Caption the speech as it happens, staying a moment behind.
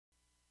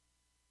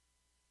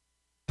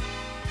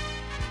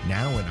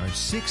Now in our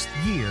 6th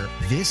year,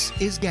 this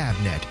is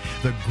GabNet,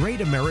 the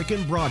Great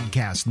American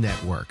Broadcast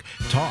Network.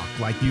 Talk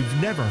like you've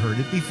never heard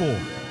it before.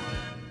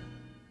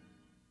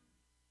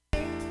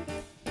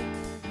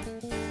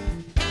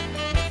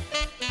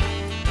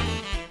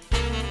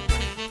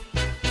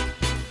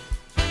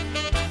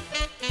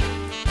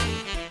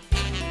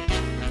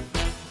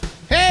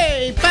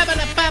 Hey!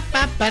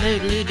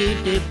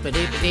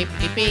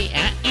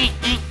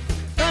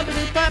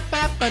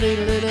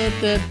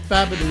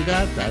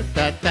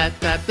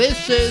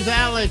 This is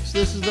Alex.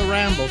 This is the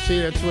Ramble. See,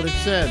 that's what it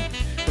said.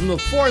 From the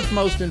 4th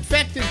most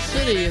infected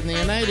city in the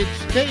United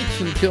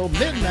States until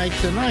midnight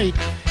tonight,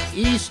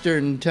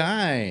 Eastern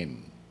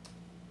Time.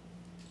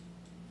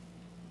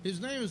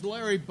 His name is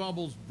Larry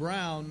Bubbles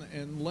Brown,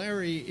 and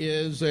Larry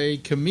is a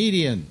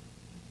comedian.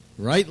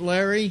 Right,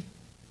 Larry?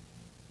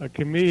 A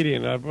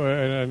comedian,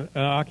 an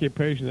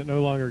occupation that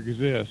no longer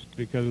exists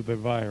because of the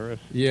virus.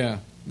 Yeah,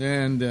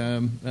 and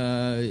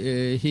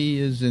he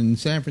is in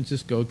San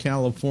Francisco,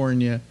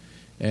 California,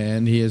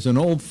 and he is an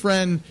old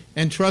friend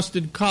and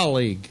trusted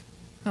colleague.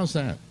 How's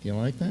that? You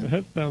like that?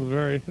 That sounds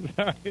very...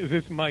 Is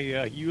this my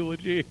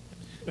eulogy?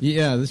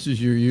 Yeah, this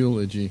is your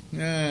eulogy.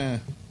 Yeah,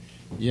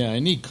 I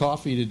need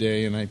coffee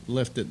today, and I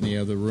left it in the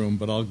other room,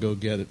 but I'll go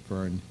get it for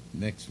our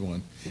next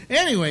one.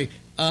 Anyway,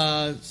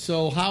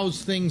 so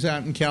how's things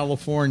out in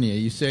California?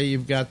 You say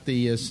you've got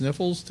the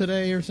sniffles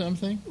today or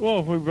something?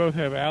 Well, we both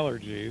have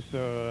allergies,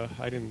 so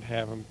I didn't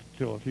have them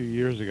until a few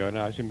years ago.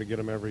 Now I seem to get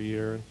them every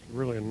year. It's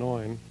really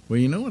annoying. Well,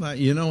 you know what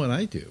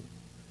I do?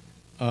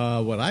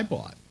 What I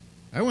bought?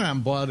 I went out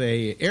and bought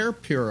a air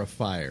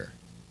purifier.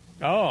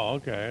 Oh,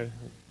 okay.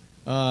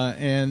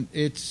 And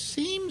it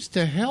seems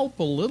to help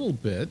a little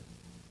bit,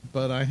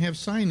 but I have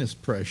sinus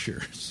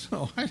pressure,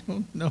 so I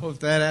don't know if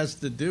that has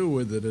to do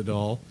with it at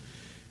all.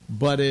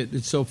 But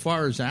so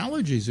far as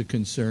allergies are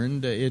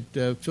concerned, it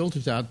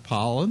filters out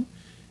pollen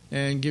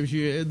and gives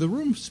you... The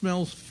room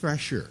smells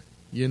fresher,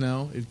 you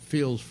know? It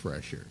feels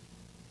fresher.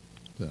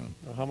 So,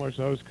 how much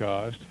those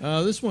cost?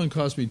 This one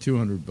cost me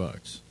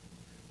 $200.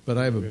 But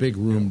I have a big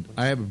room.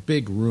 I have a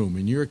big room.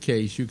 In your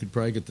case, you could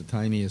probably get the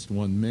tiniest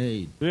one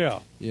made. Yeah.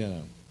 Yeah.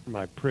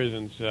 My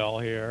prison cell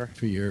here.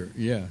 For your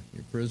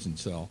prison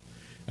cell.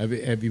 Have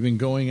you been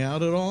going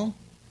out at all?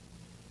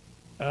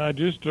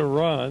 Just to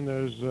run.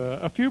 There's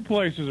a few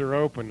places are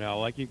open now.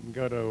 Like you can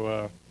go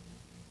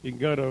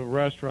to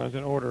restaurants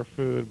and order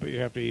food, but you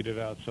have to eat it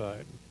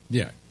outside.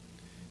 Yeah.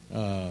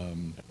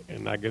 And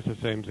I guess the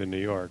same's in New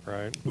York,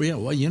 right? Well, yeah.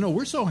 Well, you know,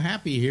 we're so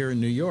happy here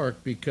in New York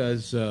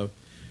because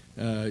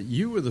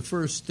you were the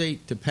first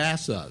state to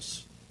pass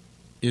us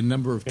in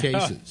number of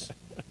cases.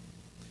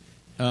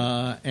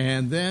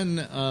 And then,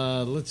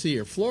 let's see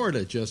here,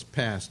 Florida just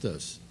passed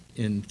us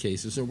in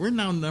cases. So we're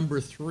now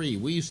number 3.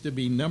 We used to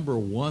be number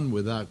 1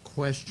 without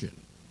question,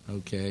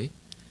 okay?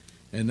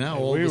 And now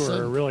all of a sudden...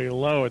 We were really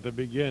low at the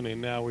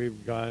beginning. Now we've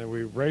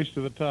raced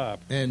to the top.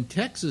 And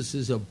Texas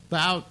is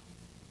about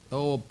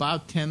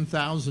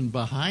 10,000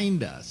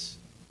 behind us.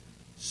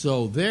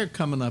 So they're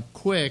coming up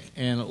quick,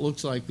 and it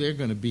looks like they're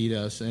going to beat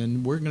us,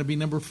 and we're going to be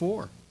number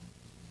 4.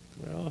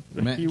 Well,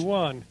 you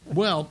won.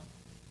 Well,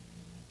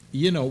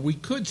 you know, we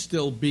could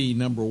still be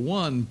number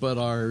 1, but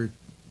our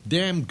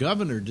damn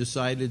governor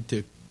decided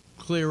to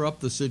clear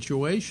up the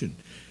situation.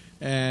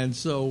 And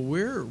so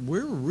we're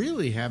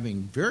really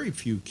having very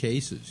few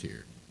cases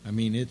here. I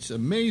mean, it's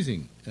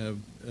amazing.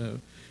 There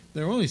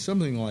are only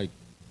something like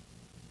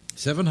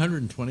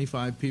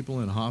 725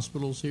 people in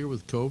hospitals here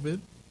with COVID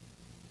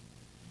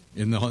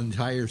in the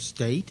entire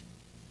state.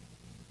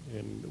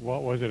 And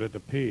what was it at the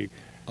peak?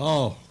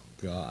 Oh,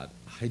 God,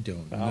 I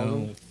don't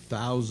know.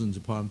 Thousands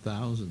upon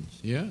thousands.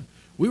 Yeah.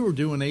 We were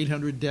doing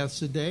 800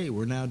 deaths a day.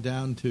 We're now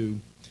down to,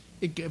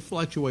 it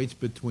fluctuates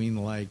between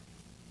like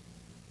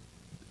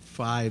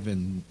 5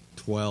 and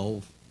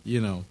 12.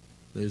 You know,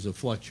 there's a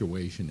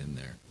fluctuation in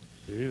there.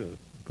 Jesus.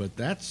 But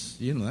that's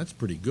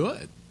pretty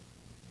good.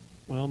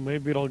 Well,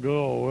 maybe it'll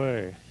go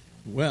away.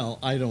 Well,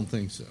 I don't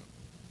think so.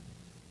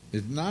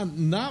 It's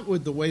not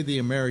with the way the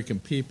American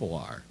people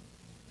are.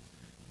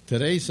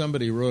 Today,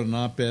 somebody wrote an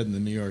op-ed in the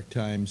New York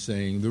Times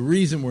saying, the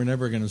reason we're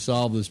never going to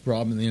solve this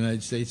problem in the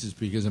United States is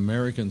because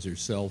Americans are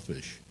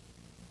selfish.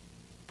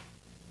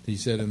 He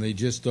said, and they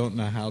just don't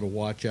know how to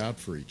watch out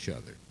for each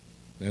other.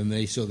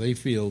 And so they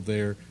feel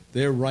their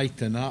right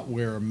to not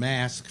wear a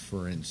mask,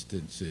 for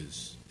instance,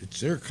 it's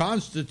their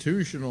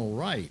constitutional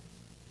right.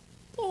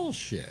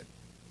 Bullshit.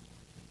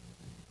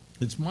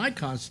 It's my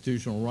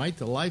constitutional right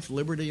to life,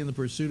 liberty, and the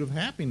pursuit of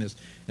happiness.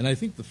 And I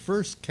think the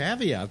first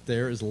caveat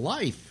there is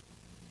life.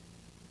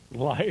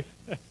 Life?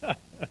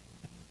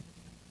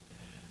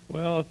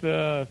 Well,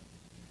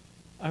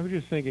 I was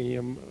just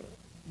thinking,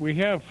 we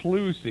have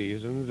flu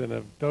seasons,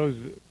 and those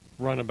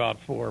run about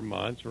 4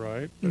 months,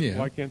 right? Yeah.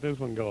 Why can't this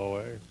one go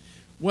away?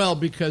 Well,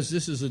 because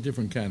this is a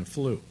different kind of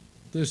flu.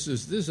 This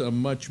is a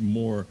much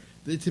more,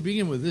 to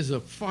begin with, this is a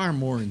far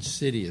more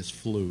insidious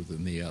flu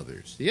than the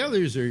others. The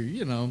others are,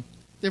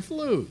 they're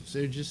flus.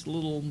 They're just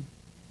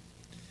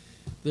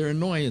they're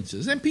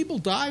annoyances. And people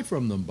die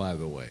from them, by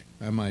the way,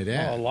 I might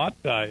add. Oh, a lot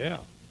die, yeah.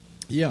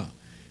 Yeah.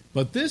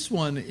 But this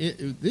one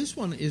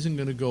isn't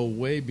going to go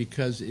away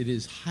because it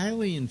is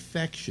highly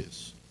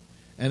infectious.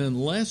 And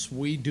unless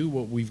we do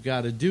what we've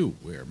got to do,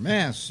 wear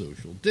masks,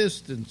 social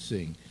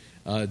distancing,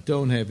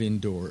 don't have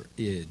indoor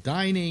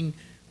dining,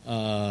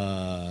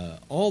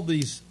 all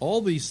these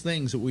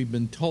things that we've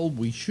been told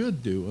we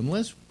should do,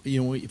 unless,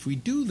 if we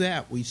do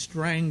that, we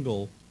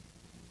strangle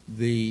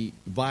the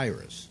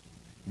virus.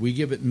 We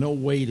give it no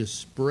way to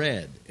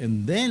spread,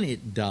 and then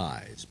it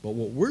dies. But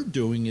what we're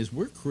doing is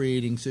we're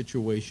creating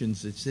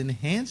situations that's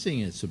enhancing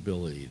its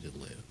ability to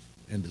live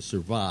and to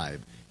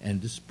survive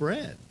and to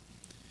spread.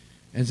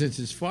 And since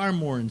it's far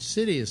more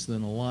insidious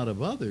than a lot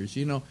of others,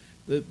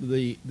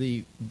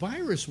 the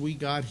virus we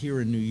got here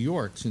in New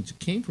York, since it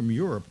came from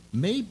Europe,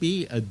 may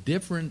be a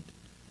different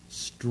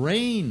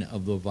strain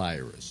of the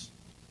virus.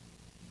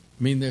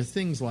 I mean, there are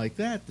things like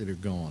that are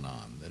going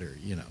on that are,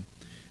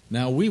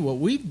 Now, what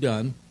we've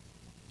done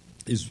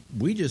is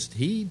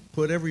he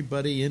put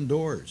everybody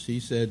indoors. He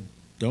said,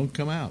 don't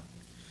come out.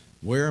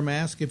 Wear a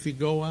mask if you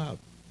go out.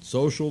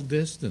 Social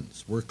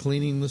distance. We're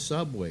cleaning the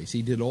subways.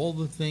 He did all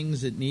the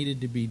things that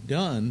needed to be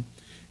done,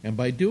 and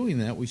by doing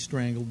that, we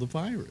strangled the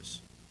virus.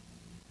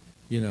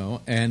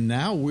 And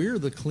now we're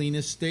the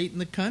cleanest state in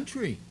the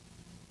country.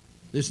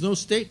 There's no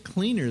state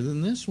cleaner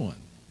than this one.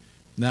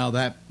 Now,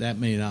 that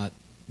may not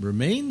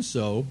remain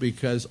so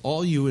because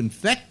all you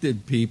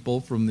infected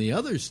people from the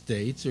other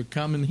states are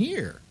coming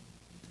here.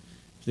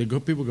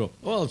 People go,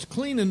 oh, it's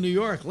clean in New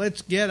York.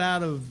 Let's get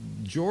out of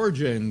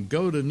Georgia and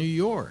go to New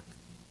York.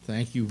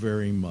 Thank you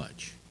very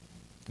much.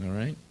 All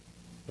right?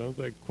 Don't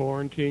they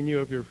quarantine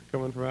you if you're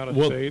coming from out of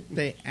state? Well,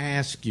 they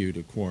ask you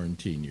to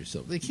quarantine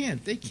yourself. They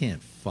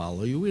can't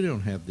follow you. We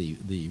don't have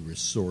the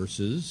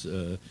resources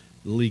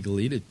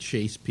legally to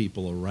chase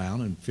people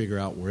around and figure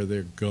out where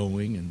they're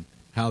going and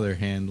how they're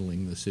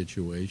handling the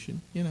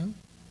situation,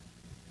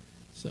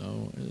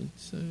 So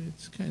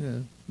it's kind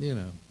of,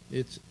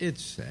 it's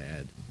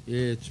sad.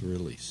 It's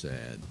really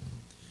sad.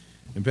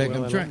 In fact,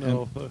 I'm trying.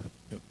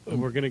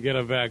 We're going to get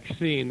a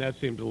vaccine. That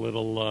seems a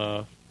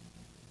little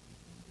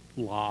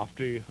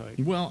lofty.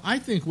 Well, I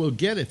think we'll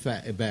get a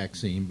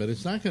vaccine, but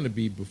it's not going to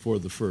be before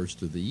the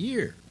first of the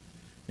year.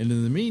 And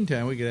in the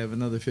meantime, we could have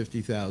another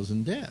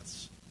 50,000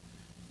 deaths.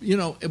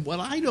 What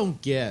I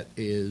don't get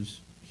is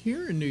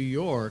here in New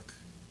York,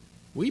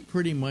 we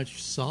pretty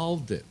much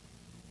solved it.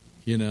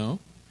 It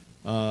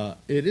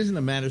isn't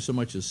a matter so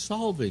much as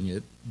solving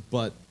it,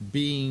 but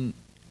being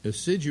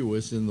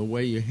assiduous in the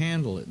way you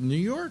handle it. New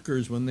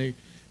Yorkers, when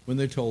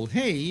they're told,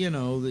 hey,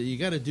 that you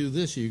got to do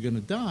this or you're going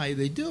to die,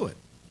 they do it.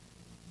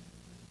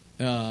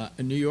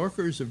 And New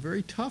Yorkers are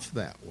very tough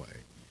that way.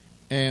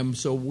 And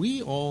so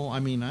we all, I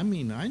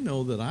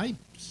know that I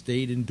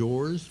stayed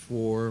indoors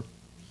for,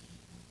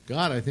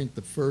 God, I think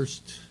the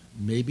first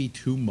maybe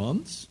 2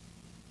 months.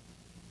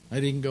 I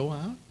didn't go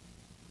out.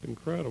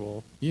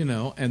 Incredible.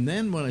 And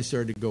then when I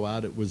started to go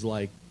out, it was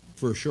like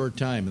for a short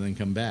time and then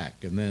come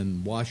back and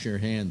then wash your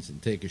hands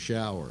and take a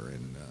shower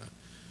and,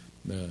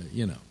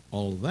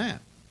 all of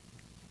that.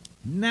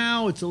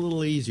 Now it's a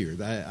little easier.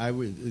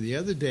 The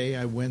other day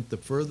I went the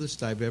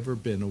furthest I've ever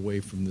been away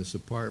from this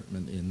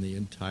apartment in the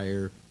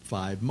entire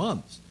 5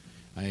 months.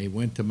 I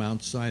went to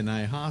Mount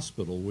Sinai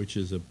Hospital, which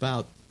is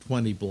about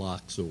 20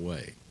 blocks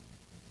away.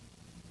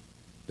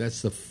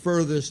 That's the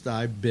furthest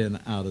I've been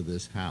out of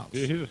this house.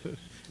 Jesus.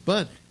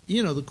 But,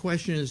 the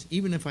question is,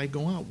 even if I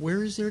go out,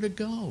 where is there to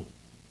go?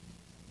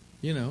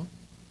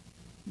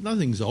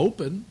 Nothing's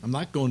open. I'm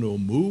not going to a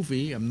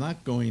movie. I'm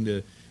not going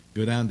to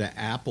go down to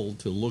Apple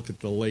to look at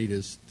the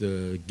latest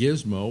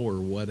gizmo or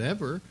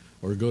whatever,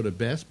 or go to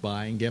Best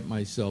Buy and get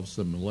myself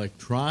some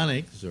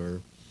electronics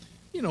or,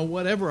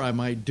 whatever I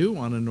might do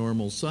on a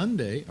normal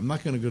Sunday. I'm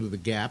not going to go to the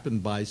Gap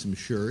and buy some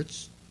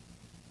shirts,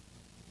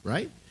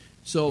 right?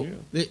 So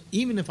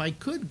even if I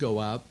could go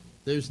out,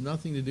 there's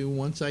nothing to do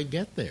once I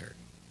get there,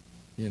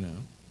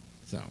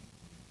 So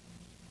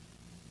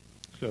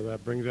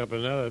that brings up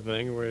another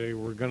thing where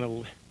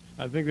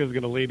I think this is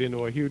going to lead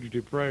into a huge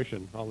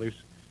depression. All these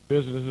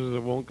businesses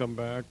that won't come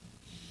back.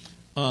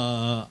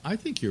 I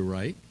think you're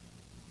right.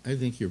 I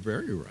think you're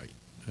very right.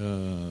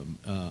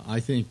 I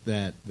think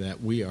that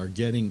we are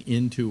getting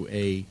into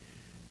a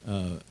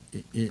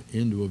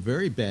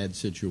very bad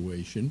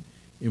situation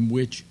in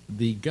which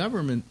the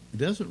government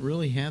doesn't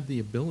really have the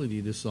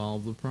ability to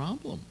solve the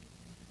problem.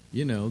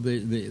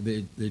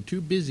 They're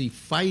too busy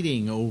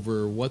fighting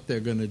over what they're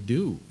going to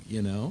do,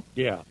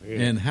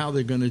 and how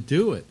they're going to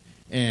do it.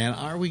 And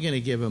are we going to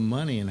give them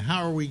money, and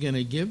how are we going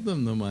to give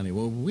them the money?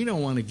 Well, we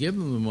don't want to give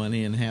them the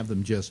money and have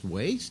them just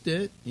waste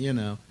it,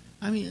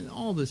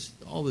 all this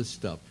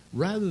stuff.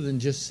 Rather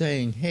than just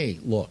saying, hey,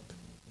 look,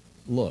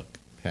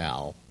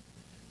 pal,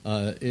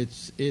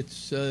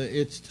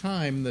 it's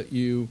time that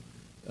you,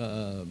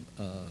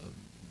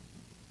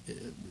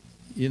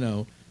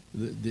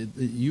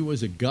 you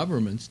as a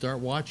government start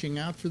watching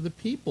out for the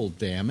people.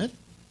 Damn it,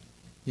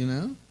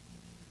 and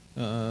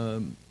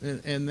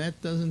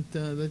that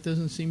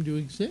doesn't seem to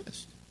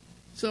exist.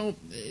 So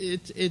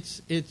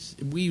it's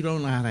we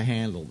don't know how to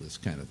handle this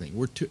kind of thing.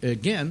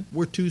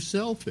 We're too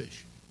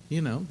selfish.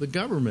 The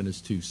government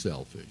is too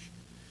selfish.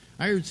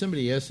 I heard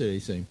somebody yesterday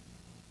saying,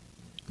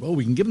 "Well,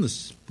 we can give them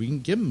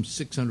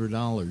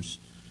 $600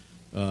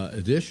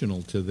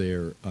 additional to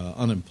their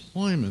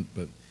unemployment,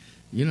 but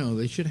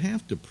they should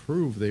have to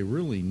prove they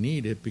really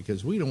need it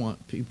because we don't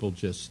want people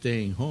just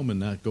staying home and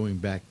not going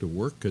back to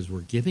work because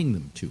we're giving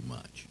them too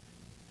much."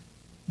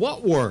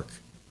 What work?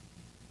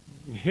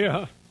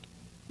 Yeah.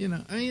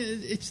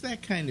 It's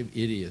that kind of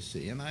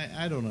idiocy, and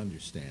I don't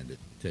understand it,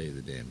 to tell you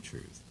the damn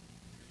truth.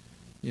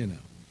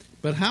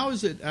 But how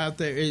is it out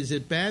there? Is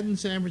it bad in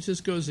San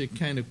Francisco? Is it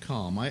kind of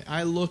calm?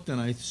 I looked and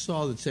I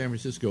saw that San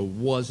Francisco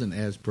wasn't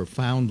as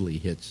profoundly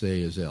hit,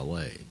 say, as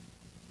L.A.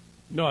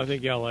 No, I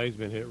think L.A.'s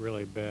been hit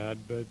really bad,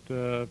 but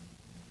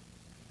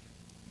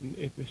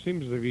it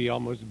seems to be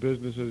almost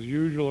business as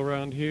usual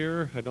around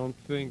here. I don't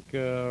think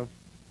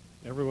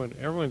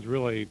everyone's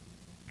really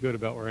good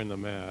about wearing the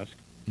mask.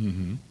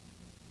 Mm-hmm.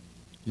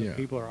 Yeah.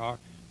 People are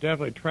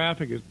definitely,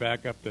 traffic is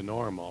back up to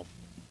normal.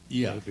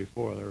 Yeah. As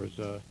before, there was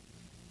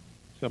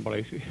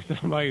somebody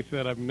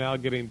said I'm now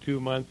getting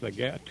 2 months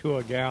to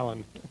a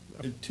gallon.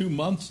 2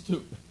 months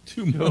to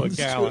a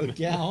gallon. To a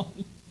gallon.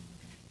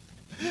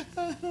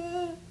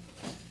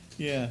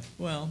 Yeah.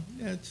 Well,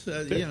 it's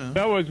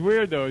That was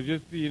weird though. It's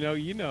just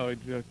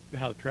just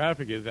how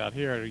traffic is out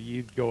here.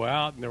 You'd go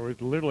out and there was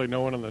literally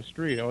no one on the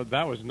street. Oh,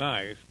 that was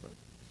nice. But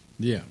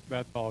yeah.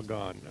 That's all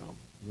gone now.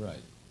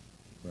 Right.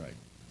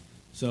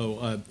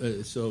 So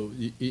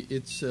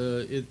it's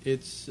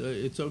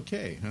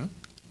okay, huh?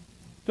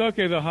 It's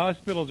okay. The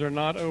hospitals are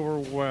not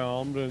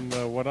overwhelmed, and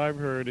what I've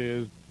heard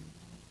is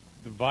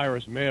the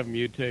virus may have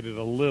mutated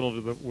a little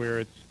to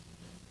where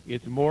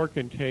it's more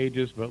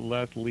contagious but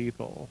less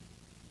lethal.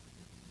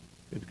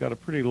 It's got a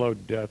pretty low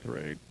death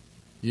rate.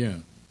 Yeah.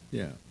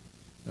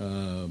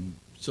 Well,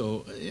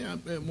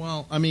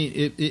 I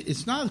mean,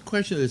 it's not a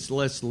question that it's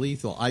less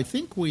lethal. I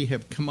think we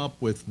have come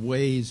up with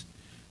ways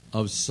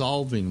of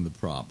solving the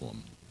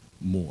problem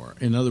more.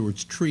 In other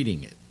words,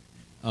 treating it.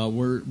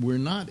 We're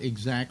not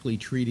exactly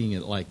treating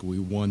it like we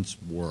once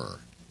were.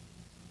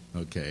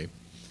 Okay,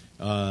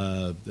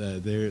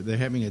 they're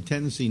having a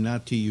tendency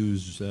not to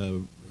use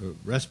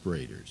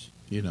respirators.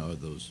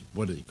 Those,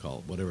 what do you call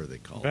it? Whatever they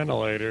call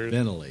ventilators.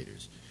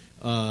 Ventilators.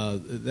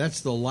 That's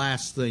the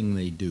last thing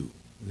they do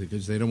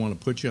because they don't want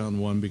to put you on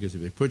one. Because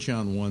if they put you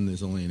on one,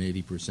 there's only an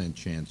 80%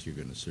 chance you're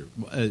going to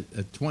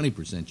a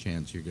 20%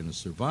 chance you're going to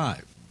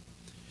survive.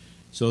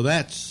 So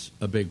that's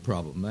a big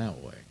problem that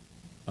way.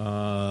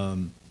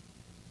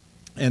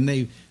 And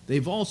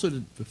they've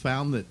also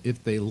found that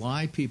if they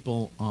lie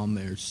people on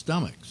their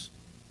stomachs,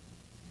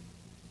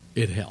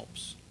 it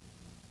helps.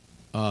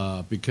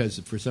 Because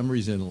for some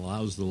reason it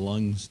allows the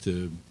lungs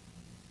to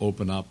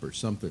open up or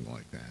something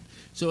like that.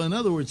 So in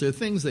other words, there are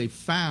things they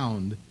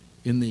found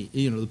in the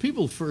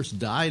people who first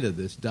died of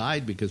this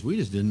died because we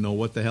just didn't know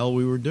what the hell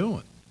we were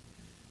doing.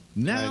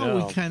 Now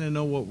we kind of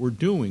know what we're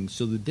doing,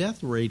 so the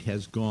death rate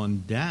has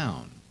gone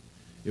down.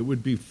 It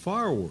would be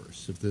far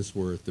worse if this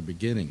were at the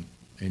beginning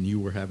and you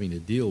were having to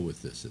deal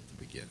with this at the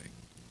beginning.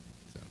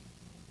 So,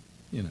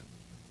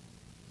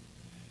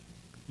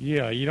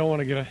 Yeah, you don't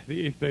want to get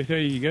if they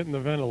say you get in the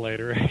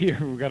ventilator,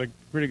 you've got a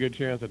pretty good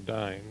chance of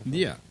dying.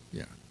 Yeah.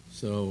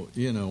 So,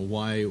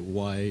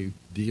 why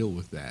deal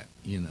with that?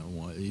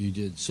 Why you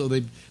did. So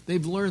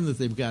they've learned that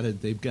they've got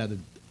to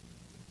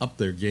up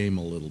their game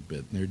a little bit.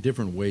 And there are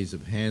different ways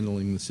of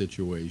handling the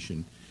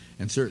situation,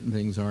 and certain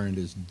things aren't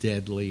as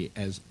deadly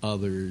as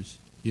others.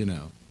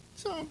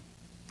 So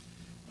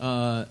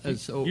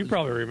you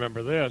probably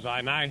remember this,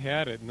 and I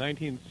had it in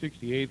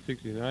 1968,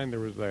 69. There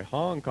was the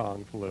Hong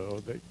Kong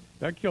flu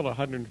that killed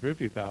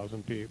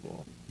 150,000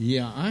 people.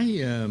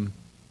 Yeah,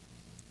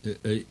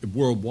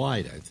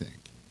 worldwide, I think.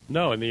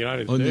 No, in the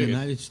United States. In the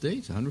United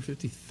States,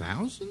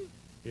 150,000.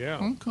 Yeah,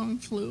 Hong Kong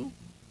flu.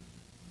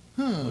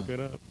 Huh. Look it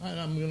up.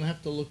 I'm going to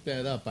have to look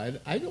that up.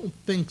 I don't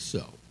think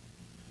so.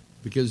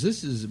 Because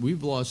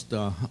we've lost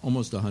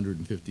almost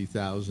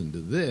 150,000 to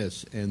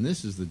this, and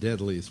this is the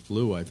deadliest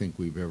flu I think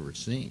we've ever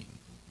seen.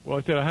 Well,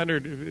 it said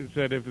 100. It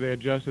said if they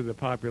adjusted the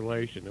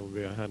population, it would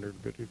be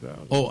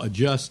 150,000. Oh,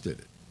 adjusted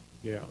it.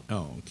 Yeah.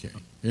 Oh, okay.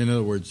 In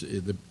other words,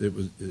 it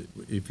was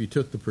if you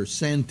took the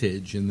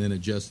percentage and then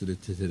adjusted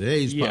it to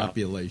today's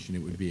population,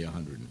 it would be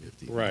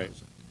 150,000. Right.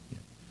 Yeah.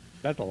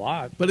 That's a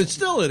lot. But it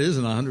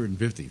isn't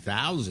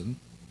 150,000.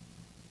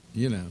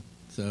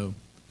 So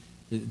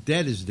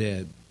dead is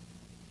dead.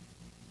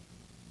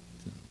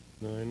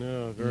 I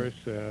know, very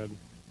sad.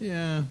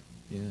 Yeah.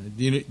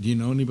 Do you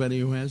know anybody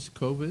who has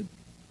COVID?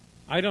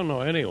 I don't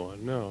know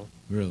anyone. No.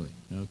 Really?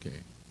 Okay.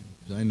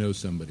 'Cause I know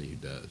somebody who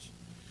does.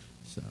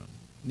 So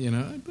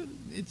but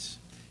it's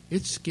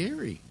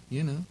scary.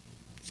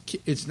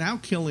 It's now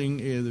killing.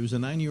 There's a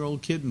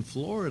 9-year-old kid in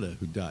Florida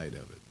who died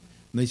of it,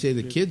 and they say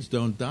the kids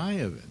don't die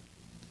of it.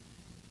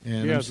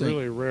 And it's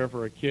really rare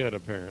for a kid,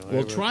 apparently.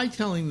 Well, try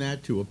telling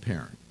that to a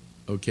parent.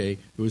 Okay,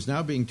 who is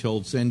now being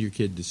told, send your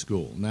kid to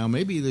school. Now,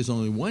 maybe there's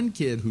only one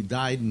kid who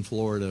died in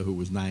Florida who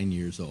was 9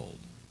 years old.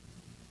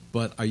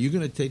 But are you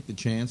going to take the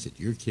chance that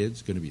your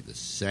kid's going to be the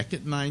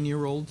second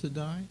 9-year-old to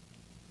die?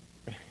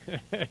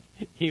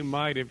 he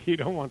might if you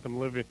don't want them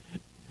living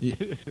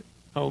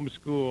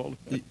homeschooled.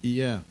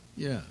 Yeah,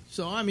 yeah.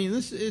 So I mean,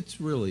 it's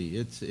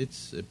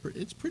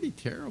pretty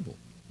terrible.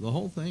 The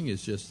whole thing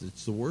is just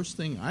it's the worst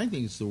thing. I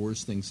think it's the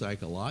worst thing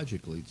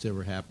psychologically that's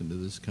ever happened to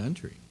this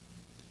country.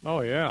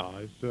 Oh yeah,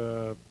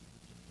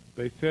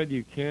 they said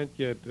you can't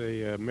get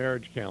a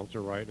marriage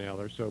counselor right now.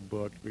 They're so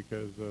booked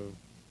because of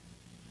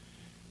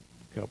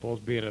couples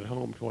being at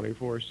home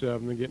 24/7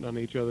 and getting on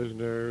each other's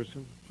nerves.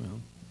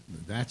 Well,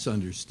 that's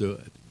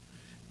understood.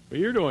 But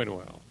you're doing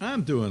well.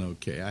 I'm doing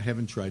okay. I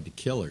haven't tried to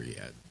kill her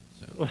yet.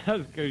 So. Well,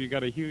 that's because you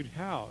got a huge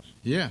house.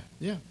 Yeah.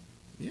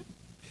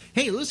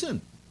 Hey,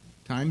 listen,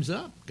 time's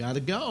up. Got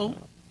to go.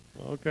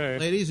 Okay.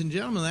 Ladies and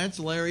gentlemen, that's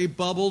Larry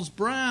Bubbles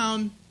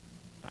Brown.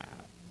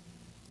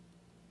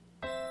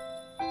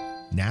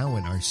 Now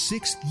in our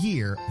 6th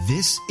year,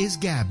 this is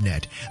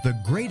GabNet, the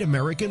Great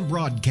American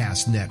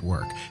Broadcast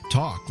Network.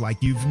 Talk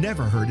like you've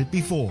never heard it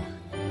before.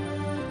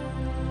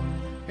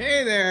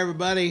 Hey there,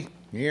 everybody.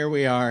 Here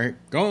we are,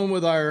 going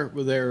with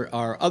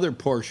our other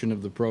portion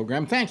of the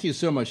program. Thank you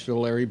so much to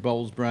Larry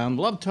Bubbles Brown.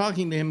 Love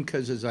talking to him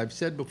because, as I've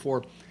said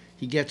before,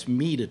 he gets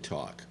me to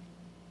talk.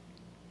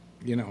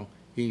 You know,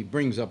 he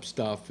brings up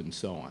stuff and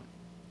so on.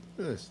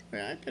 Look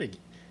at this.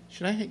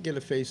 Should I get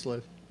a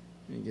facelift?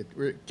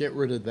 Get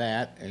rid of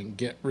that and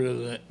get rid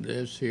of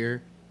this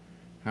here.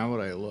 How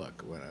would I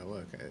look when I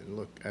look?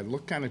 I'd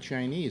look kind of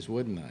Chinese,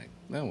 wouldn't I?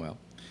 Oh well.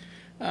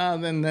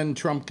 Then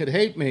Trump could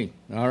hate me.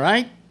 All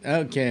right.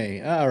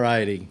 Okay. All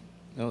righty.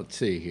 Let's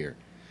see here.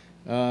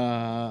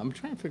 I'm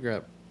trying to figure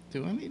out.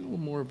 Do I need a little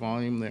more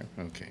volume there?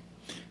 Okay.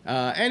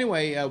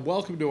 Anyway,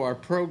 welcome to our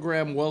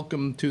program.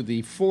 Welcome to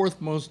the 4th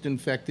most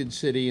infected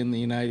city in the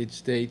United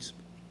States.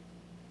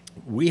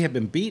 We have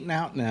been beaten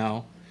out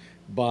now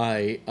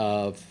by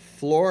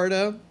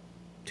Florida,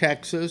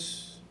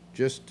 Texas,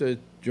 just to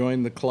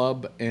join the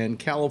club, and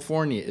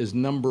California is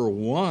number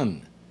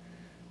 1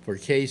 for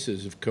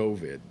cases of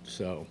COVID.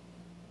 So,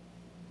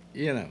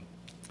 you know,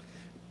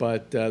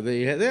 but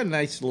they had a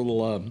nice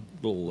little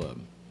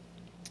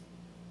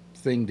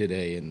thing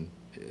today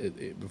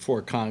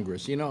before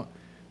Congress. You know,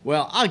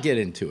 well, I'll get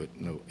into it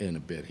in a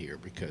bit here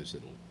because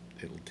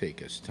it'll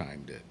take us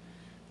time to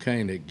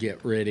kind of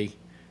get ready.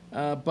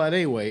 But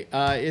anyway,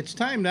 it's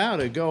time now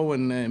to go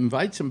and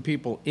invite some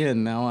people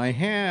in. Now, I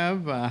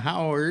have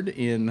Howard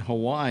in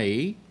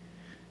Hawaii.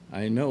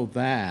 I know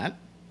that.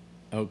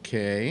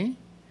 Okay.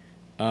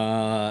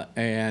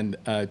 And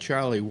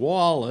Charlie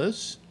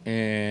Wallace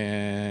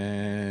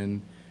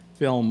and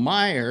Phil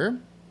Meyer.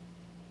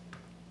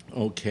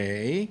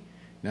 Okay.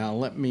 Now,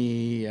 let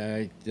me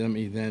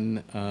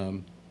then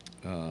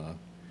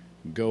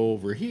go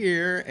over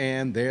here,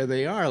 and there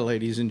they are,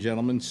 ladies and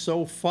gentlemen.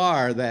 So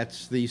far,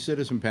 that's the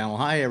citizen panel.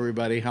 Hi,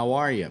 everybody. How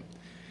are you?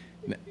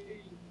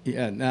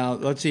 Yeah. Now,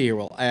 let's see here.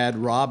 We'll add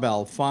Rob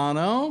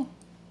Alfano,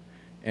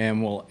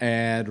 and we'll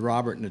add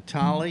Robert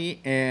Natali.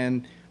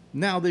 And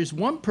now there's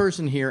one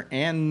person here,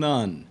 and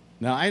none.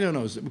 Now, I don't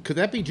know. Could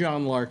that be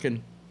John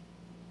Larkin?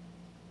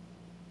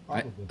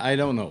 I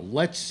don't know.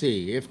 Let's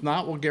see. If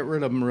not, we'll get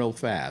rid of him real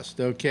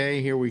fast.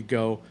 Okay, here we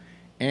go.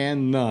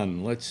 And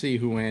none. Let's see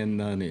who and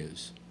none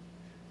is.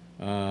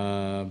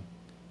 Oh.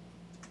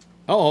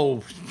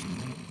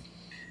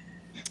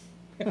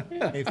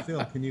 Hey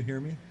Phil, can you hear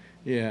me?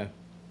 Yeah,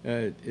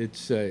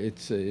 it's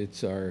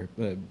our.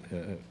 Yeah,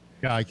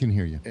 I can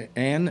hear you.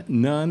 And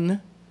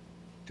none.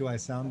 Do I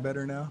sound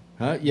better now?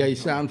 Huh? Yeah, you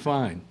sound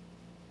fine.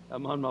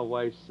 I'm on my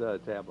wife's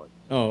tablet.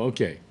 Oh,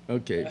 okay,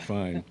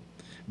 fine.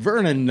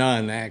 Vernon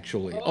Nunn,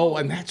 actually. Oh,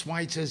 and that's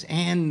why it says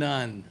and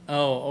none.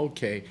 Oh,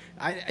 okay.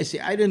 I see.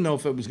 I didn't know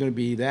if it was going to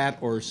be that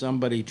or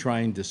somebody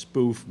trying to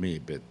spoof me a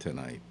bit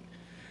tonight.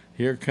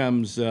 Here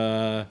comes,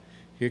 oh,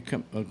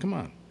 come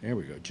on. There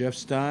we go. Jeff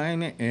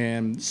Stein,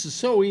 and this is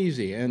so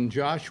easy. And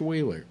Josh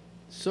Wheeler.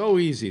 So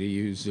easy to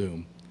use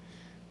Zoom.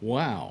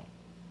 Wow.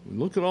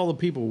 Look at all the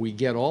people we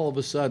get all of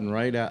a sudden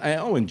right out.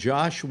 Oh, and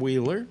Josh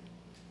Wheeler.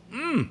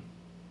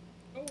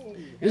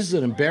 This is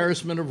an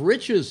embarrassment of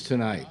riches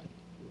tonight.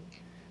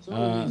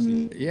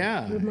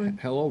 Yeah.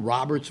 Hello,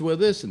 Robert's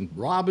with us, and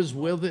Rob is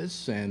with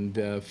us,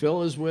 and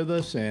Phil is with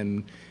us,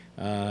 and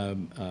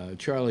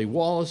Charlie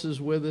Wallace is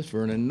with us,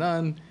 Vernon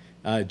Nunn,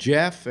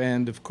 Jeff,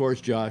 and of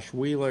course Josh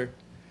Wheeler.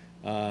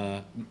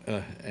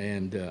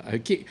 And I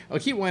keep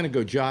wanting to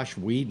go Josh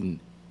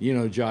Whedon. You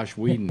know who Josh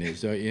Whedon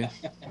is, don't you?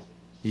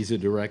 He's a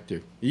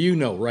director. You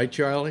know, right,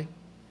 Charlie?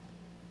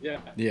 Yeah.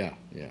 Yeah.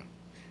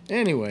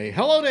 Anyway,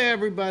 hello to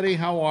everybody.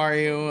 How are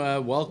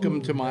you?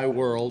 Welcome to my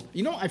world.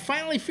 You know, I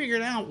finally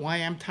figured out why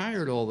I'm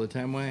tired all the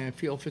time, why I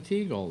feel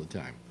fatigue all the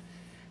time.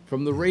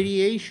 From the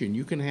radiation,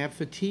 you can have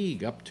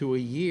fatigue up to a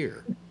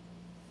year.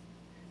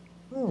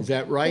 Is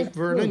that right,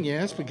 Vernon?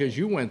 Yes, because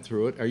you went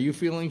through it. Are you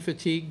feeling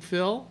fatigued,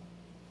 Phil?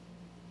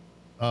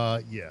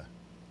 Yeah.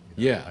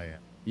 Yeah. I am.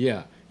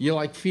 Yeah. You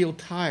like feel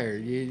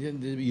tired.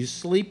 You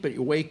sleep, but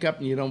you wake up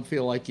and you don't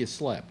feel like you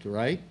slept,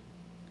 right?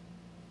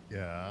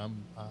 Yeah.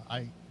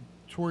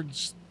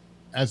 Towards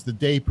as the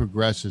day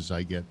progresses,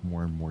 I get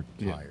more and more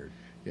tired.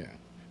 Yeah.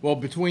 Well,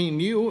 between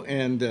you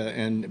and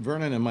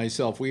Vernon and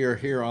myself, we are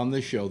here on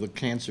this show, the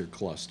Cancer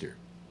Cluster.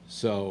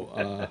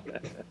 So,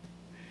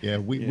 Yeah,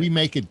 we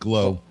make it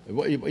glow.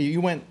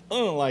 you went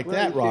like Well,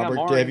 that, you see, I'm Robert.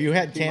 orange. Have you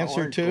had See my cancer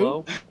orange too?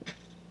 glow?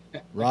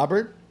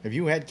 Robert, have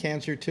you had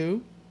cancer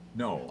too?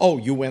 No. Oh,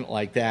 you went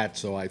like that,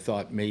 so I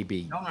thought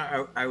maybe. No,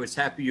 I was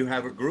happy you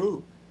have a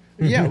group.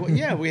 Yeah,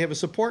 yeah, we have a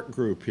support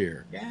group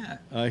here.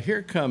 Yeah.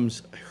 Here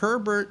comes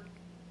Herbert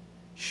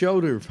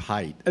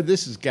Schoderheit.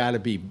 This has got to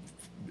be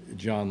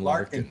John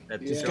Larkin.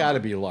 Larkin. It's got to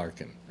be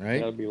Larkin, right?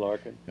 That'll be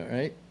Larkin. All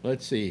right,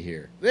 let's see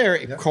here. There,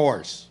 of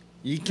course.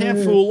 You can't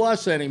fool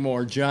us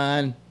anymore,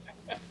 John.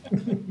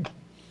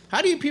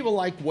 How do you people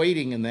like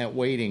waiting in that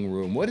waiting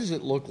room? What does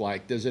it look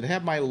like? Does it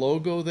have my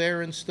logo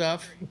there and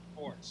stuff?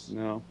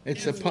 No.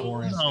 It's a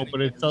No,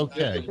 but it's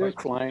okay. There's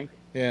Clank.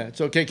 yeah.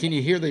 It's okay. Can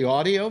you hear the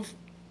audio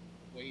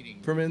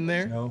from in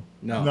there? No.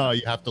 No. No,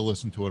 you have to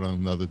listen to it on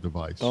another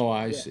device. Oh,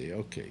 I see.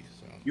 Okay.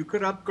 So. You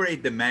could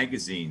upgrade the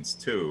magazines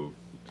too.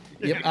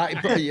 Yep.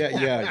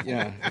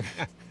 Yeah.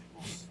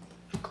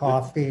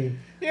 Coffee.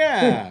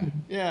 Yeah.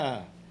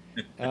 Yeah.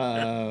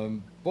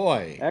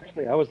 Boy.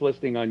 Actually, I was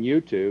listening on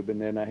YouTube,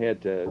 and then I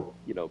had to,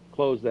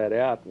 close that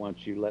out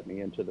once you let me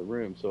into the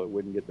room, so it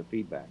wouldn't get the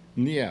feedback.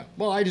 Yeah.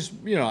 Well, I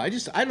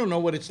don't know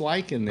what it's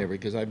like in there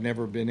because I've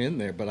never been in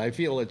there, but I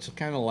feel it's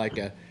kind of like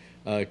a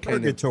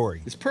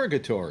Purgatory. It's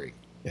purgatory.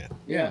 Yeah.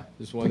 Yeah,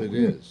 is what it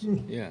is.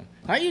 Yeah.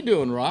 How you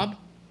doing, Rob?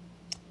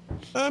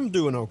 I'm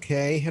doing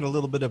okay. Had a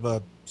little bit of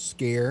a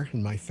scare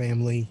in my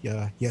family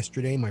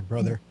yesterday. My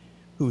brother,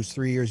 who's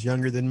 3 years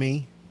younger than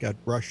me, got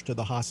rushed to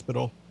the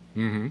hospital.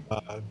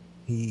 Mm-hmm.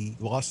 He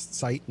lost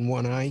sight in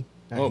one eye.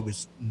 Oh. He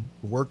was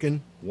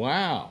working.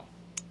 Wow.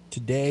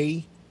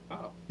 Today,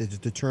 it's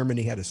determined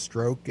he had a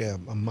stroke, a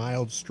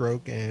mild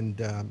stroke,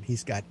 and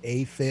he's got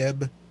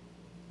AFib.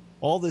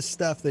 All this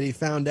stuff that he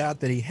found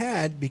out that he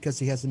had because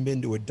he hasn't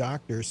been to a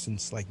doctor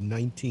since like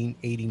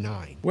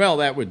 1989. Well,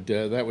 that would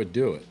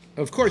do it.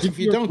 Of course, Did if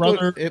you your don't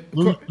brother go,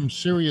 lose some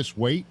serious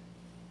weight?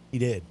 He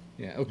did.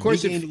 yeah, of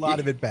course, he gained a lot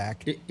of it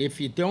back.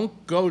 If you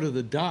don't go to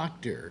the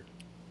doctor,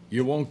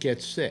 you won't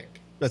get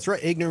sick. That's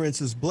right. Ignorance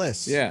is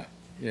bliss. Yeah.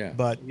 Yeah.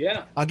 But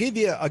Yeah. I'll give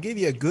you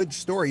a good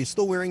story. You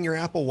still wearing your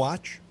Apple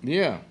Watch?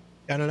 Yeah.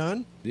 Got it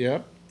on?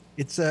 Yeah.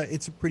 It's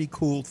a pretty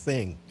cool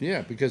thing.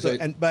 Yeah. Because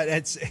But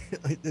it's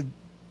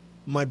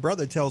my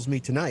brother tells me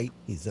tonight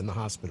he's in the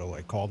hospital.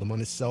 I called him on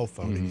his cell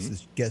phone and he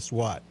says, "Guess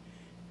what?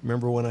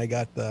 Remember when I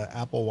got the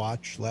Apple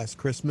Watch last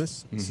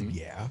Christmas?" I said,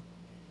 "Yeah."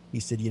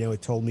 He said,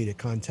 "It told me to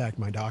contact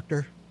my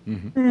doctor."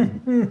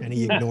 And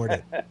he ignored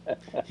it.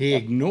 He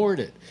ignored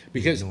it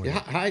because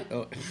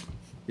ignored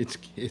it's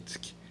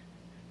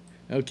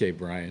okay,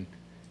 Brian.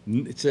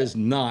 It says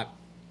not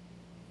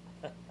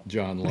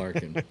John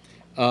Larkin.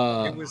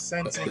 It was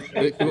sensing.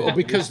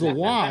 Because the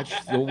watch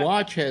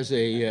has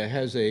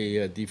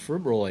a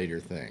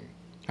defibrillator thing.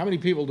 How many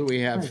people do we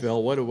have,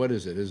 Phil? What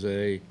is it?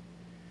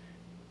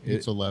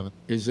 It's 11.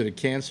 Is it a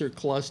cancer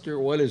cluster?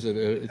 What is it?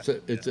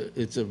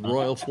 It's a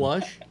royal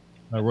flush.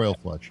 A royal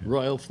flush. Yeah.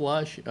 Royal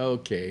flush.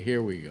 Okay,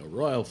 here we go.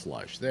 Royal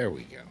flush. There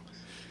we go.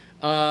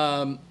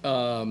 What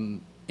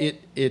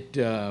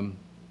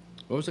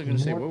was I going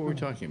to say? What were we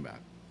talking about?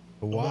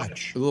 The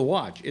watch. The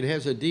watch. It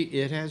has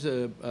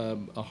a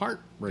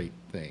heart rate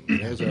thing. It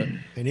has a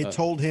And it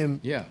told him,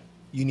 yeah.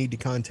 you need to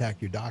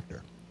contact your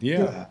doctor.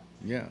 Yeah.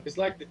 Yeah. It's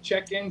like the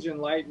check engine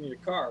light in your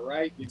car,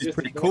 right? You It's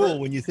pretty ignore cool it.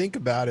 when you think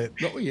about it.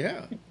 Oh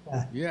yeah.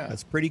 Yeah.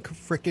 That's pretty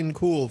freaking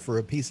cool for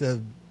a piece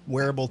of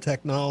wearable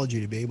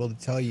technology to be able to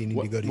tell you need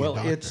to go to your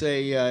doctor.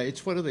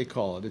 It's what do they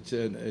call it? It's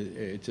not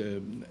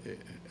an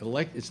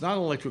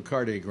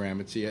electrocardiogram.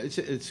 It's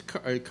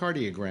a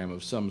cardiogram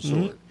of some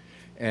sort,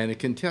 and it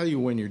can tell you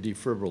when you're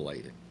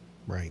defibrillating.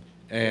 Right.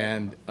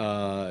 And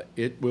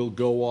it will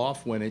go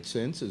off when it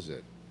senses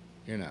it,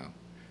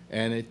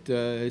 And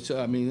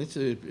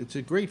it's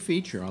a great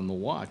feature on the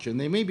watch, and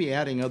they may be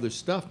adding other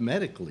stuff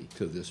medically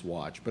to this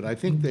watch, but I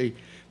think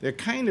they're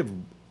kind of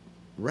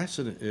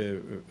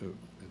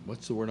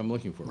what's the word I'm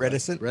looking for?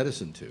 Reticent?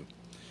 Reticent to,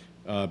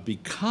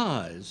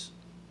 because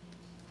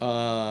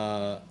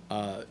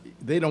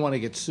they don't want to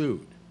get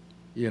sued,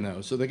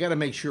 So they got to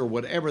make sure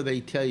whatever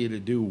they tell you to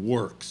do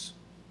works,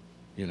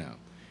 And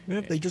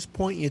if they just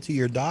point you to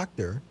your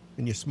doctor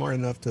and you're smart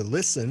enough to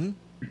listen.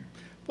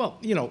 Well,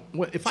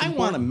 if I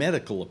want a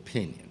medical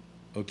opinion,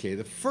 okay,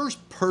 the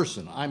first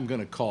person I'm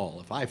going to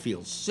call if I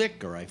feel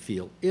sick or I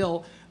feel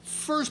ill,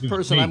 first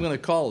person I'm going to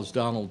call is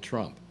Donald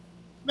Trump.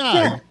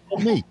 No,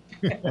 me.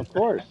 Of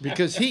course.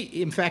 Because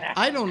in fact,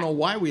 I don't know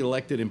why we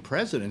elected him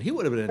president. He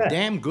would have been a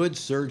damn good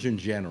Surgeon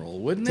General,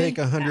 wouldn't he? Take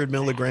 100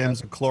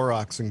 milligrams of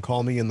Clorox and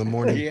call me in the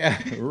morning.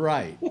 Yeah,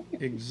 right.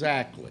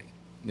 Exactly.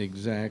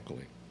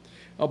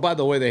 Oh, by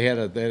the way, they had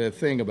a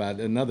thing about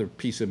another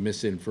piece of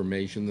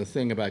misinformation, the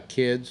thing about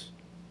kids,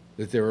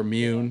 that they're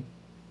immune.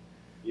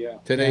 Yeah.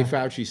 Today,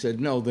 Fauci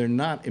said, no, they're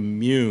not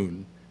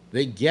immune.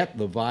 They get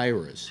the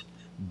virus,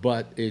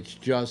 but it's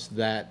just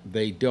that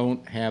they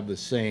don't have the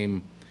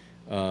same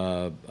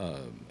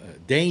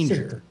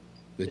danger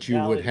that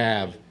you would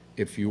have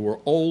if you were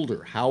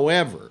older.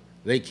 However,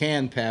 they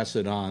can pass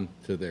it on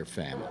to their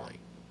family.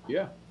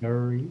 Yeah.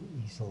 Very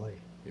easily.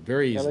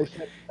 Very Yeah, easily. they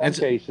said in some And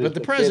so, cases, but the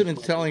the president's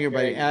kids- telling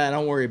everybody,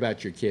 don't worry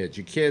about your kids.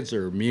 Your kids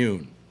are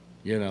immune.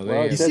 You know,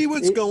 Well, You they, see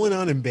what's going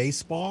on in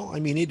baseball? I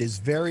mean, it is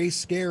very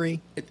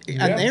scary.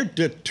 and they're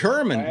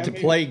determined to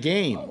play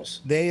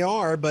games. They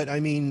are, but I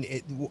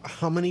mean,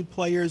 how many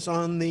players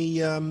on the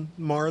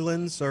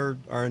Marlins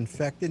are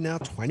infected now?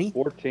 20?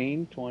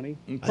 14, 20.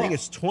 I think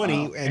it's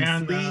 20.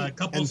 And three, a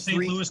couple and St.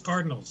 three, Louis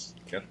Cardinals.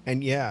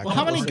 And yeah. Well,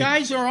 how many couple-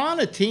 guys are on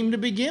a team to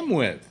begin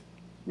with?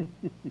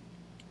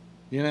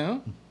 You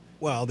know?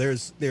 Well,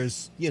 there's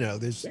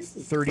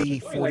 30,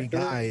 40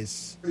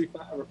 guys.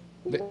 35 or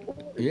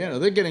Yeah,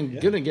 they're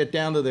gonna get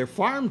down to their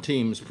farm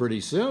teams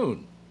pretty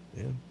soon.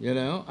 Yeah. You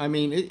know, I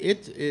mean,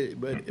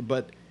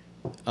 but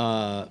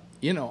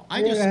you know,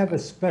 I We're just gonna have a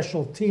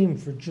special team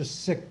for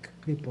just sick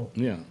people.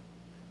 yeah,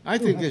 I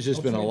think there's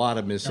just been a lot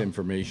of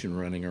misinformation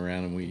running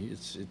around, and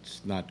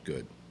it's not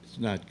good. It's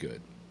not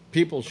good.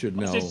 People should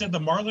know. They said the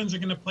Marlins are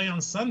going to play on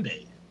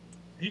Sunday.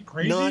 Are you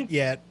crazy? Not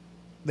yet.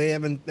 They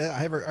haven't.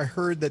 I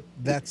heard that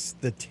that's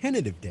the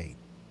tentative date.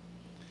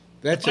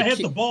 That's If I hit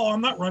the ball, I'm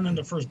not running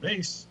to first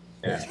base.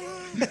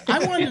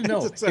 I want to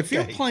know It's if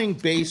you're okay. playing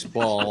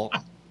baseball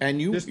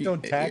and you Just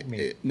don't tag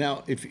me.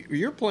 Now, if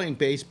you're playing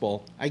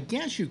baseball, I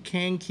guess you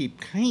can keep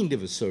kind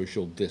of a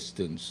social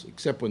distance,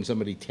 except when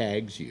somebody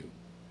tags you.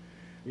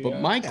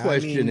 But my Yeah, I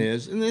question mean-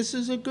 is, and this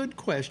is a good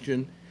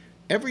question: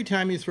 every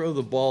time you throw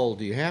the ball,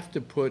 do you have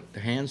to put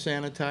hand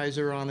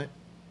sanitizer on it?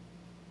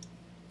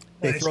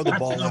 They throw the scratch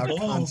ball out And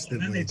then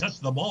constantly. they touch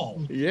the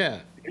ball.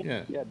 Yeah.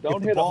 Yeah, If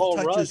don't the hit a ball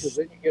home run touches- because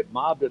then you get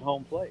mobbed at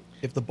home plate.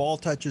 If the ball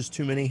touches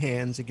too many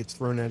hands, it gets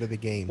thrown out of the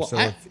game. Well, So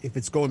I- if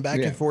it's going back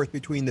Yeah. and forth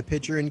between the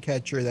pitcher and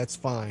catcher, that's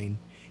fine.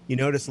 You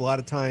notice a lot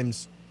of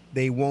times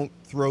they won't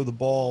throw the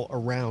ball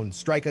around,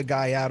 strike a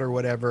guy out or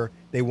whatever.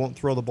 They won't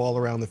throw the ball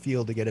around the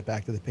field to get it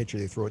back to the pitcher.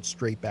 They throw it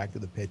straight back to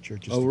the pitcher.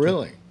 Just Oh, to keep-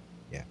 really?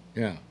 Yeah.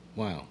 Yeah.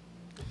 Wow.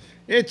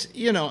 It's,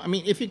 I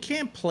mean, if you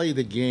can't play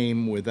the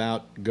game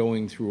without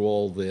going through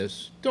all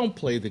this, don't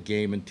play the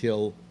game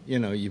until,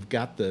 you've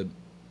got the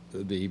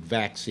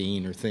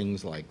vaccine or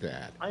things like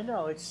that. I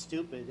know it's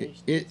stupid.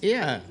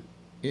 Yeah.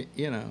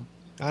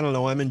 I don't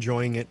know. I'm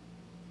enjoying it.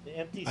 The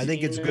empty I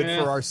think it's good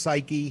Yeah. for our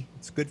psyche.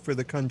 It's good for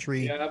the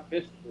country. Yeah,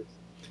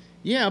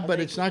 Yeah, but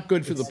it's not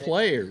good for the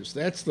players.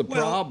 That's the Well,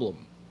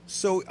 problem.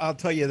 So I'll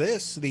tell you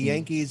this: the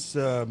Yankees,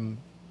 and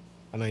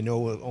I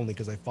know only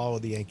because I follow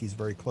the Yankees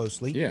very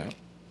closely. Yeah.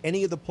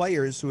 Any of the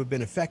players who have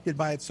been affected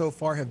by it so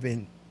far have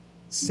been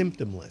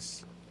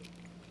symptomless.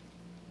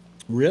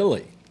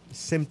 Really?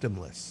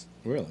 Symptomless.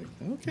 Really?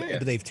 Okay.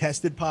 But they've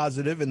tested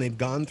positive and they've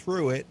gone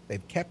through it.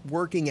 They've kept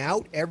working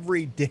out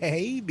every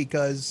day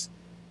because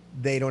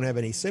they don't have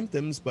any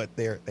symptoms, but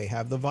they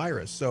have the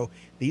virus. So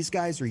these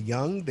guys are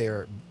young.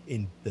 They're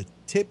in the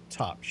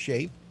tip-top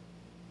shape.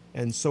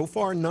 And so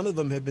far, none of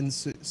them have been,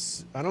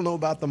 I don't know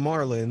about the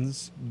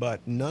Marlins, but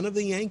none of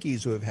the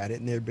Yankees who have had it,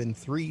 and there have been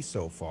 3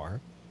 so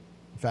far.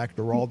 In fact,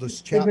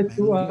 Aroldis Give Chapman. it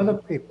to other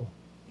people.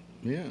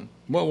 Yeah.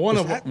 Well, one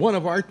Is of that-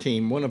 our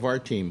team, kind of our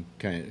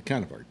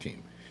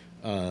team,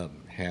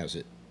 has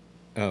it,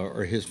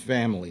 or his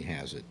family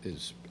has it.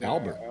 Is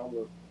Albert?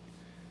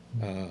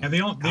 And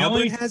the only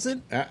Albert has it?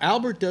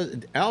 Albert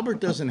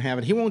doesn't have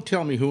it. He won't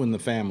tell me who in the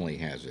family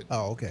has it.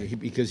 Oh, okay.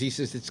 Because he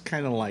says it's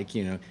kind of like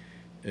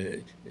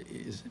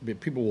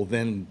people will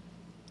then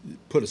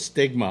put a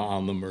stigma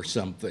on them or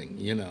something,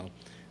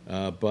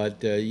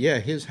 But yeah,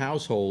 his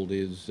household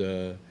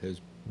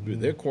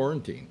they're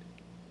quarantined.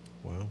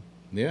 Wow.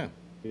 Yeah.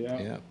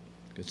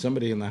 Because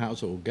somebody in the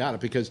household got it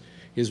because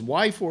his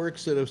wife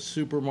works at a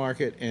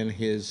supermarket and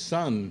his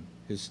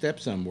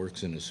stepson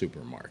works in a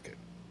supermarket.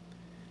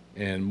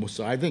 And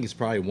so I think it's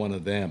probably one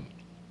of them.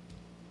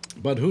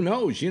 But who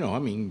knows? I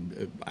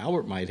mean,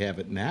 Albert might have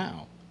it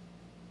now.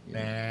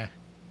 Nah.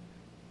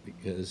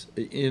 Because,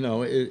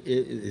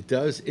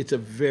 it's a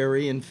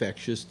very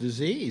infectious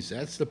disease.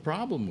 That's the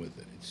problem with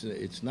it.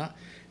 It's not,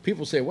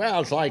 people say, well,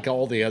 it's like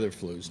all the other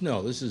flus.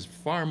 No, this is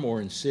far more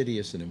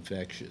insidious and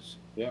infectious.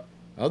 Yep.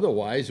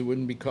 Otherwise, it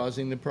wouldn't be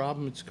causing the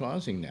problem it's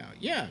causing now.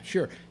 Yeah,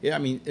 sure. Yeah, I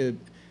mean,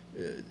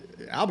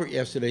 Albert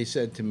yesterday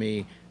said to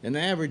me, an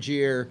average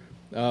year,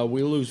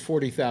 we lose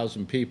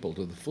 40,000 people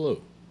to the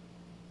flu.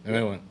 And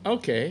I went,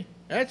 okay,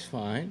 that's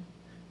fine.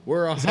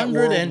 We're Is that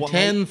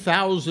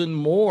 110,000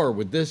 more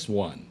with this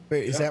one.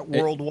 Wait, is that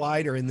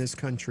worldwide or in this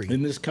country?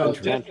 In this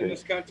country. In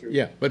this country.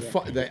 Yeah, but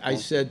I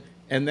said,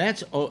 and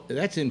that's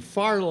in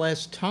far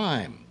less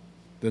time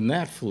than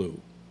that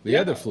flu. The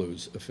other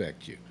flus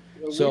affect you.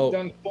 So we've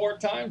done 4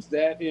 times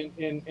that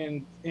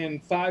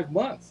in 5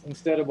 months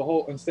instead of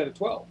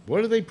 12.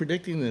 what are they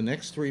predicting? The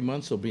next 3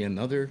 months will be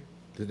another.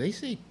 Did I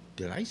see?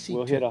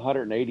 We'll hit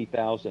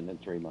 180,000 in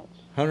 3 months.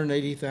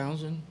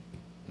 180,000?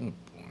 Oh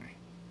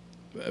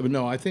boy!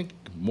 No, I think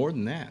more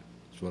than that.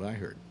 That's what I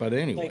heard. But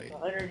anyway,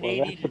 Like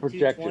 180 to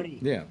 220.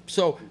 yeah.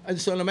 So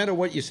no matter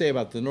what you say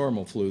about the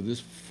normal flu, this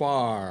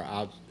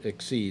far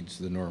exceeds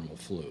the normal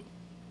flu.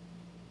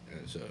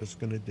 It's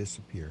going to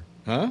disappear.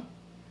 Huh?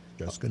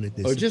 Just going to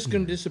disappear. Oh, just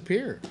going to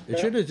disappear. It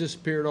should have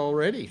disappeared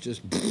already.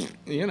 Just,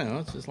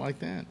 it's just like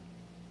that.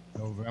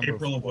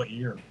 April of what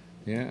year?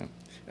 Yeah.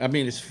 I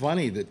mean, it's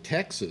funny that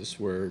Texas,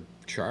 where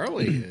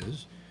Charlie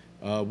is,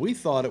 we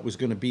thought it was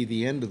going to be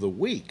the end of the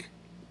week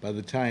by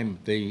the time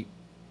they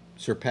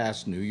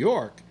surpassed New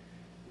York.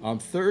 On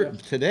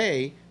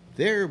today,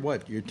 they're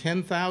what? You're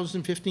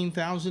 10,000,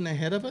 15,000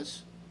 ahead of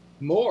us?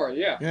 More,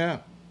 yeah.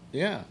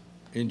 Yeah.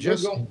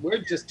 We're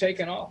just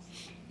taking off.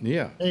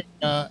 Yeah. Hey,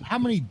 how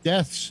many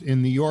deaths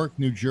in New York,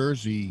 New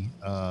Jersey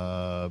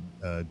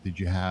did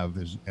you have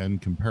in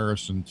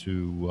comparison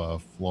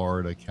to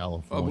Florida,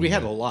 California? We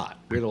had a lot.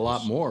 We had a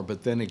lot more,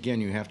 but then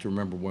again, you have to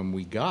remember when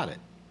we got it.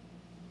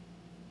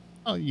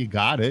 Oh, you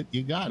got it.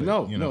 You got it.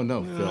 No,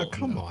 no, Phil.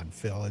 Come on,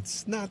 Phil.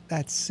 It's not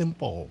that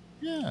simple.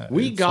 Yeah.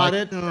 We got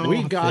it.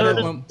 We got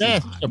it when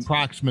deaths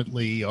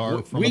approximately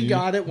are. We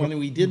got it when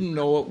we didn't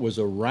know it was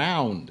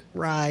around.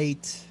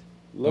 Right.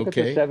 Look at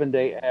the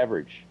 7-day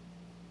average.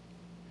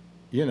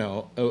 There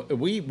were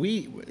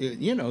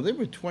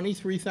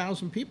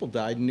 23,000 people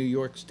died in New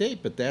York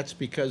State, but that's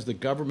because the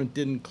government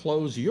didn't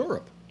close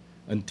Europe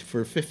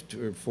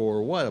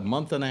for what, a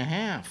month and a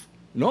half?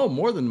 No,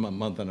 more than a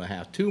month and a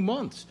half, 2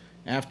 months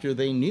after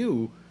they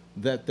knew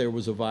that there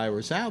was a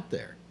virus out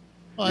there.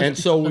 And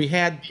so we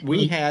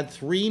had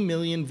 3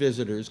 million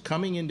visitors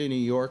coming into New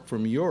York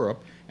from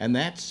Europe, and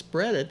that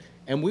spread it.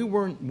 And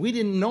we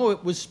didn't know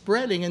it was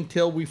spreading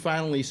until we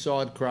finally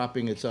saw it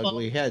cropping its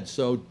ugly head.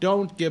 So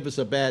don't give us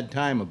a bad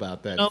time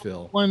about that,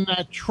 Phil. When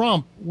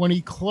Trump, when he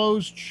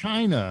closed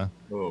China,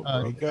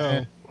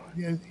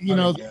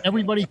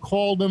 everybody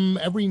called him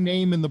every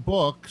name in the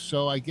book.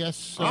 So I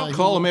guess I'll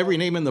call him every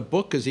name in the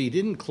book because he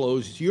didn't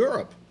close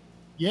Europe.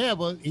 Yeah,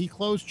 well, he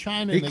closed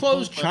China. He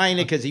closed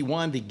China because he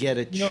wanted to get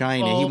at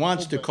China. He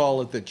wants to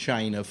call it the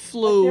China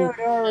flu.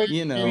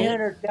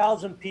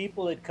 300,000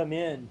 people had come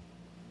in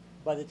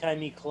by the time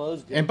he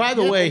closed it. And by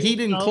the way, he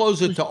didn't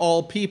close it to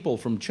all people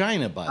from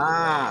China, by the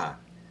way.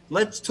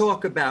 Let's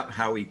talk about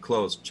how he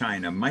closed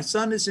China. My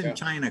son is in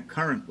China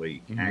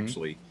currently,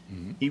 actually.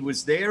 Mm-hmm. He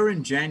was there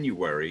in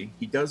January.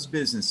 He does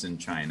business in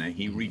China.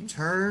 He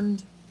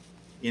returned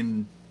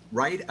in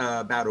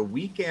about a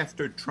week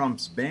after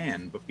Trump's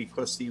ban, but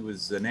because he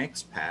was an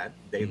expat,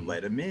 they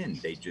let him in.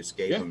 They just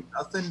gave him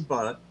nothing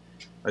but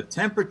a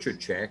temperature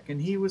check,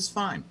 and he was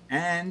fine.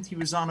 And he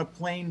was on a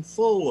plane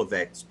full of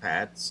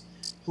expats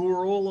who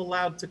were all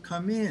allowed to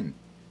come in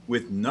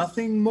with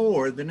nothing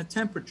more than a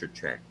temperature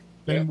check.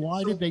 Then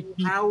why did they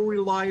keep? How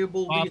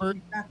reliable Robert, do you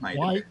think that might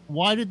have been?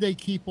 Why did they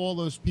keep all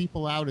those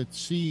people out at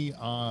sea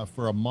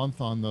for a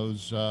month on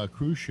those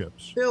cruise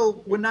ships?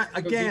 Bill, we're not.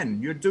 Again,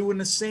 you're doing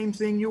the same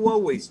thing you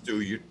always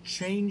do. You're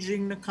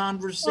changing the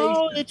conversation.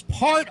 Oh, it's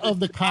part of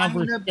the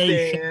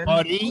conversation,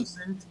 buddy.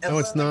 No,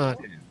 it's not.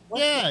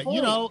 Yeah,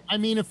 I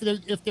mean, if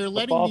they're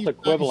letting these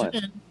guys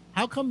in,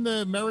 how come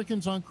the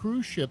Americans on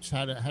cruise ships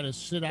had to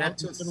sit out?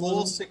 That's a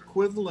false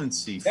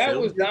equivalency. That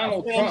Phil. was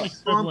Donald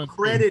Trump.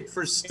 Credit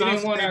for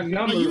stuff.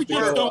 You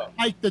just don't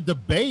like the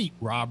debate,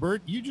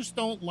 Robert. You just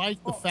don't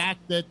like the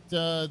fact that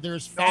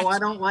there's facts. No, I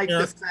don't like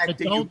the fact that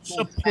you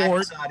pull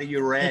facts out of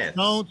your ass.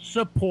 Don't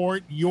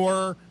support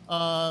your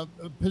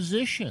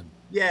position.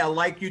 Yeah,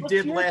 like you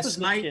did last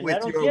night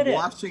with your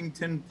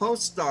Washington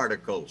Post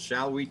article.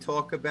 Shall we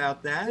talk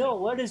about that? Bill,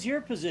 what is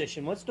your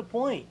position? What's the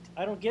point?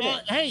 I don't get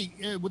it. Hey,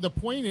 the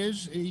point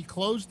is he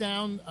closed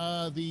down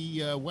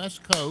the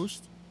West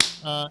Coast,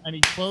 and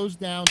he closed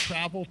down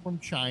travel from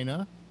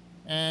China.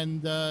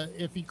 And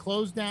if he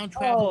closed down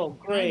travel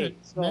from China, it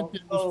meant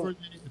it was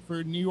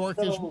for New York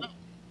as well.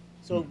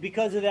 So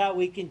because of that,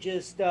 we can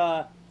just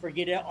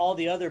forget all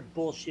the other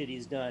bullshit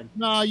he's done.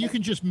 No, you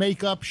can just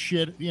make up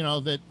shit. You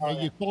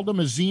called him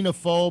a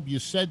xenophobe. You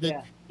said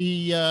that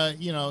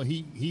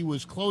he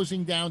was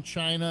closing down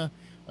China,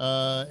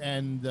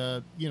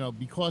 and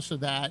because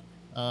of that,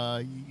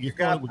 you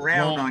got it was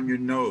brown wrong. on your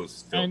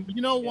nose. Phil. And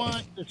you know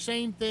what? The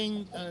same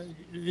thing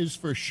is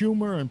for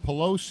Schumer and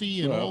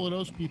Pelosi and all of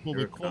those people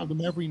that called them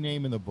every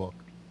name in the book.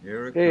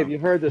 Hey, have you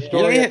heard the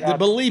story?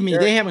 Believe me,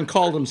 they haven't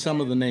called him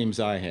some of the names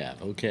I have.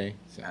 Okay.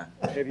 So.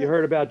 Have you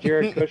heard about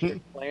Jared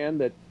Kushner's plan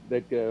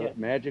that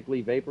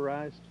magically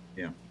vaporized?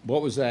 Yeah.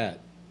 What was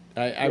that?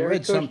 I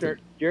read something.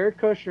 Jared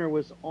Kushner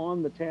was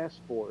on the task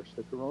force,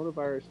 the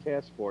coronavirus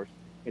task force,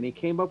 and he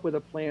came up with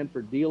a plan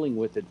for dealing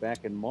with it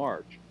back in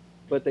March.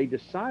 But they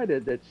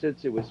decided that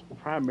since it was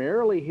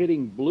primarily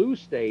hitting blue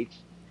states,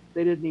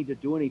 they didn't need to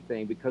do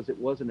anything because it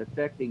wasn't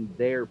affecting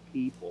their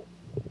people.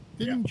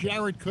 Didn't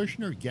Jared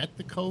Kushner get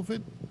the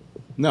COVID?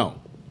 No.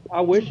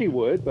 I wish he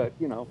would, but,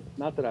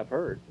 not that I've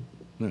heard.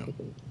 No.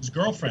 His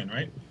girlfriend,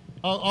 right?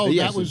 Oh,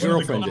 yes, that was his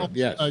girlfriend.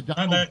 Yes.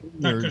 Not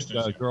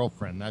Donald's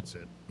girlfriend. That's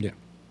it. Yeah.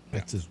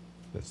 That's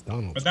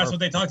Donald. But that's what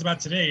they talked about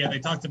today. And they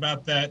talked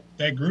about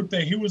that group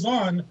that he was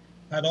on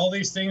had all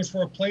these things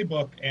for a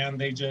playbook, and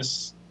they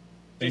just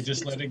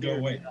let it go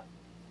away.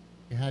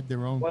 They had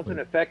their own. It wasn't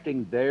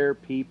affecting their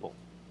people.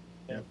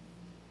 Yeah.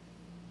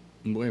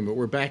 Wait a minute.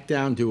 We're back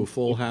down to a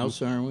full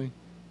house, aren't we?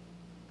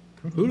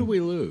 Who do we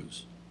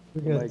lose?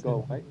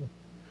 Michael.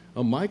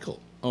 Oh, Michael.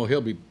 Oh,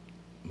 he'll be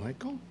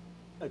Michael?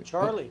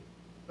 Charlie.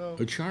 Oh,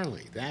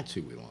 Charlie. That's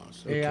who we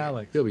lost. Hey, Okay.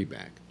 Alex. He'll be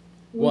back.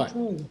 What?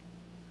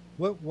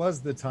 What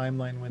was the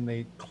timeline when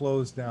they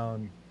closed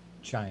down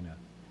China?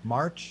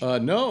 March?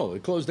 No,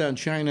 it closed down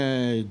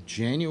China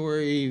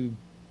January.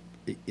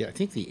 Yeah, I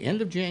think the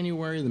end of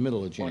January, the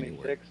middle of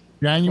January.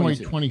 January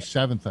 26th.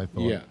 27th, I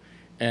thought. Yeah,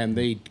 and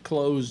they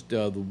closed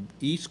the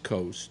East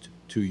Coast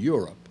to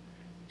Europe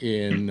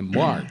in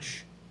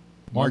March.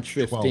 March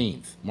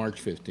 15th.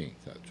 March 15th.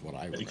 That's what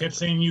I remember. He kept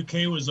saying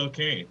UK was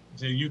okay. He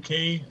said UK,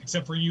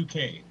 except for UK.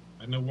 I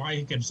don't know why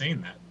he kept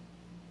saying that.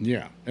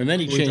 Yeah, and then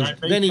he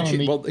changed. Then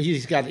well,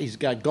 he's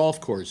got golf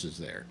courses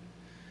there.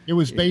 It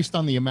was based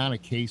on the amount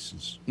of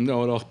cases.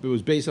 No, it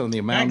was based on the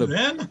amount Back of.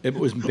 then? It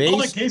was All the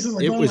based. cases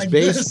are It going was like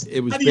based. this.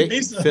 It was How do you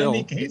base it on Phil.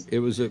 any case? It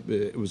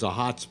was a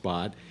hot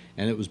spot,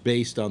 and it was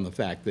based on the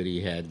fact that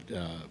he had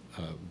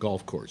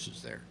golf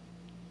courses there.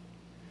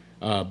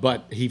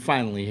 But he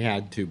finally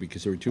had to,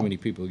 because there were too many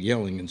people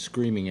yelling and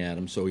screaming at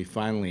him, so he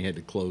finally had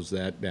to close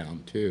that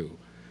down too.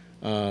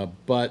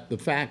 But the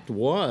fact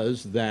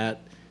was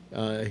that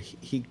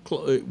we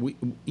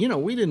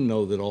didn't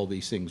know that all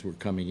these things were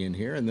coming in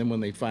here, and then when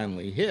they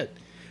finally hit,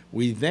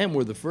 we then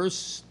were the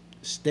first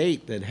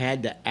state that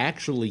had to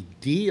actually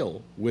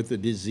deal with the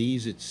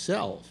disease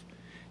itself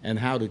and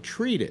how to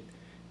treat it.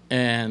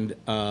 And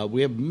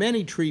we have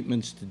many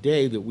treatments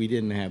today that we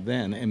didn't have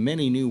then, and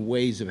many new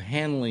ways of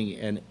handling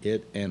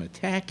it and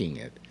attacking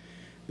it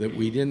that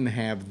we didn't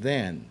have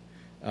then.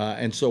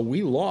 And so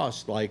we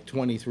lost like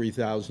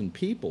 23,000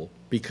 people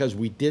because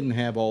we didn't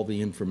have all the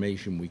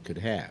information we could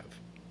have.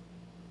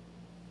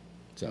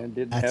 So, and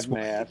didn't have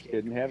masks,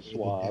 didn't have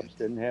swabs,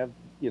 didn't have,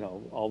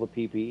 all the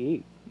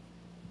PPE.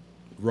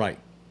 Right.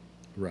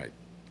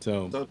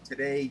 So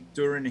today,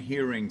 during the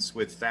hearings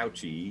with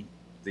Fauci,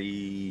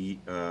 the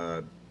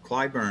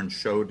Clyburn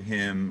showed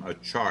him a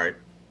chart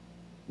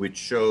which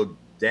showed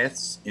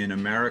deaths in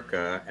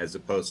America as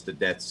opposed to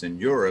deaths in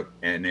Europe,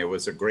 and there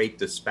was a great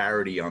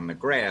disparity on the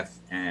graph,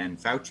 and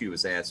Fauci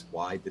was asked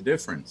why the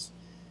difference.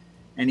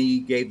 And he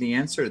gave the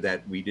answer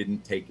that we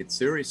didn't take it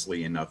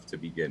seriously enough to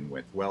begin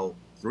with. Well,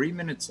 3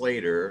 minutes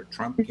later,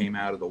 Trump came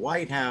out of the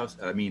White House.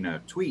 A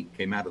tweet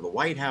came out of the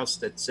White House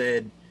that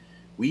said,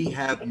 we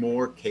have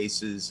more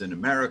cases in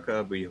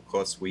America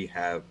because we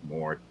have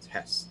more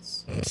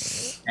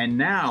tests. And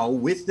now,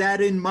 with that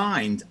in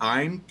mind,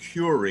 I'm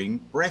curing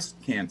breast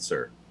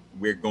cancer.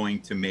 We're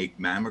going to make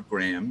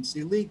mammograms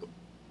illegal.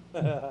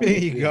 There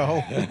you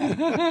go.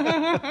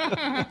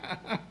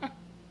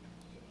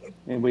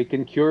 And we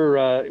can cure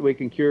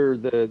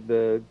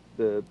that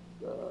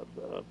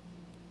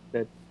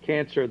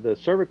cancer, the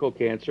cervical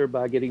cancer,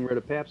 by getting rid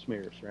of pap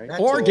smears, right?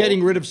 Or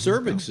getting rid of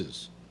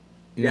cervixes.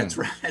 Yeah.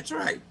 That's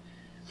right.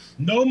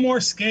 No more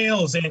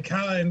scales,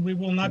 and we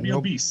will not be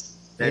obese.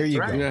 There you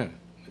right. go.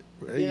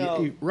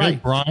 Yeah.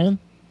 Right, Brian.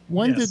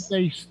 When Yes.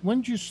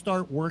 did you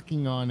start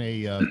working on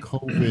a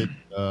COVID?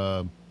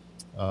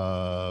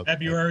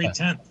 February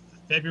 10th.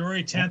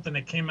 February 10th, and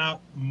it came out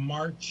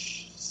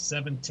March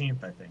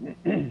 17th, I think.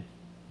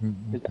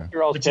 Is that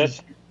your all Which tests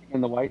is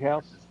in the White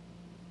House?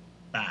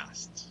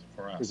 fast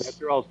for us. Is that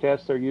your all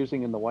tests they're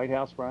using in the White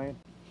House, Brian?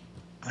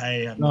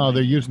 I have No,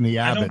 they're idea. using the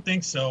I Abbott. don't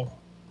think so.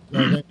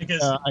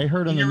 Because I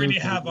heard on we the already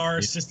news have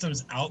our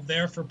systems out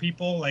there for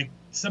people. Like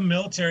some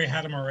military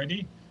had them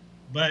already,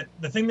 but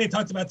the thing they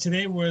talked about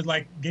today was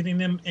like getting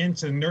them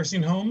into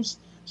nursing homes.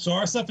 So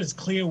our stuff is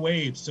clear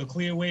wave. So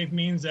clear wave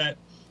means that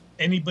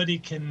anybody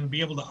can be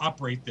able to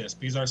operate this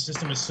because our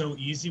system is so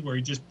easy where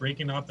you're just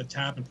breaking off the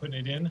tap and putting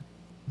it in.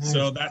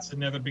 So that's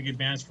another big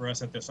advantage for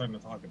us that they're starting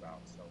to talk about.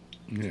 So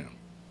Yeah.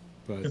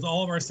 because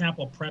all of our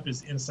sample prep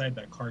is inside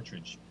that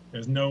cartridge.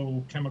 There's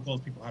no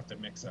chemicals people have to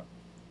mix up.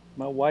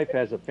 My wife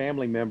has a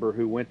family member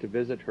who went to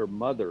visit her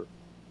mother,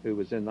 who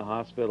was in the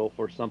hospital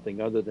for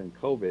something other than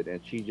COVID, and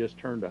she just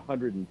turned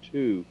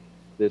 102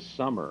 this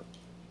summer.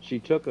 She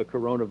took a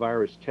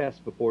coronavirus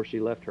test before she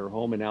left her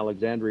home in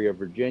Alexandria,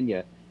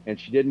 Virginia, and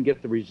she didn't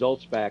get the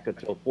results back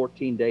until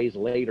 14 days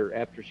later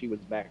after she was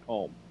back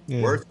home.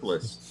 Yeah.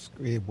 Worthless.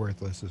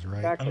 Worthless is right.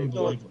 Exactly.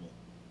 Unbelievable.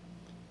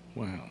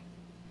 Wow.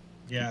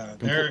 Yeah,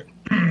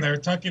 they're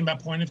talking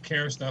about point of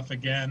care stuff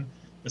again.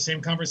 The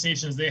same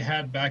conversations they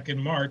had back in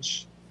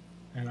March,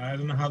 and I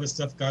don't know how this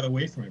stuff got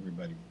away from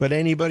everybody. But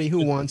anybody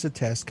who wants a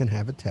test can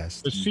have a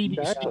test. The CDC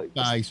Exactly.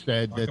 guy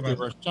said Talk that about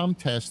there are some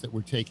tests that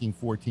were taking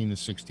 14 to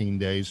 16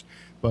 days,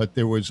 but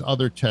there was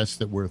other tests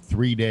that were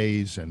 3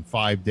 days and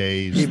 5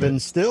 days. Even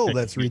still, that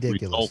that's get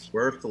ridiculous. results.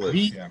 Worthless.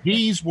 Yeah.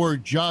 These were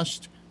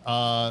just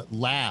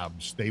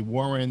labs. They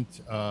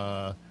weren't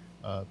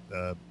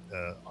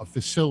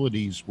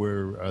facilities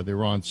where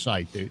they're on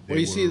site. Well,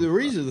 you see,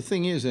 the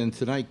thing is, and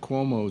tonight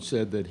Cuomo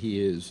said that he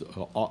is,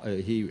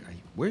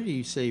 where did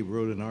he say he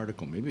wrote an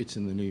article? Maybe it's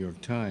in the New York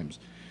Times,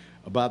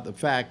 about the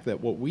fact that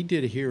what we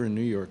did here in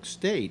New York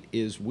State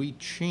is we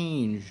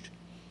changed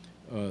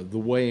the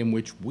way in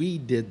which we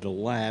did the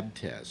lab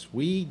tests.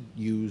 We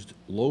used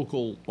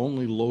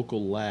only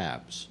local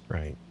labs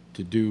Right.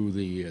 to do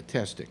the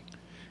testing.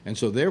 And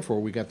so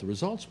therefore we got the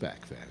results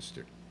back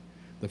faster.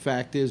 The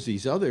fact is,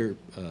 these other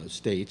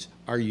states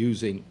are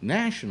using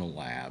national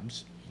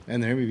labs,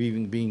 and they're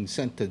even being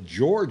sent to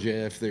Georgia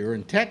if they're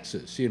in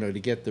Texas, you know, to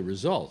get the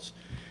results.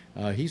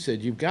 He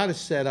said, you've got to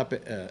set up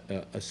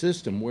a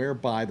system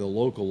whereby the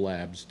local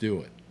labs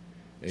do it.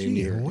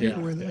 Gee, I wonder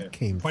where that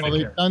came from. Well,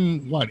 they've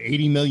done, what,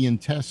 80 million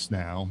tests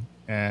now,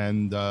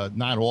 and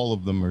not all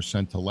of them are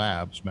sent to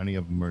labs. Many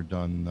of them are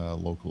done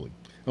locally.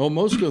 Well,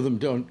 most of them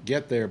don't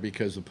get there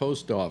because the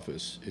post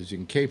office is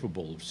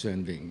incapable of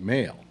sending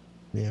mail.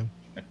 Yeah.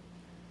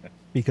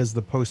 Because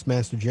the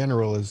Postmaster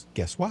General is,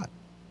 guess what?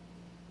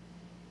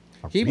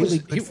 He really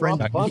was good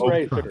friend of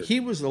fundraiser.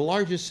 He was the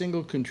largest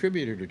single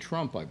contributor to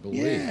Trump, I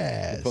believe.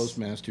 Yes. The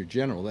Postmaster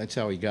General. That's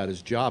how he got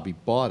his job. He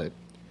bought it,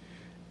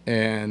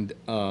 and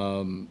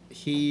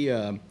he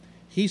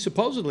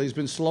supposedly has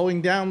been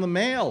slowing down the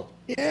mail.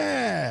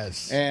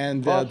 Yes.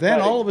 And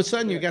then all of a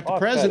sudden, you got the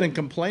president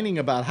complaining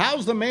about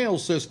how's the mail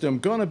system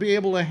going to be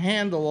able to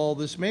handle all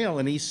this mail,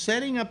 and he's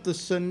setting up the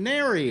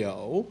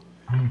scenario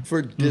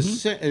for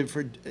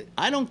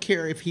I don't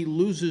care if he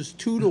loses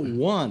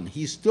 2-1,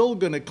 he's still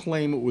going to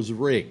claim it was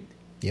rigged.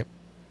 Yep.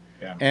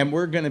 Yeah. And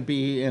we're going to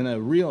be in a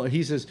real.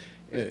 He says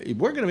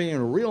we're going to be in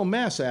a real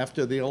mess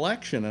after the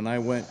election. And I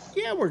went,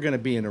 yeah, we're going to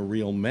be in a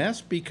real mess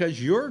because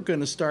you're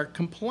going to start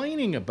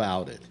complaining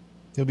about it.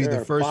 He'll be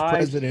the first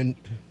president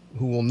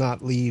who will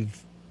not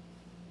leave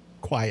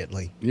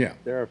quietly. Yeah.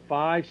 There are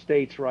 5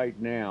 states right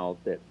now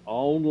that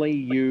only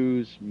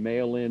use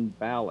mail-in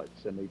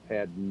ballots, and they've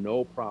had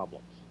no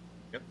problems.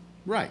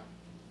 Right,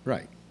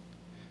 right.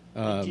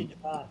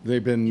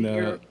 They've been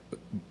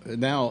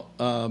now.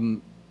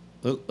 Hold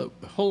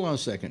on a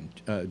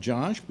second,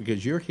 Josh,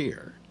 because you're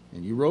here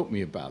and you wrote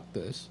me about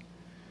this.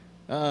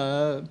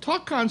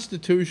 Talk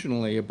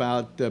constitutionally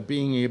about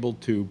being able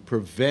to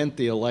prevent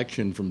the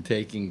election from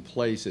taking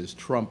place as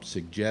Trump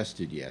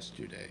suggested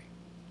yesterday.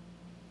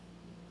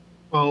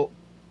 Well,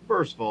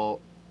 first of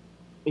all,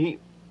 he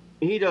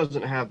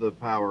doesn't have the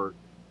power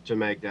to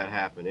make that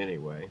happen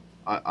anyway.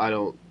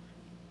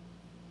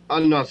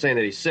 I'm not saying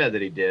that he said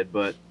that he did,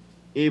 but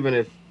even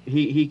if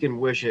he can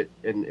wish it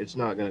and it's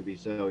not going to be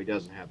so, he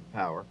doesn't have the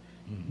power.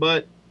 Mm-hmm.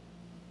 But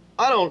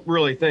I don't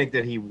really think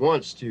that he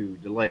wants to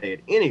delay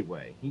it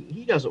anyway.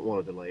 He doesn't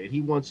want to delay it.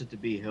 He wants it to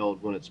be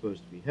held when it's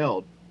supposed to be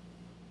held.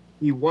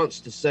 He wants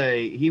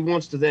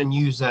to then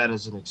use that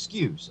as an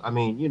excuse. I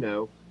mean, you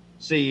know,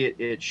 see,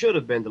 it should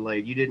have been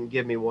delayed. You didn't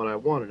give me what I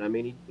wanted. I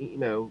mean,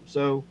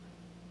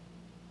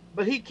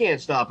 but he can't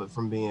stop it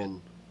from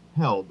being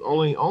held.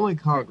 Only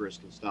Congress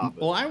can stop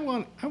it. Well, I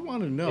want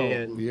to know.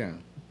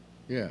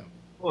 Yeah.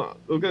 Well,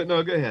 go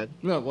ahead.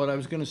 No, what I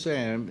was going to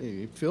say,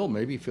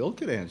 maybe Phil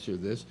could answer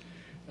this.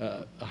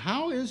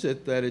 How is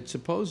it that it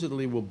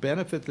supposedly will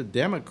benefit the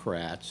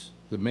Democrats,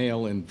 the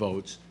mail-in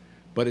votes,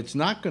 but it's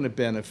not going to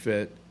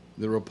benefit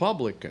the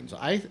Republicans?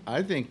 I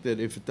think that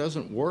if it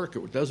doesn't work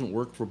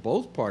for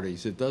both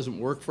parties. It doesn't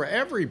work for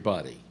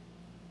everybody.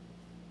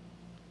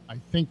 I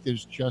think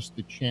there's just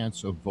a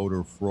chance of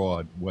voter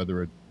fraud,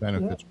 whether it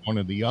benefits one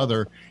or the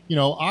other. You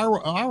know,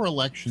 our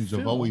elections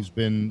have always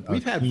been.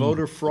 We've had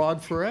voter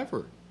fraud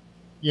forever.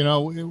 You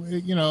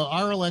know,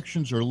 our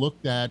elections are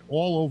looked at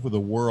all over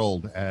the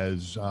world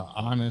as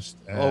honest.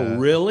 Oh,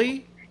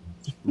 really?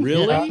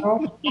 Really?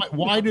 Yeah.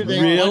 Why do they?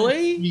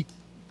 Really?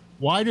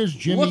 Why does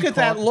Jimmy look at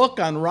that look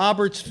on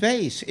Robert's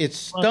face? It's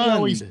stunned. Well, he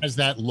always has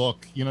that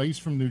look. You know, he's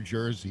from New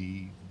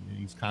Jersey.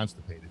 He's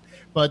constipated.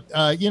 But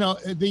you know,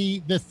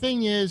 the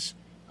thing is,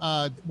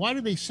 why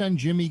do they send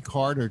Jimmy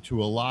Carter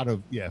to a lot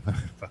of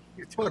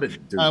What a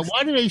douche.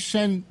 why do they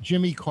send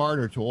Jimmy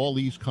Carter to all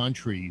these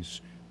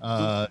countries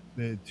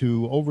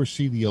to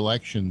oversee the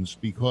elections?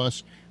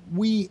 Because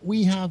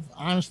we have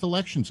honest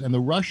elections, and the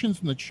Russians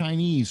and the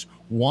Chinese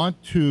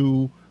want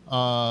to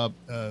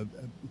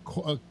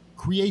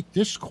create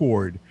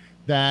discord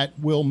that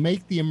will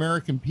make the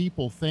American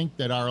people think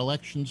that our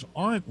elections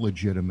aren't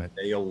legitimate.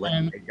 They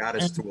got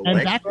us to elect.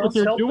 And that's what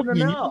they're doing. And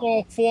you're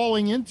all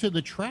falling into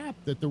the trap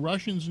that the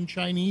Russians and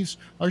Chinese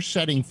are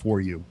setting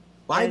for you.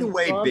 By the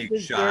way, Big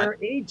Shot, their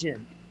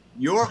agent.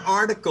 Your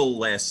article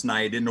last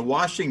night in the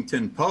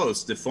Washington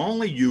Post, if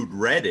only you'd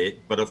read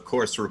it, but of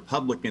course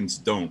Republicans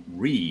don't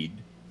read,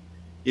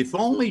 if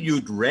only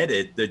you'd read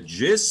it, the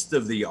gist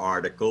of the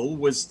article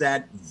was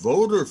that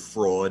voter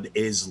fraud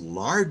is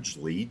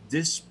largely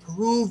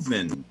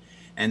disproven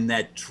and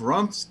that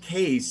Trump's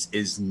case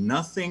is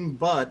nothing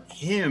but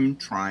him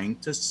trying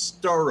to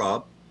stir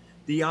up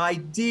the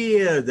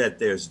idea that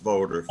there's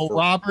voter fraud.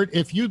 Robert,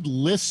 if you'd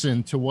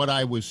listened to what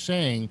I was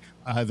saying,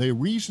 the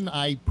reason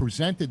I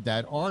presented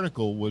that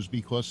article was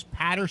because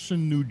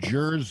Paterson, New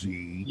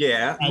Jersey.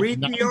 Yeah, read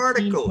the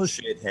article,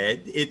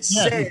 shithead. It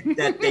said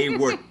that they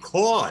were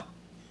caught.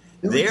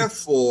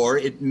 Therefore,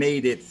 it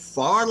made it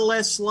far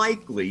less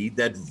likely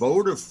that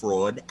voter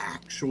fraud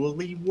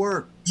actually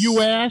worked. You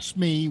asked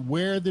me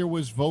where there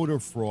was voter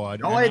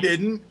fraud. No, I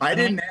didn't. I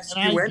didn't ask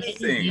you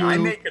anything. I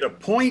make it a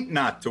point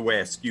not to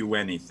ask you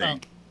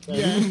anything.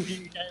 Yeah,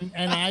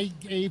 and I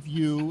gave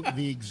you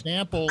the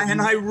example.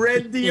 And I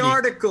read the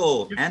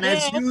article, and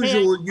as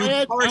usual,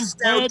 you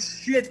parsed out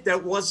shit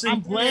that wasn't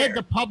I'm glad there.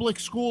 the public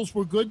schools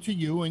were good to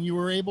you and you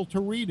were able to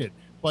read it.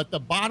 But the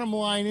bottom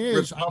line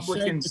is,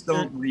 Republicans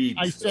don't read.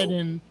 I said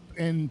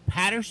in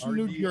Patterson,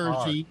 New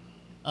Jersey.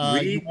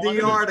 Read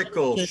the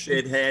article,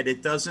 shithead.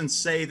 It doesn't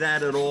say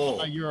that at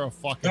all. You're a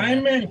fucking.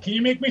 Diamond, can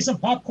you make me some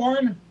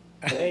popcorn?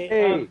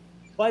 Hey,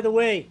 by the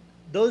way,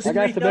 those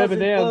 3,000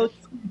 votes,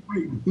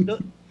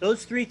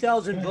 those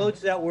 3,000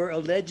 votes that were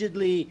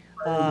allegedly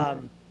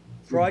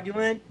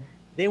fraudulent,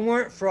 they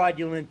weren't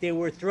fraudulent. They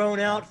were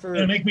thrown out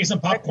for make me some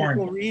popcorn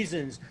technical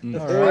reasons. The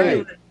All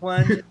fraudulent right.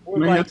 ones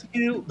were by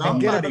two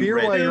Get a beer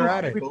while you're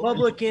at it.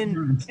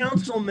 Republican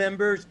council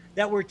members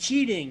that were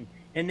cheating,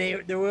 and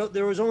there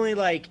was only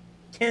like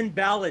 10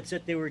 ballots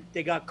that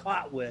they got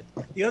caught with.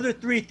 The other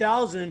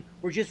 3,000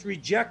 were just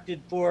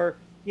rejected for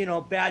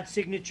bad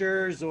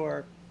signatures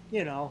or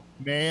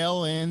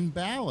mail-in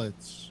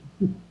ballots.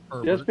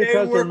 Just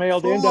because they're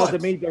mailed in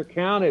doesn't mean they're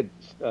counted.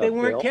 They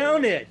weren't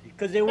counted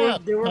because they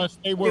weren't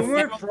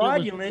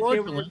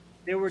fraudulent.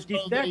 They were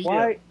defective.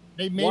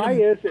 Why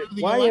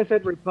is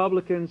it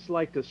Republicans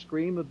like to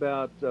scream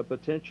about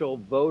potential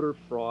voter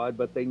fraud,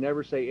 but they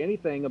never say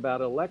anything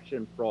about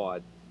election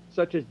fraud,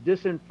 such as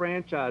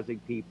disenfranchising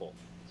people,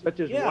 such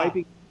as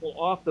wiping people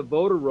off the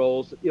voter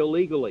rolls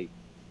illegally?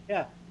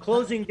 Yeah,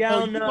 closing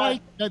down.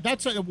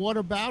 That's a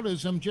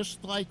whataboutism,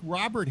 just like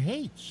Robert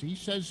hates. He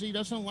says he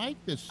doesn't like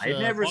this. I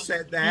never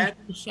said that.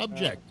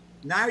 Subject.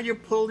 Now you're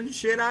pulling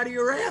shit out of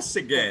your ass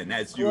again,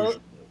 as usual.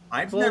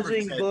 I've never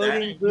said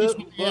voting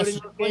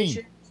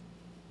that.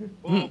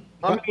 Well,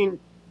 I mean,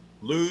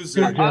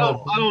 loser. I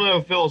don't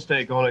know Phil's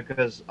take on it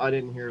because I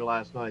didn't hear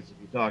last night's if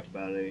you talked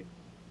about it.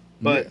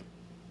 But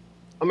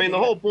I mean, the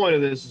whole point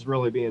of this is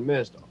really being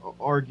missed,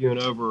 arguing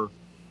over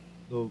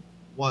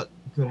what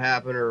could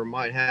happen or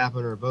might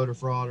happen or voter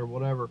fraud or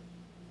whatever.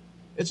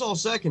 It's all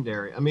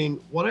secondary. I mean,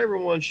 what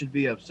everyone should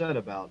be upset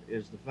about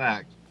is the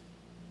fact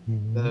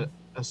that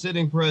a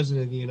sitting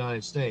president of the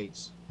United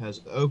States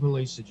has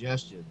openly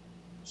suggested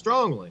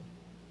strongly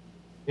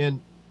in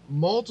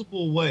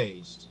multiple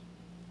ways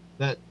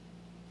that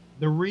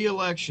the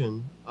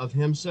re-election of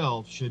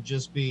himself should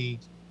just be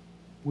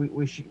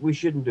we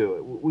shouldn't do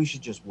it. We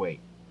should just wait.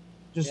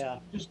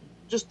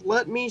 Just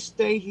let me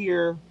stay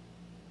here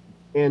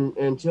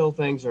until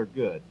things are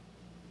good.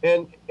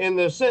 And in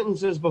the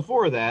sentences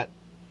before that,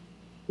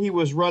 he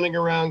was running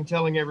around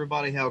telling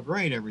everybody how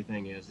great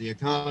everything is. The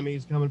economy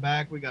is coming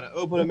back. We got to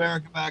open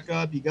America back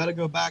up. You got to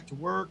go back to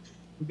work.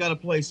 We got to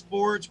play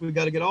sports. We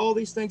got to get all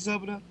these things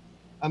open up.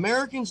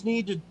 Americans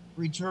need to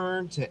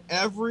return to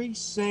every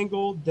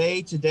single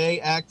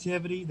day-to-day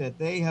activity that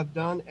they have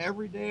done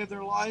every day of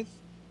their life,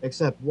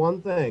 except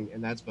one thing,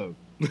 and that's vote.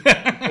 You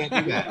can't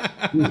do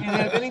that. You can't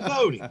have any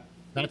voting.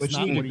 But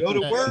you need to go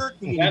to work,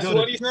 you need to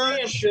go to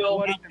church,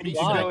 you need to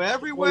go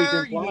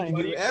everywhere, you need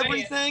to do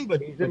everything,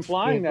 but he's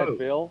implying that,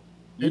 Phil.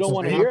 You don't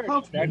want to hear it.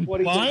 That's what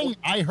he's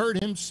I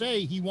heard him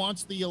say he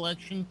wants the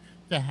election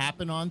to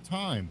happen on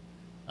time.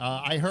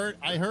 I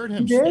heard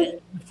him say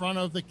in front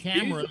of the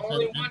camera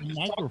and the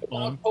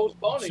microphone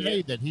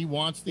say that he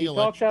wants the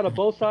election. He talks out of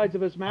both sides of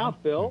his mouth,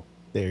 Phil.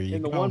 There you go.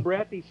 In the one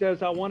breath, he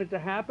says, I want it to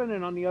happen,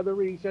 and on the other,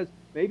 he says,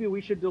 maybe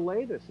we should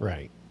delay this.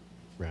 Right.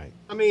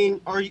 I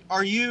mean, are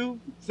you,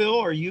 Phil,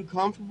 are you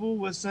comfortable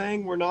with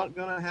saying we're not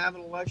going to have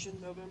an election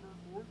November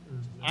 4th?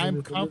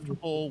 I'm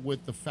comfortable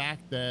with the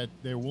fact that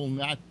there will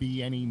not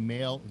be any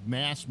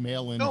mass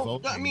mail-in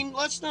voting. I mean,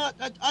 let's not,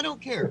 I don't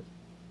care.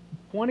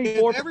 24%.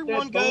 If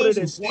everyone goes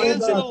and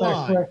stands in a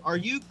line, are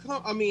you,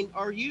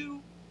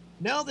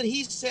 now that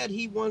he said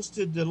he wants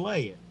to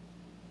delay it,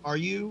 do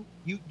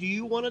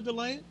you want to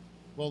delay it?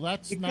 Well,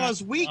 that's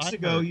because weeks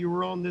ago you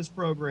were on this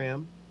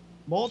program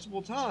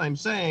multiple times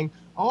saying,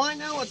 oh, I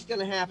know what's going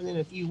to happen in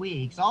a few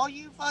weeks. All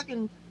you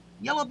fucking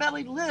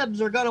yellow-bellied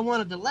libs are going to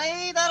want to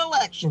delay that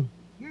election.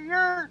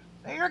 They're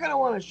going to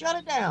want to shut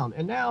it down.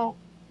 And now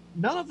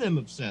none of them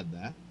have said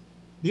that.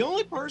 The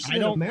only person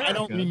in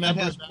America that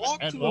has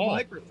walked to a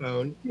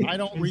microphone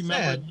and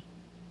said,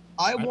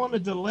 I want to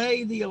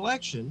delay the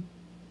election.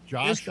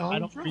 Josh, I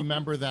don't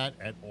remember that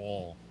at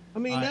all. I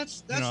mean,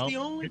 that's the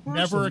only person. It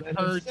never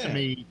occurred to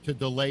me to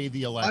delay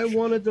the election. I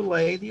want to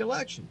delay the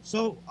election.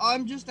 So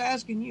I'm just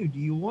asking you, do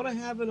you want to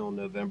have it on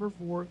November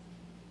 4th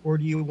or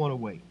do you want to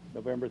wait?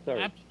 November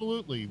 3rd.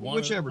 Absolutely.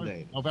 Whichever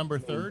day. November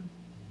 3rd?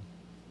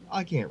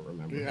 I can't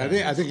remember. I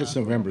think it's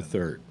November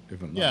 3rd.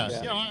 If I'm not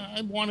mistaken.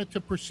 I want it to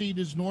proceed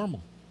as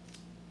normal.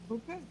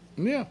 Okay.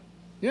 Yeah.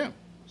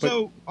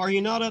 So are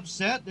you not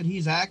upset that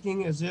he's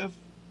acting as if,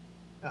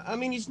 I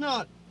mean, he's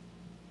not.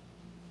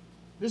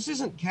 This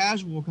isn't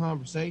casual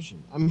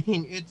conversation. I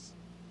mean,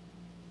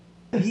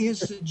 he has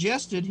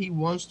suggested he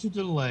wants to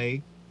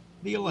delay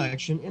the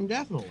election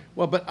indefinitely.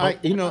 Well, but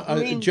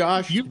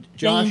Josh,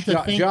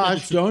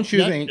 don't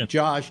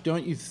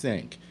you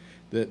think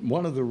that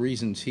one of the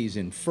reasons he's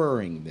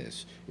inferring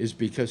this is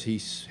because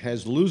he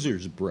has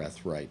loser's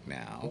breath right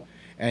now,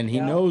 and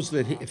he knows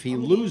that if he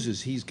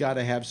loses, he's got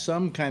to have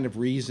some kind of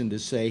reason to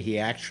say he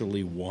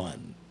actually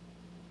won.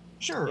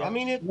 Sure. Yeah. I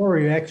mean,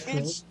 Worry extra.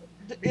 it's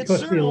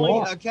because they certainly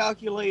lost. a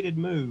calculated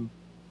move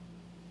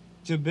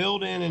to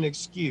build in an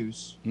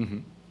excuse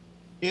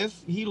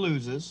if he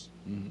loses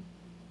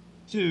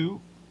to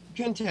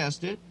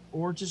contest it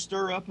or to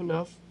stir up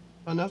enough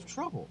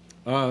trouble.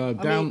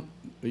 Yeah.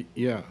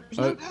 There's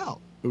no doubt.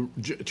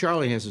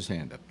 Charlie has his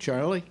hand up.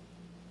 Charlie?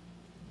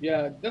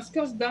 Yeah, that's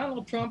because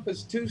Donald Trump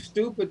is too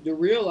stupid to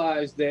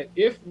realize that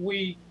if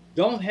we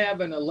don't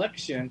have an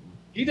election,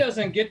 he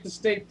doesn't get to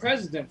stay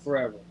president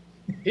forever.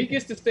 He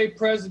gets to stay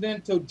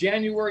president till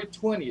January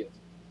 20th.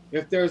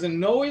 If there's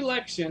no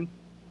election,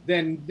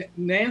 then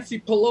Nancy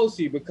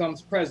Pelosi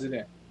becomes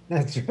president.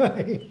 That's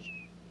right.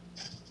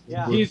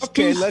 Yeah. He's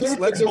Okay, too let's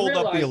stupid to hold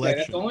up the realize that. election.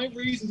 That's the only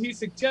reason he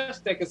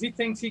suggests that, because he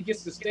thinks he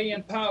gets to stay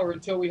in power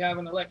until we have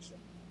an election.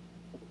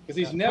 Because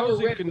he's never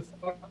ready to.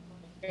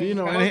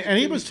 And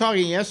he was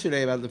talking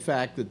yesterday about the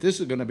fact that this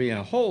is going to be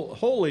a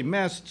holy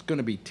mess. It's going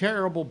to be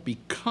terrible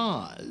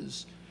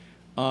because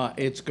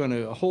it's going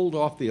to hold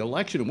off the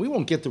election, and we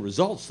won't get the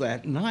results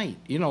that night.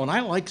 And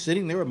I like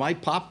sitting there with my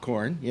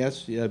popcorn.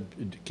 Yes,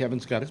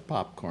 Kevin's got his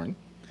popcorn.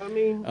 I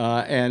mean,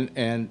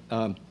 and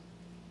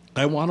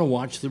I want to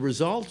watch the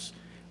results.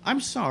 I'm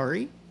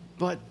sorry,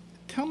 but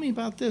tell me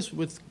about this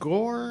with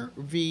Gore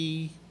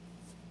v.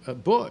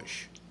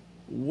 Bush.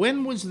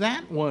 When was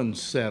that one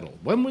settled?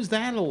 When was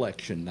that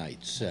election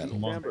night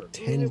settled?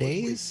 10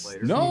 days?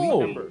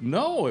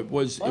 No, it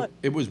was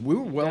we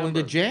were well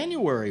into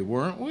January,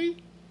 weren't we?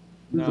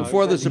 No,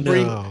 before the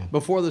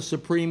No.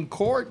 Supreme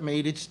Court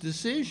made its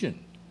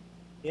decision.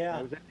 Yeah.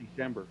 It was in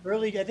December.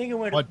 Early, I think it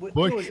went. But I think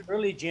Bush- it was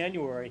early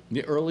January.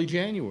 Yeah, early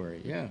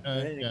January, yeah.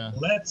 Yeah.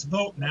 Let's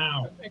vote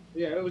now.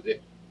 Yeah, it was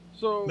it.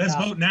 So Let's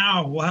vote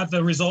now. We'll have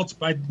the results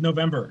by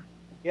November.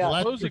 Yeah. Well,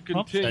 that's Suppose what it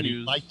Trump said. continues.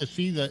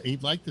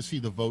 He'd like to see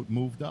the vote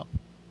moved up.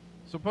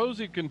 Suppose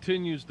he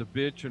continues to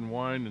bitch and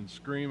whine and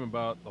scream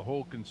about the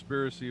whole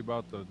conspiracy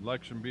about the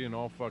election being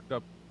all fucked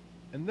up,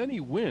 and then he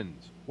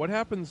wins. What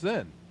happens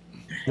then?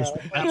 That's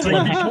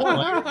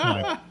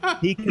what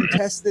He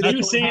contested He it.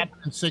 was saying,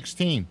 in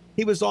 16.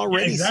 He was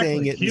already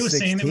saying it in He was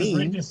saying it was 16.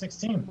 rigged in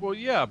 16. Well,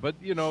 yeah, but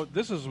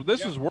this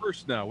is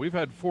worse now. We've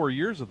had 4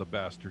 years of the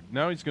bastard.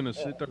 Now he's going to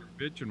sit there and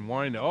bitch and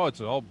whine. Oh, it's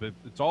all big.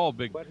 It's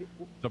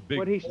a big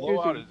what he's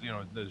blowout.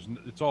 choosing-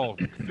 It's all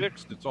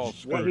fixed. It's all What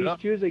screwed he's up.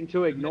 choosing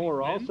to And then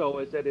ignore he wins? also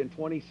is that in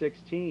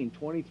 2016,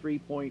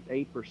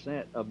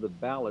 23.8% of the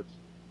ballots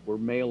were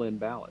mail-in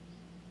ballots.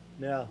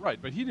 Yeah. Right,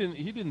 but he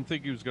didn't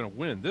think he was going to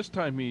win. This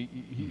time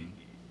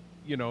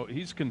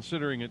he's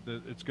considering it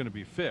that it's going to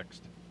be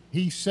fixed.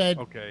 He said,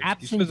 Okay,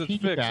 he says it's absentee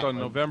fixed on ballots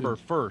November is-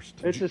 1st.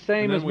 It's the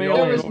same And as then we mail-in.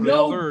 all There is voted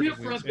no third, and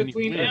difference he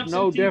between wins.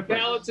 No absentee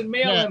difference. ballots and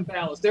mail-in Yeah.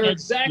 ballots. They're Yeah.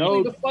 exactly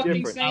No the fucking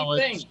difference. same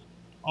Ballots thing.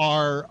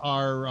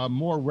 are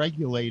more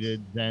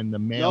regulated than the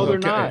mail. No, they're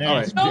not. All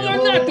right. No, they're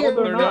not.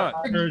 They're not.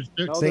 There's-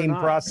 No, they're Same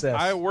not. process.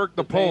 I work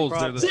the The same polls.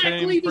 They're the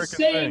Exactly same the frickin'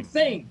 same thing.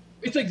 thing.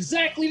 It's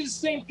exactly the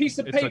same piece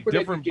of It's a paper.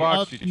 different that you get.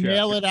 box you check.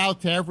 mail it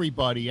out to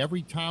everybody.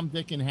 Every Tom,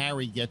 Dick, and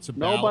Harry gets a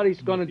ballot.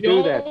 Nobody's going to You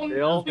do that, don't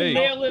Phil. Hey.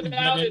 mail it Get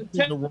out it and in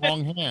the tell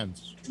wrong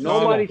hands.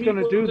 Nobody's going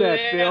to do people that,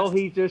 to Phil. ask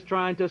He's just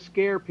trying to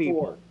scare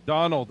people.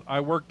 Donald, I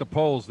work the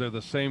polls. They're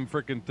the same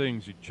frickin'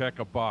 things. You check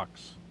a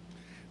box.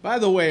 By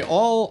the way,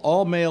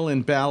 all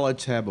mail-in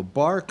ballots have a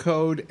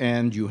barcode,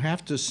 and you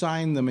have to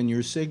sign them, and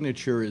your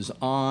signature is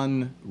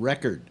on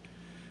record.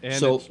 And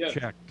So- it's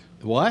checked.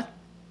 What?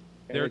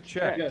 They're it's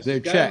checked. Yes, They're you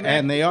gotta checked, match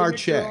and the they are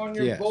signature on checked,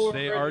 your yes. voter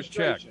They are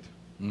registration. checked.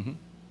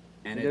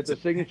 And If it's the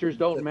signatures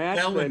don't match,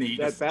 felony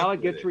to that fuck ballot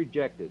with gets it.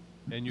 rejected.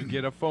 And you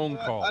get a phone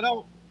call.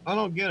 I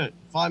don't get it.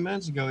 5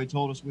 minutes ago, he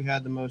told us we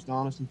had the most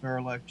honest and fair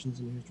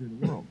elections in the history of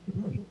the world.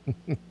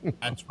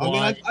 That's I mean,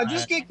 why I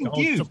just get don't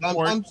confused.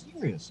 support- I'm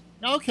serious.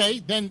 Okay,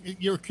 then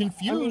you're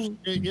confused.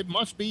 It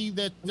must be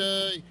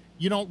that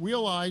you don't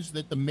realize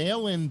that the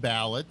mail-in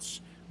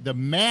ballots, the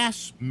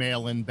mass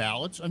mail-in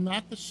ballots, are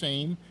not the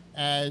same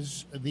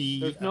as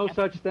the. There's no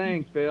such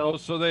thing, Phil. Oh,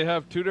 so they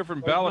have two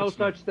different There's no ballots.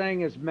 such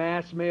thing as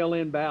mass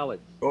mail-in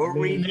ballots. Go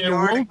read the There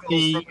won't articles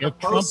be from the if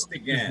Trump Post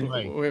is again.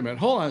 right. Wait a minute.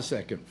 Hold on a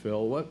second,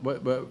 Phil.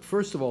 What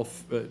first of all,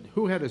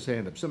 who had his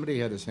hand up? Somebody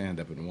had his hand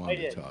up and wanted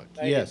did. to talk.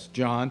 I Yes,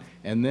 John,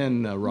 and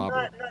then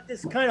Robert. Not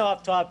this kind of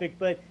off topic,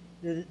 but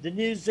the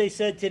news they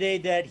said today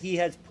that he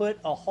has put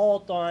a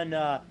halt on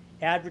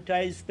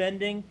advertised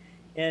spending,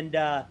 and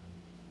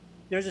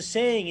there's a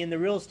saying in the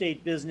real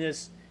estate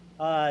business: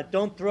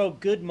 don't throw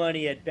good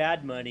money at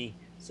bad money.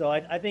 So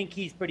I think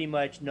he's pretty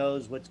much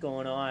knows what's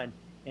going on,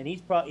 and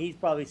he's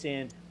probably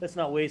saying, let's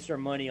not waste our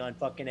money on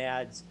fucking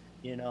ads.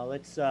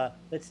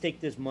 Let's take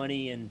this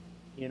money and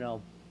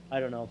I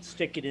don't know,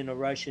 stick it in a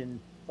Russian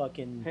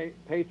fucking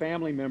Pay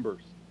family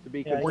members to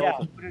be yeah,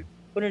 consulted.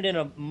 put it in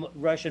a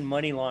Russian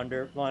money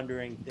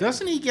laundering thing.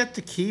 Doesn't he get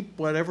to keep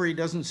whatever he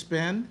doesn't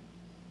spend?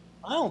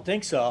 I don't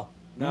think so.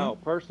 No,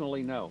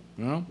 personally, no.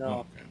 No.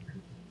 No.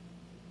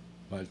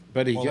 Okay.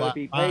 But he Well, got. If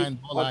he fine,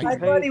 pays- well, if he I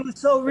pays- thought he was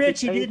so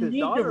rich he pays didn't his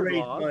need to raise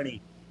daughter-in-law-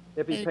 money.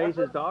 If he pays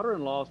his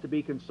daughter-in-laws to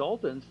be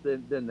consultants,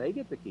 then they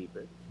get to keep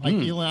it. Like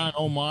Ilhan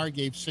Omar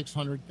gave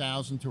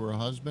 $600,000 to her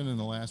husband in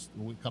the last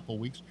couple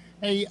of weeks.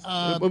 Hey,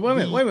 wait a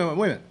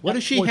minute. What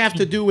does she have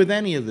to do with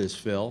any of this,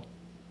 Phil?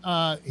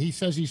 He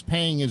says he's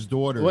paying his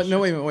daughters. Wait a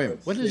minute.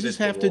 What does this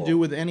have to do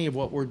with any of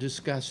what we're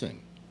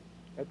discussing?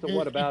 That's a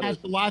whataboutism. It has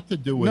a lot to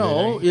do with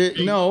it.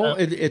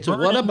 It's a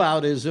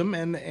whataboutism,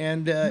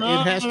 and it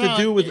has to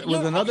do with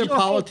another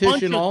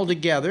politician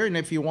altogether. And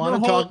if you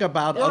want to talk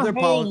about other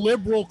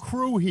liberal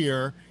crew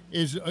here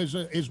is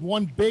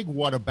one big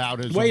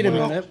whataboutism. Wait a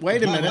minute.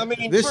 I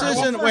mean, This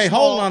isn't. Wait,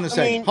 hold on a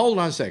second. Hold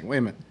on a second. Wait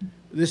a minute.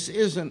 This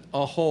isn't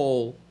a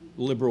whole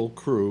liberal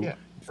crew. Yeah,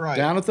 right.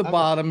 Down at the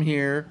bottom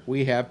here,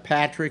 we have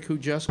Patrick, who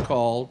just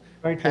called.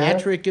 Right there.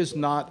 Patrick is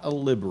not a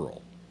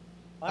liberal.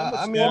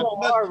 I mean,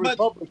 but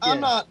I'm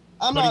not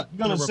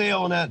going to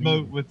sail on that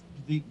boat with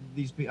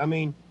these people. I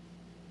mean,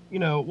 you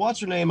know, what's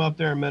her name up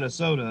there in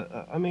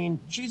Minnesota? I mean,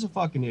 she's a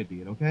fucking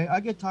idiot, okay?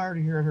 I get tired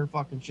of hearing her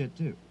fucking shit,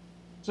 too.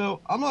 So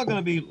I'm not going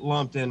to be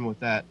lumped in with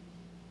that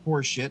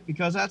horse shit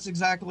because that's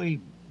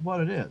exactly what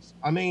it is.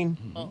 I mean,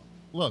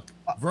 look,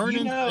 Vernon,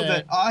 you know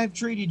that I've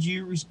treated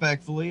you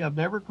respectfully. I've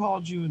never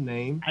called you a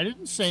name. I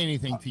didn't say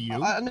anything to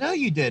you. I know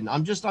you didn't.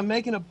 I'm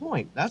making a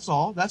point. That's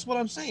all. That's what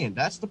I'm saying.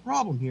 That's the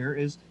problem here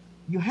is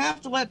you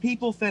have to let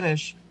people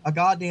finish a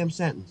goddamn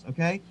sentence,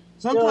 okay?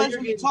 Sometimes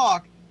when you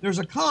talk, there's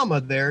a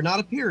comma there, not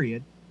a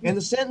period, and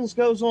the sentence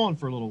goes on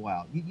for a little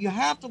while. You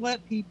have to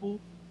let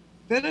people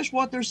finish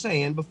what they're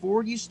saying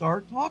before you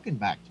start talking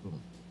back to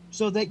them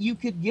so that you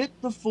could get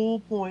the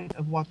full point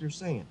of what they're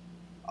saying.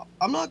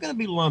 I'm not going to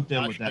be lumped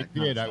in with that.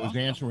 I was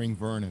answering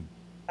Vernon.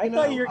 I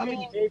thought you were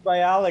getting paid by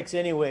Alex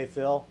anyway,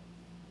 Phil.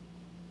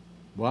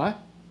 What?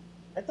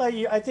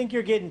 I think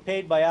you're getting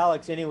paid by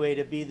Alex anyway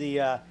to be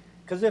the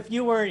because if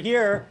you weren't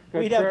here,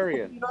 we'd have to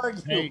argue.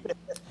 Hey,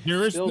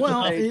 there is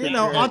well, you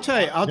know, I'll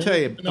tell you.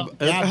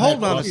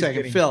 Hold on a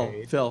second,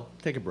 Phil,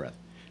 take a breath.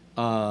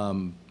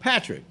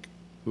 Patrick,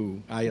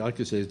 who I like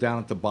to say is down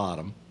at the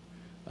bottom,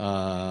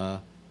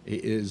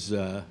 he's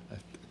a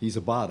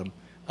bottom.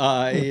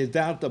 Is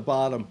down at the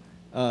bottom.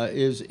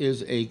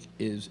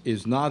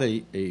 Is not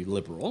a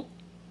liberal.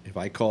 If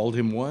I called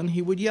him one,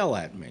 he would yell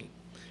at me.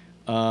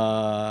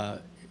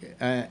 But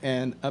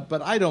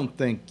I don't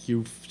think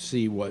you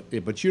see what.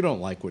 But you don't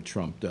like what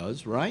Trump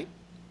does, right?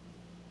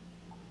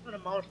 For the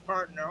most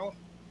part, no.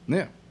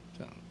 Yeah.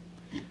 So,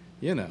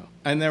 you know,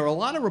 and there are a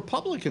lot of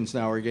Republicans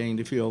now are getting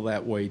to feel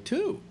that way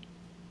too.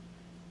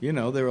 You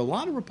know, there are a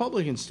lot of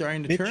Republicans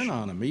starting to turn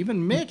on him.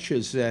 Even Mitch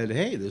has said,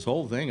 "Hey, this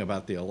whole thing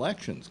about the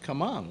elections,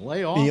 come on,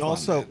 lay off."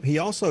 He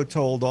also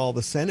told all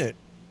the Senate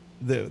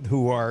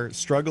who are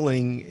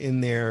struggling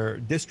in their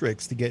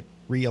districts to get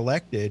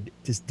reelected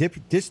to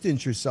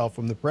distance yourself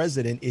from the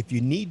president if you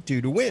need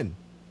to win.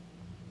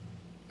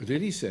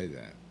 Did he say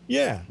that?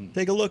 Yeah.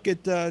 Take a look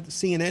at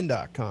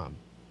CNN.com.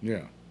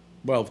 Yeah.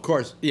 Well, of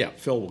course, yeah,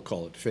 Phil will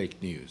call it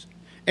fake news.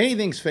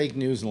 Anything's fake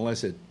news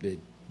unless it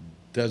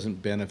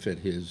doesn't benefit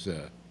his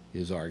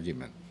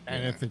argument.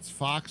 And if it's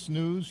Fox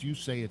News, you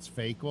say it's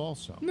fake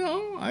also.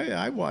 No,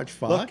 I watch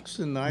Fox,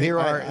 and there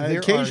are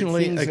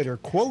occasionally things that are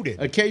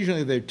quoted.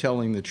 Occasionally they're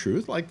telling the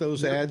truth, like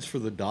those ads for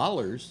the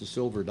dollars, the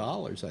silver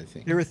dollars, I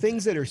think. There are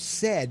things that are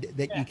said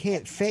that you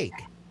can't fake.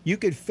 You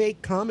could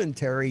fake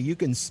commentary. You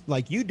can,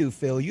 like you do,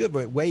 Phil, you have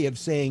a way of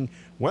saying,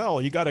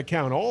 well, you got to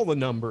count all the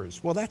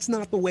numbers. Well, that's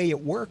not the way it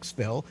works,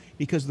 Phil,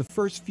 because the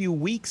first few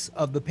weeks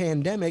of the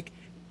pandemic,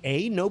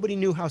 A, nobody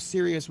knew how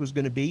serious it was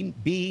going to be.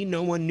 B,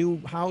 no one knew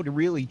how to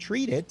really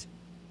treat it.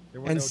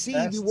 And C,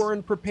 we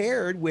weren't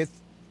prepared with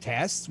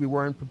tests. We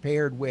weren't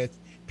prepared with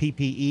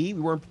PPE.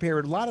 We weren't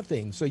prepared with a lot of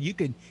things. So you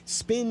could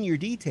spin your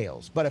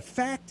details. But a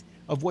fact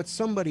of what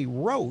somebody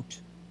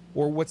wrote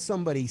or what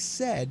somebody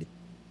said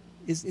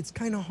it's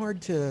kind of hard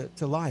to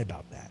lie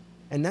about that.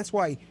 And that's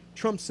why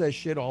Trump says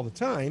shit all the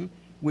time,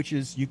 which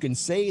is you can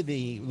say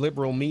the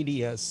liberal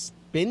media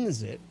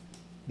spins it.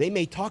 They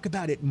may talk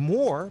about it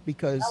more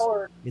because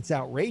it's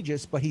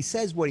outrageous, but he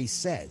says what he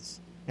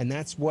says. And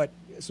that's what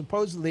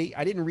supposedly,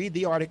 I didn't read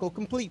the article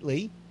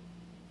completely,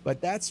 but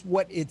that's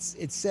what it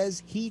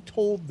says he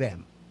told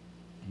them.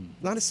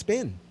 Not a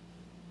spin.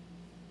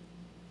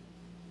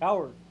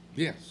 Howard.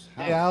 Yes.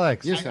 Howard. Hey,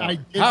 Alex. Yes,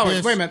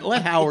 Howard. Wait a minute.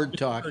 Let Howard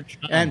talk.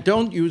 And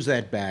don't use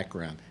that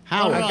background.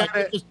 Howard. I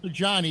did this to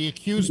John. He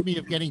accused me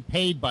of getting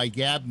paid by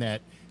Gabnet.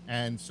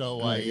 And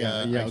so I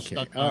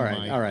stuck on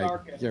my... All right.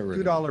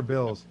 $2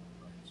 bills.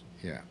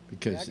 Yeah,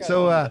 because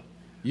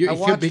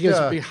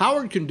because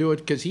Howard can do it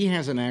because he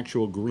has an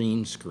actual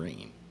green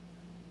screen.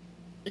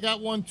 I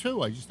got one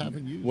too. I just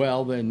haven't used it.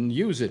 Well, then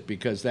use it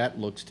because that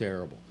looks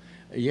terrible.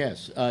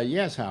 Yes,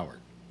 yes, Howard.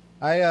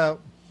 I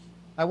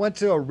went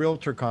to a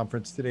realtor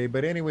conference today,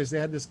 but anyways, they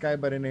had this guy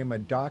by the name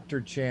of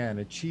Dr. Chan,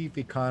 a chief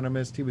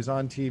economist. He was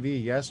on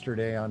TV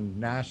yesterday on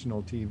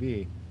national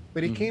TV,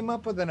 but he came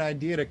up with an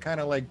idea to kind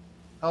of like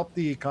help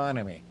the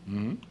economy.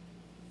 Mm-hmm.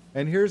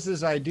 And here's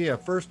his idea.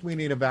 First, we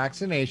need a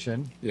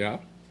vaccination. Yeah.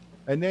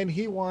 And then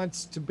he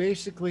wants to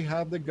basically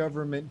have the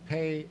government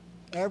pay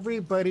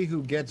everybody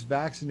who gets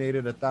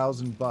vaccinated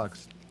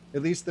 $1,000.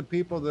 At least the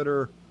people that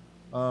are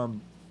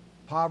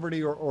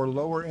poverty or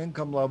lower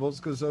income levels,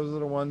 because those are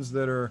the ones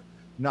that are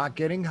not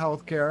getting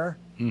health care.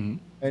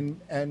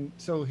 And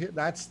so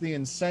that's the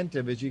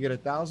incentive, is you get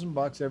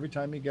 $1,000 every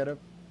time you get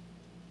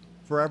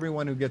for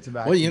everyone who gets a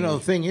vaccine. Well, you know,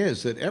 the thing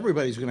is that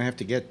everybody's going to have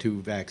to get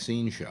 2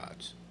 vaccine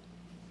shots.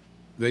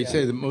 They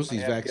say that most of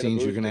these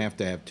vaccines, you're going to have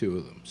 2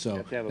 of them.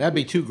 So that'd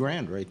be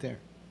 $2,000 right there.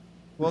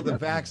 Well, the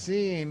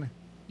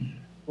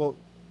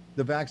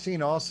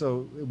vaccine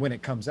also, when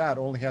it comes out,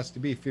 only has to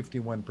be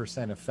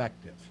 51%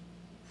 effective.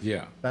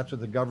 Yeah. That's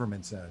what the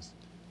government says.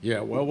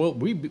 Yeah, well,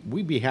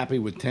 we'd be happy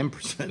with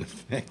 10%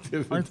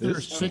 effective. Aren't there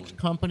 6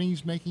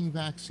 companies making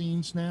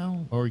vaccines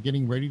now, or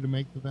getting ready to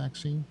make the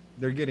vaccine?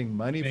 They're getting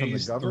money from the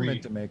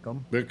government to make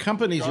them. But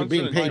companies are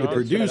being paid to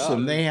produce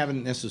them. They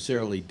haven't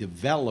necessarily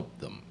developed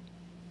them.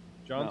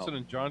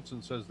 Johnson &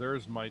 Johnson says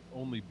theirs might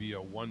only be a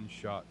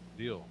 1-shot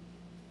deal.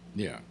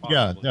 Yeah.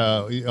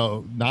 Possibly.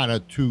 Yeah, not a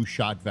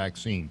 2-shot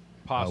vaccine.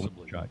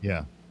 Possibly. Shot,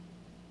 yeah.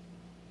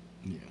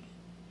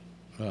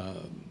 Yeah.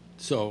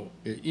 So,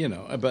 you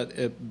know, but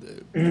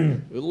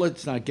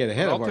let's not get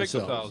ahead of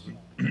ourselves.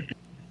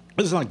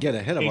 Let's not get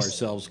ahead of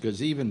ourselves,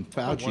 because even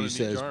Fauci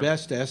says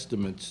best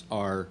estimates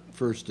are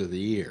first of the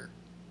year.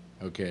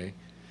 Okay?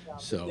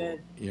 So,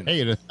 you know.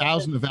 Hey, at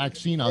 1,000 a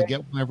vaccine, I'll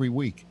get one every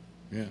week.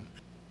 Yeah.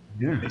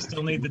 Yeah. They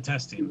still need the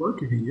testing.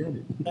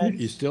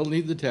 You still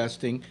need the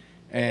testing.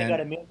 And they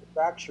got to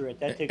manufacture it.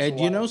 That takes a and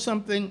while. you know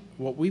something?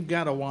 What we've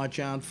got to watch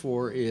out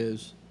for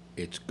is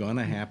it's going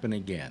to happen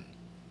again.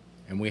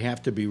 And we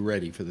have to be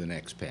ready for the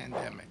next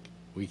pandemic.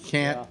 We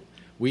can't,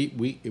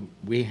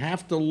 we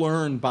have to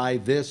learn by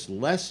this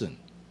lesson.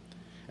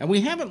 And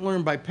we haven't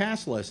learned by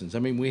past lessons. I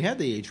mean, we had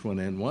the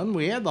H1N1,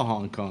 we had the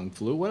Hong Kong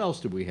flu. What else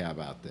did we have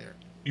out there?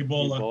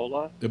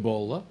 Ebola.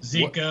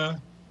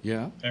 Zika.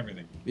 Yeah.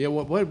 Everything. Yeah,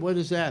 what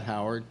is that,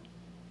 Howard?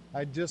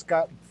 I just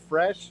got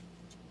fresh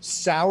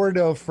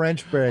sourdough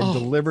French bread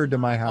delivered to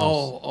my house.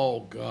 Oh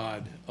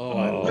God.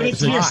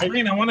 It's your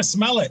screen. I want to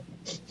smell it.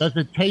 Does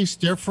it taste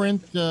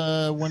different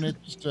when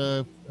it's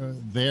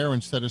there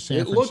instead of San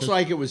Francisco? It looks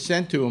like it was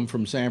sent to him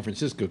from San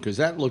Francisco, because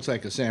that looks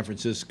like a San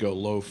Francisco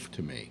loaf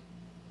to me.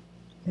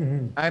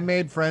 I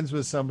made friends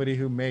with somebody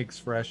who makes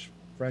fresh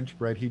French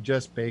bread. He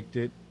just baked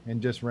it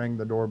and just rang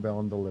the doorbell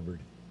and delivered.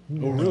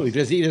 Oh, really?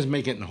 He doesn't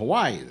make it in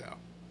Hawaii, though?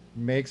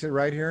 Makes it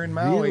right here in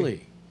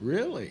Maui.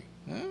 Really?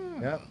 Ah.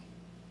 Yep.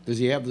 Does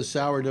he have the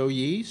sourdough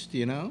yeast,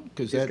 you know?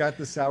 Because He's got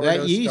the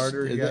sourdough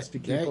starter he has to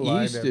keep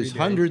alive yeast every is day.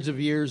 hundreds of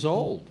years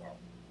old.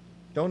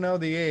 Don't know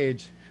the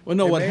age. Well,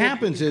 no, It what may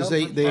happens is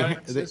come from San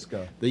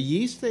Francisco. the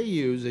yeast they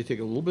use, they take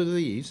a little bit of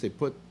the yeast, they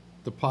put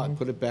the pot,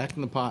 put it back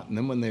in the pot, and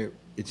then when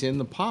it's in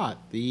the pot,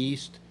 the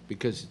yeast,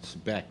 because it's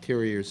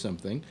bacteria or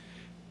something,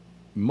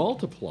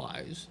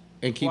 multiplies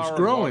and keeps Flour and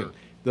growing. water.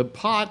 The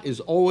pot is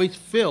always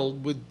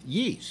filled with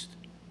yeast.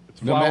 It's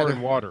flour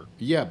and water.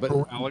 Yeah, but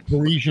Alex,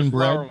 Parisian it's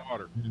flour bread. and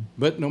water.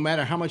 But no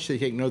matter how much they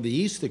take, the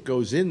yeast that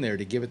goes in there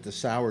to give it the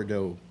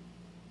sourdough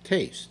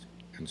taste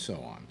and so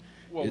on.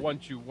 Well,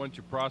 once you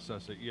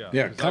process it, yeah.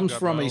 Yeah, it 'Cause I've comes got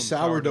from my a own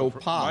sourdough fr-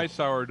 pot. My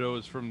sourdough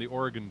is from the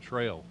Oregon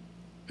Trail.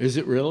 Is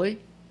it really?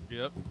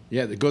 Yep.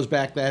 Yeah, it goes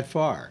back that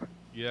far.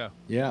 Yeah.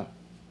 Yeah.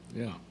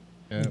 Yeah.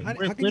 How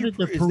Where can you did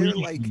the is there Parisian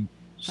like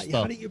how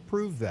stuff- do you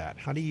prove that?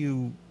 How do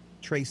you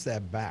trace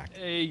that back?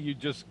 Hey, you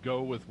just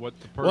go with what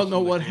the person. Well,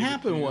 no, that what gave it to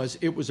happened you- was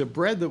it was a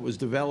bread that was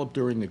developed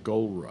during the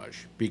gold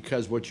rush,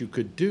 because what you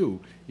could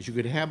do is you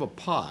could have a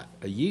pot,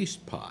 a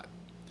yeast pot,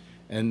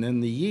 and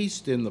then the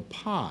yeast in the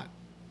pot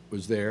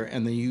was there,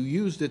 and then you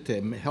used it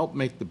to help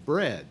make the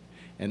bread.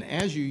 And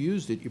as you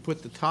used it, you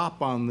put the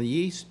top on the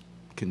yeast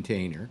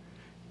container,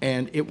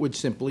 and it would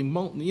simply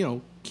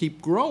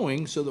keep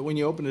growing, so that when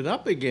you open it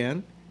up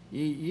again,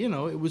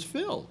 it was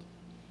filled.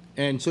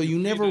 And so you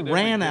never feed it every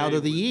ran out day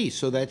of the with- yeast.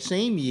 So that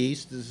same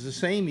yeast is the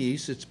same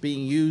yeast that's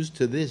being used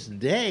to this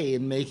day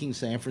in making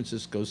San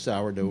Francisco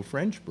sourdough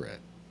French bread.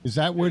 Is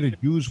that where the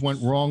Jews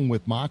went wrong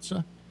with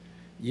matzah?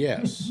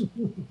 Yes.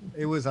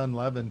 It was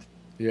unleavened.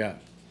 Yeah.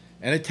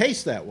 And it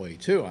tastes that way,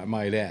 too, I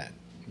might add.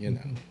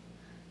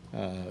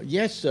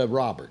 Yes,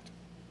 Robert.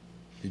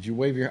 Did you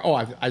wave your... Oh,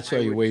 I saw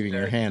you waving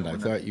your hand. I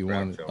thought you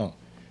wanted... Oh,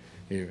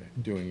 you're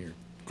doing your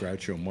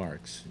Groucho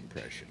Marx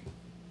impression.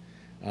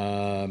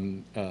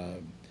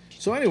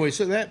 So anyway,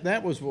 so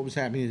that was what was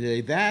happening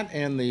today. That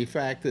and the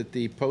fact that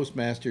the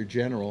Postmaster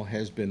General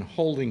has been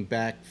holding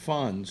back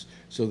funds,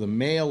 so the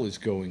mail is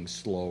going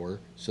slower,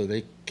 so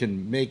they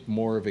can make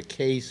more of a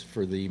case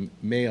for the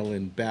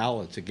mail-in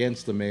ballots,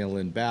 against the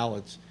mail-in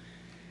ballots.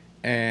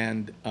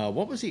 And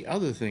what was the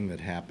other thing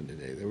that happened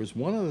today? There was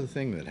one other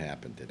thing that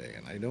happened today,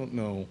 and I don't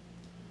know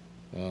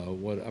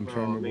what I'm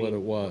trying to remember what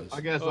it was.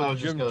 I guess I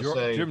was just going to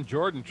say Jim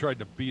Jordan tried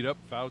to beat up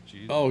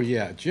Fauci. Oh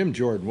yeah, Jim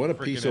Jordan! What a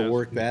piece of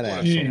work that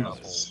asshole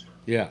is.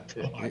 Yeah.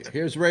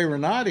 Here's Ray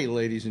Renati,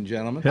 ladies and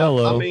gentlemen.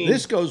 Hello. I mean,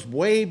 This goes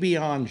way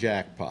beyond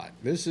jackpot.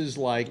 This is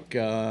like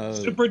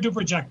Super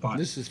duper jackpot.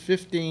 This is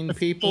 15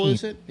 people,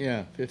 is it?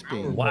 Yeah,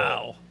 15.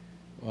 Wow.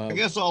 I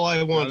guess all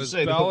I wanted to his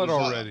say. ballot was,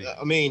 already.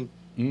 I mean,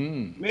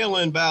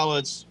 mail-in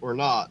ballots or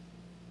not,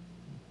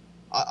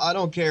 I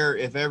don't care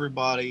if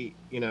everybody,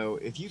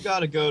 if you got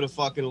to go to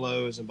fucking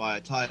Lowe's and buy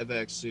a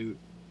Tyvek suit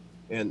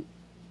and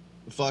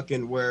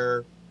fucking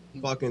wear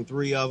fucking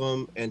 3 of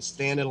them and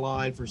stand in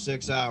line for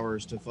 6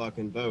 hours to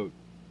fucking vote.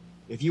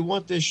 If you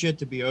want this shit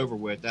to be over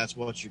with, that's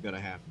what you're going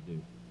to have to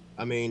do.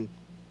 I mean,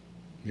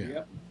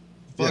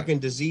 fucking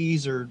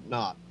disease or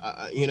not,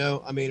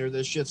 or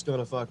this shit's going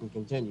to fucking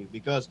continue,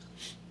 because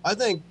I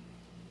think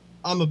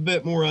I'm a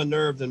bit more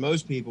unnerved than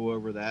most people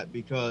over that,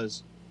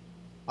 because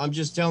I'm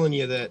just telling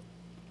you that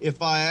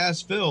if I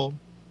ask Phil,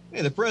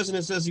 hey, the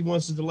president says he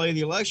wants to delay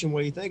the election, what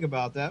do you think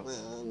about that?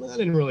 Well, I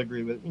didn't really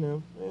agree with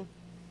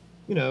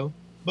it,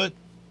 but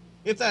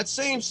if that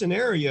same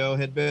scenario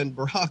had been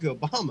Barack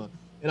Obama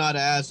and I'd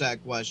asked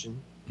that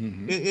question,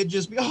 it'd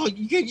just be, oh,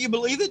 you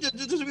believe it?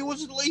 He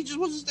wants to delay, he just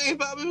wants to stay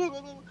about.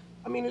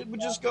 I mean, it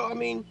would just go. I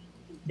mean,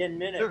 10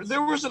 minutes.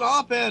 There was an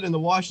op-ed in the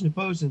Washington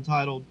Post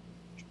entitled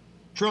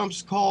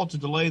 "Trump's Call to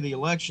Delay the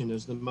Election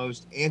is the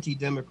Most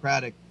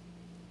Anti-Democratic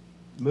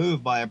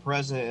Move by a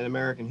President in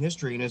American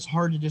History," and it's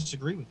hard to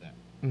disagree with that.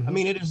 I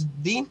mean, it is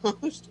the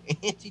most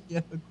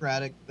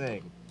anti-democratic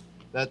thing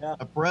that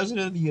a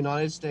president of the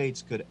United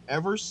States could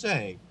ever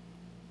say,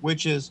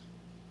 which is,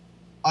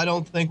 I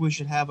don't think we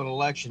should have an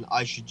election.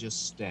 I should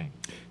just stay.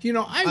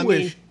 I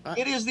wish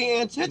it is the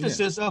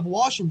antithesis of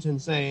Washington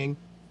saying,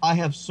 I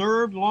have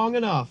served long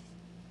enough.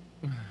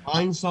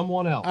 Find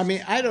someone else. I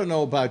mean, I don't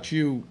know about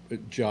you,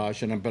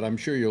 Josh, but I'm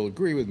sure you'll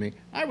agree with me.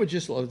 I would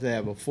just love to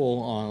have a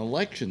full-on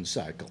election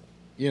cycle,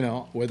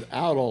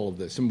 without all of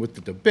this, and with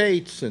the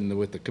debates and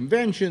with the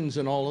conventions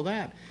and all of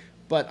that.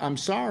 But I'm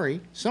sorry,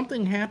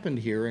 something happened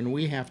here, and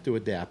we have to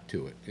adapt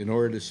to it in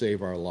order to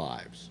save our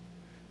lives.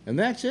 And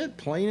that's it,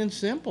 plain and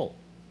simple.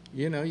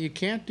 You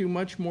can't do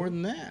much more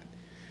than that.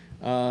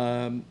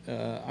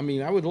 I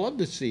mean, I would love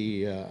to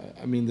see,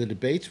 the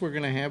debates we're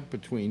going to have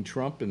between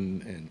Trump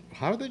and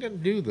how are they going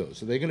to do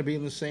those? Are they going to be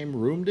in the same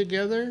room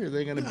together? Are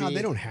they going to be? No,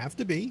 they don't have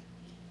to be.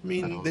 I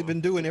mean, they've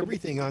been doing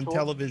everything on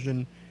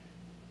television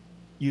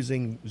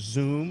using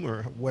Zoom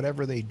or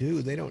whatever they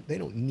do. They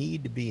don't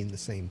need to be in the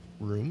same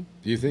room.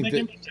 Do you think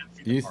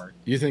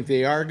you think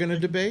they are going to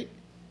debate?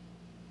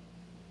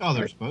 Oh,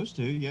 they're supposed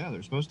to. Yeah,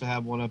 they're supposed to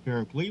have one up here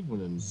in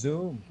Cleveland and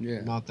Zoom.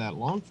 Yeah, not that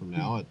long from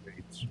now at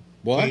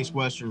what? Case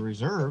Western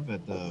Reserve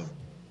at the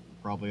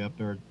probably up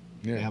there.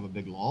 Yeah. They have a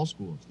big law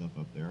school and stuff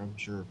up there. I'm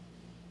sure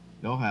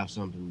they'll have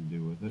something to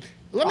do with it.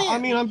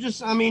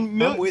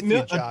 I'm with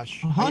you,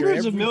 Josh.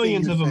 Hundreds of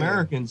millions of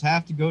Americans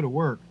have to go to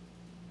work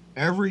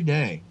every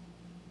day.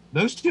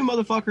 Those two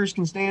motherfuckers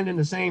can stand in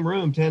the same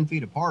room 10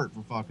 feet apart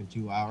for fucking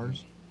 2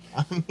 hours.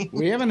 I mean,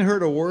 we haven't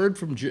heard a word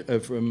from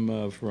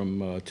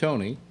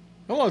Tony.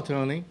 Hello,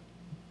 Tony.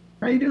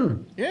 How you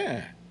doing?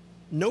 Yeah.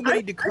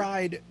 Nobody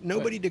decried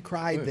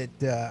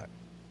that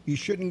you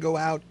shouldn't go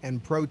out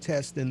and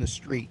protest in the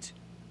street,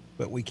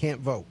 but we can't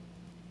vote.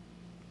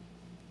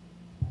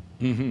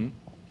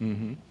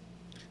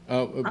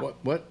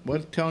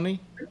 What, Tony?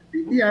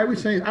 Yeah, I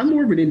was saying I'm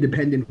more of an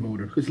independent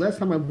voter because last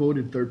time I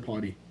voted third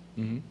party.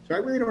 So I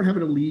really don't have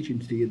an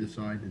allegiance to either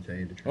side, to tell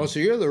you the truth. Oh, so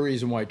you're the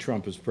reason why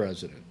Trump is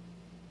president.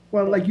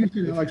 Well, like you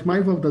said, Alex, my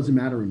vote doesn't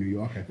matter in New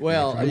York.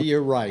 Well,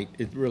 you're right.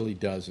 It really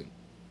doesn't.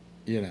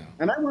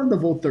 And I wanted to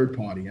vote third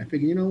party. I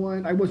figured, you know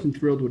what? I wasn't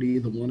thrilled with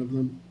either one of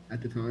them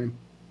at the time.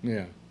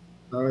 Yeah.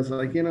 So I was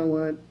like, you know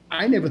what?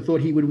 I never thought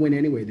he would win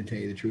anyway, to tell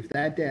you the truth.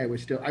 That day, I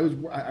was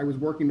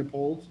working the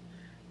polls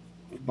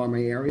by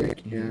my area,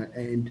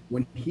 and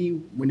when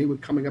they were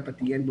coming up at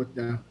the end with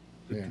the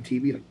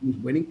TV, like he was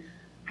winning,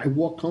 I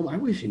walked home. I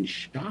was in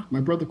shock. My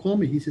brother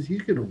called me. He says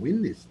he's going to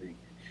win this thing.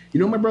 You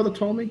know what my brother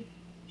told me?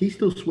 He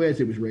still swears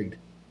it was rigged.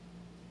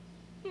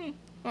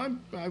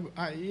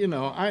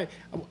 I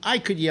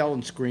could yell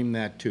and scream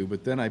that too,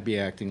 but then I'd be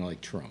acting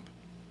like Trump.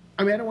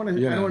 I mean, I don't want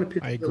to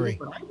piss. I agree.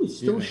 But I was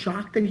still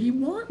shocked that he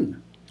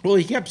won. Well,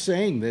 he kept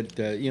saying that.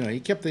 He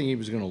kept thinking he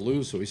was going to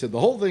lose, so he said the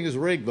whole thing is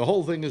rigged. The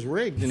whole thing is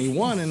rigged, and he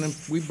won. And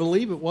we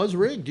believe it was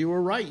rigged. You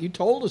were right. You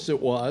told us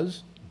it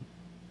was.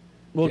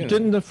 Well,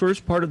 didn't the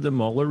first part of the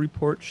Mueller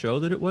report show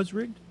that it was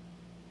rigged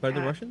by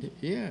the Russians?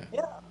 Yeah.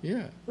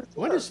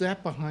 What is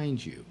that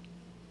behind you?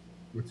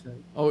 What's that?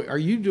 Oh, are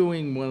you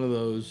doing one of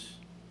those?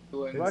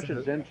 The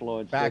Russians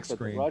influenced it, but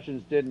the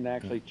Russians didn't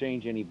actually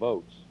change any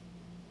votes.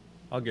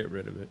 I'll get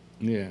rid of it.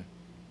 Yeah.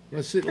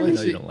 Let's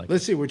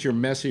see what your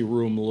messy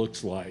room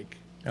looks like.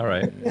 All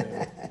right.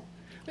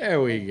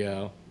 There we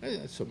go.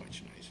 That's so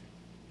much nicer.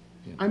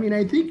 I mean,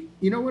 I think,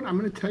 you know what? I'm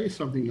going to tell you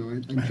something, though.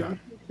 And John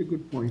makes a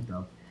good point,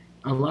 though.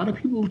 A lot of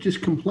people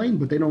just complain,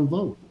 but they don't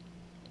vote.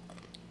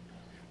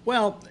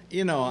 Well,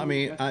 they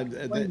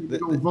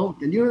don't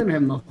vote, and you don't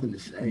have nothing to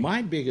say.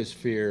 My biggest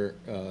fear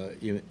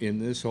in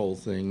this whole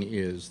thing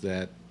is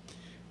that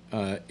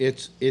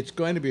it's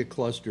going to be a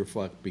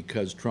clusterfuck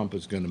because Trump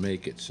is going to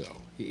make it so.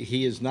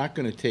 He is not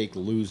going to take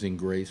losing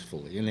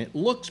gracefully, and it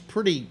looks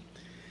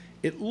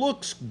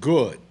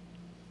good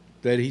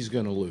that he's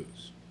going to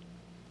lose.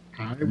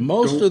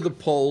 Most of the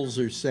polls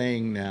are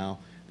saying now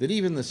that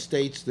even the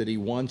states that he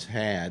once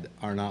had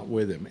are not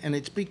with him, and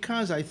it's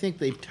because I think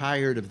they've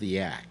tired of the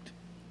act.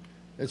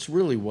 That's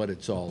really what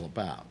it's all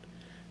about.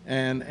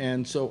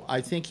 And so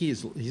I think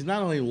he's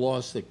not only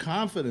lost the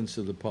confidence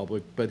of the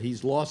public, but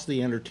he's lost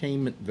the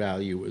entertainment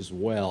value as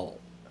well.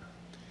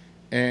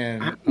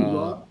 And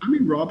I'm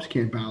in Rob's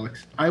camp,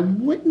 Alex. I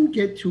wouldn't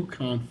get too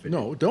confident.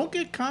 No, don't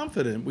get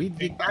confident.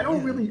 I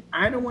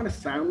don't want to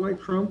sound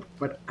like Trump,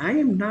 but I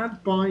am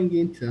not buying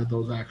into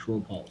those actual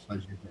polls, as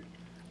you think.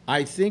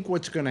 I think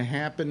what's going to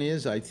happen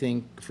is,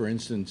 for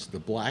instance, the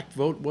black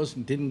vote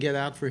didn't get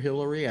out for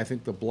Hillary. I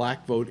think the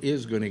black vote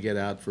is going to get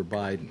out for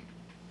Biden.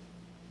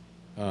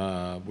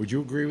 Would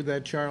you agree with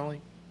that,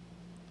 Charlie?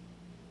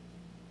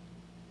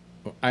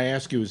 I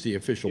ask you as the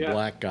official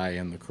black guy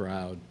in the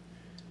crowd.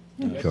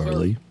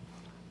 Charlie.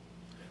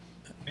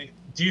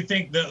 Do you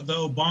think the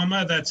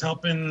Obama that's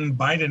helping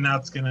Biden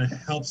out is going to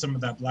help some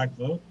of that black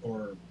vote,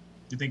 or do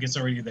you think it's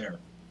already there?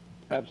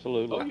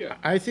 Absolutely. Oh, yeah.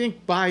 I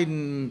think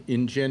Biden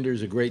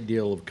engenders a great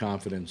deal of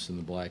confidence in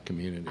the black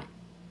community.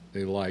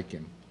 They like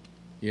him,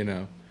 you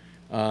know.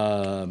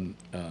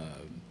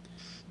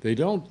 They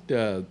don't,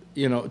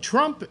 you know,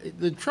 Trump,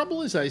 the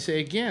trouble is, I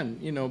say again,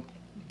 you know,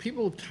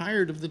 people are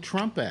tired of the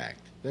Trump Act.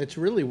 That's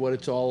really what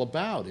it's all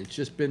about. It's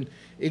just been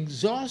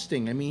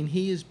exhausting. I mean,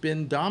 he has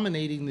been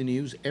dominating the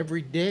news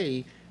every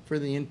day for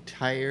the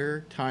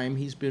entire time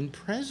he's been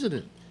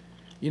president.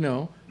 You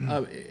know,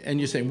 and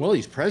you're saying, well,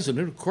 he's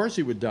president, of course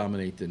he would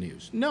dominate the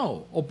news.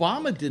 No,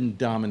 Obama didn't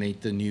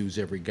dominate the news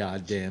every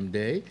goddamn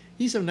day.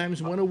 He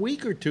sometimes went a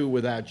week or two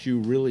without you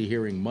really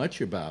hearing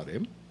much about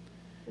him.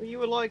 You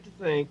would like to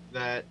think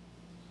that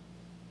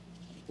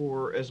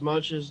for as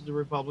much as the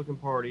Republican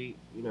Party,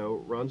 you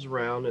know, runs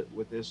around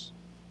with this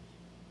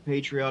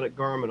patriotic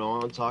garment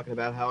on, talking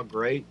about how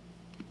great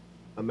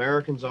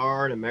Americans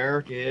are and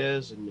America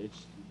is, and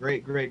it's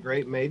great, great,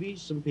 great, maybe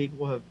some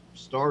people have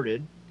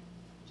started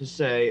to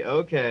say,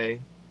 okay,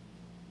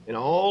 in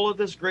all of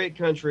this great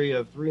country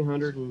of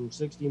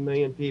 360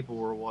 million people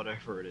or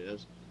whatever it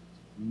is,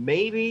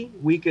 maybe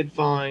we could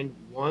find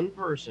one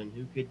person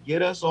who could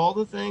get us all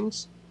the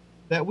things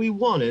that we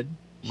wanted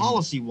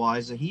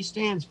policy-wise that he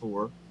stands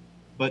for,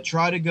 but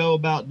try to go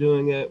about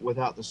doing it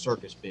without the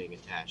circus being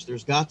attached.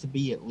 There's got to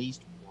be at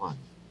least one.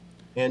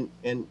 And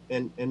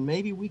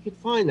maybe we could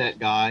find that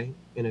guy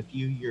in a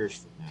few years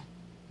from now.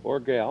 Or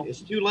gal.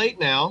 It's too late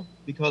now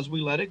because we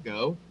let it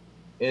go.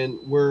 And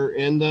we're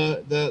in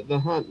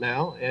the hunt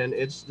now, and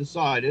it's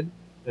decided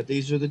that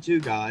these are the two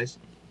guys.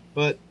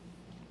 But,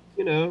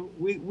 you know,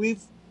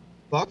 we've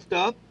fucked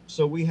up,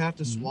 so we have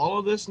to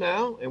swallow this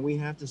now, and we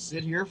have to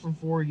sit here for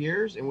 4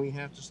 years, and we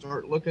have to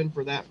start looking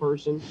for that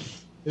person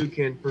who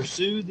can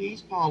pursue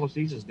these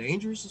policies, as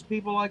dangerous as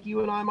people like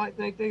you and I might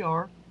think they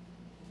are.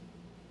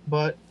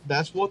 But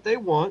that's what they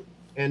want,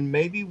 and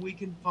maybe we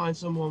can find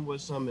someone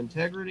with some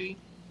integrity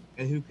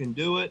and who can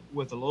do it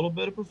with a little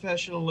bit of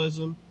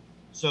professionalism,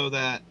 so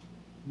that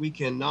we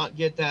can not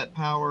get that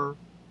power,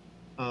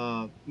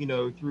 you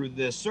know, through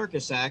this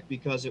circus act,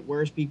 because it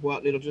wears people out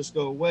and it'll just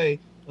go away.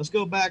 Let's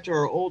go back to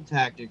our old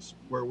tactics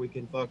where we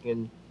can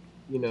fucking,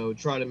 you know,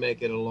 try to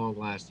make it a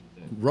long-lasting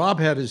thing.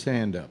 Rob had his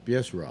hand up.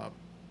 Yes, Rob.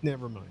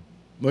 Never mind.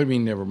 What do you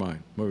mean, never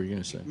mind? What were you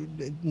going to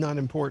say? Not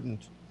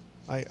important.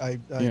 I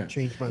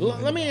changed my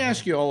mind. Let me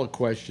ask you all a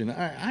question.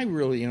 I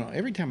really, you know,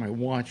 every time I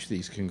watch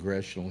these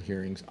congressional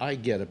hearings, I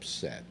get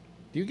upset.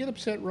 Do you get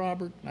upset,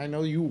 Robert? I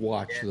know you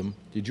watch them.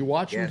 Did you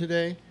watch them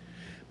today?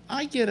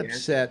 I get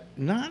upset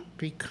not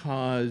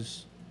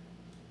because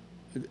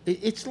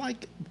it's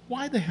like,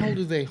 why the hell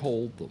do they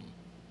hold them?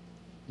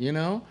 You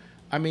know?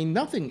 I mean,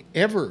 nothing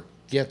ever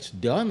gets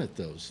done at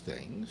those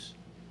things.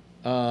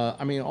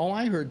 I mean, all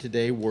I heard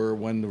today were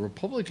when the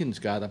Republicans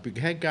got up, you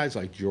had guys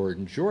like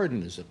Jordan.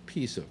 Jordan is a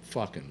piece of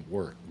fucking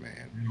work,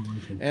 man.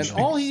 And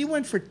all he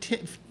went for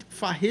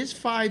his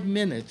 5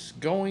 minutes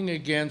going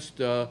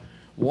against,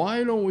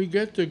 why don't we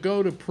get to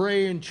go to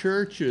pray in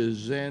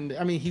churches? And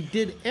I mean,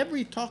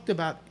 he talked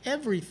about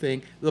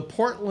everything. The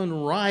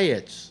Portland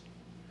riots.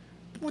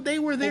 They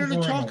were there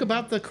to talk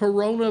about the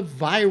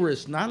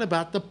coronavirus, not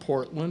about the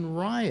Portland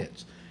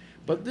riots.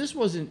 But this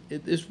wasn't,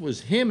 this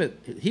was him.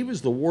 He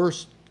was the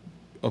worst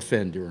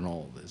offender in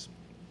all of this.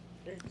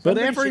 But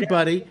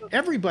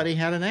everybody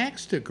had an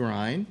axe to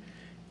grind.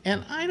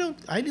 And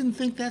I didn't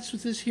think that's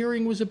what this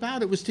hearing was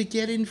about. It was to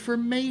get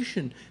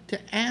information, to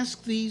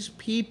ask these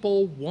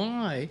people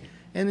why.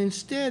 And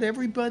instead,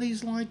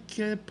 everybody's like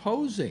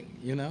posing,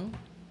 you know?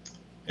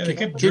 Yeah, they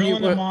kept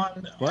drilling him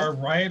on, are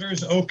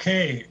rioters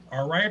okay?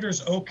 Are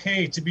rioters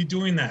okay to be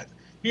doing that?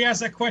 He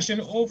asked that question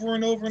over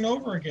and over and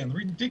over again.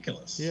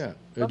 Ridiculous. Yeah.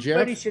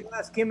 Somebody should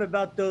ask him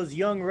about those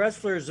young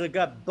wrestlers that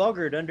got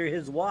buggered under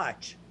his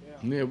watch.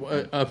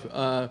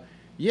 Yeah.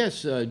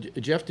 Yes,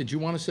 Jeff, did you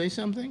want to say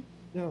something?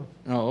 No.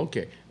 Oh,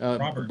 okay.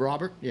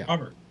 Robert? Yeah.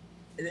 Robert.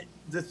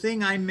 The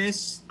thing I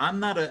miss, I'm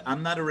not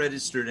a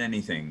registered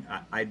anything.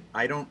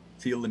 I don't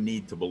feel the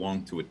need to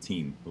belong to a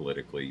team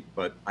politically,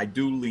 but I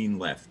do lean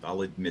left.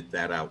 I'll admit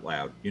that out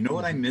loud. You know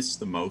what I miss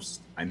the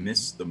most? I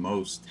miss the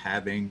most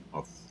having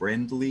a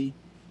friendly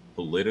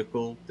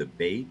political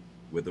debate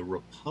with a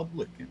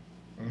Republican.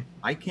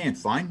 I can't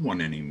find one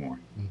anymore.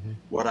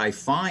 What I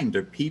find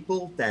are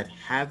people that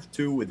have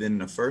to, within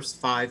the first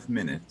 5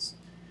 minutes,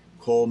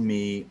 call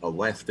me a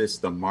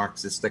leftist, a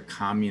Marxist, a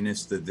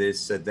communist, a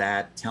this, a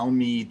that. Tell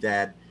me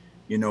that,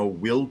 you know,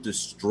 we'll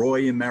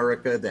destroy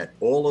America, that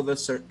all of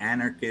us are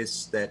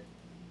anarchists, that,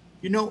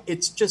 you know,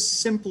 it's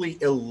just simply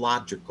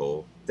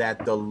illogical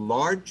that the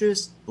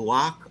largest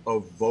block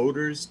of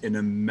voters in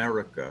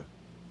America,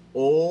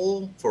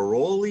 for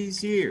all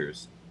these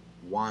years,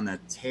 want to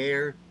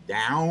tear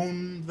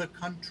down the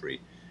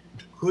country.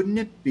 Couldn't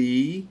it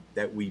be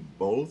that we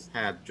both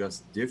have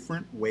just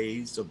different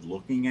ways of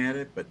looking at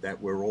it, but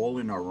that we're all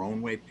in our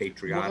own way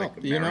patriotic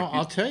Americans? You know,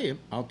 I'll tell you,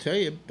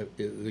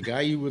 the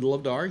guy you would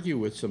love to argue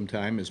with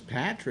sometime is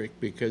Patrick,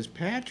 because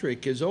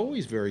Patrick is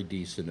always very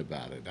decent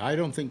about it. I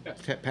don't think,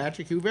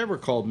 Patrick, you've ever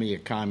called me a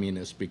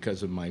communist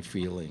because of my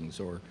feelings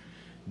or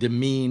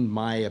demeaned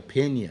my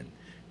opinion.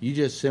 You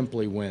just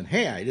simply went,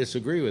 hey, I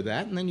disagree with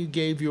that, and then you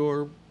gave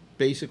your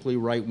basically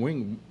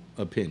right-wing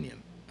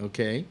opinion,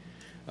 okay?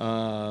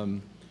 So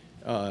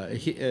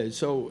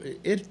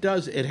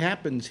it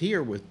happens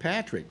here with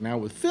Patrick. Now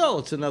with Phil,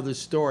 it's another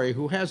story.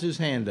 Who has his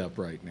hand up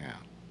right now?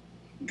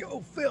 Go,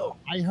 Phil.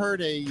 I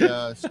heard a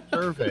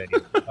survey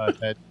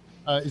that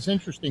is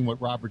interesting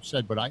what Robert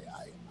said, but I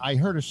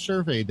heard a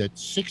survey that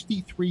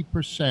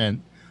 63%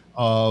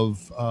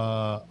 of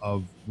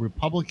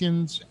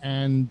Republicans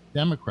and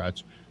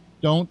Democrats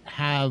don't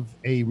have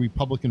a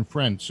Republican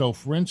friend. So,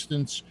 for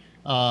instance,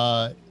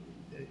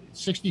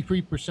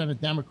 63%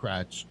 of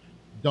Democrats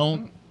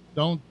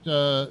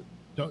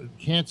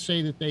can't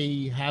say that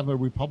they have a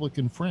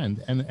Republican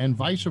friend, and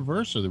vice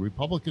versa. The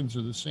Republicans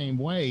are the same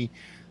way.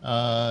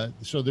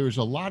 So there's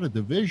a lot of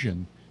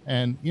division,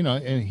 and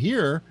and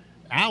here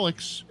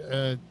Alex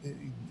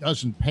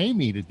doesn't pay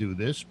me to do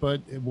this,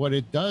 but what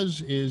it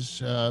does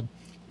is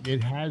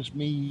it has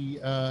me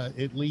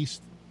at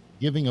least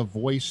giving a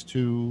voice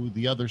to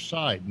the other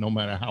side, no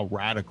matter how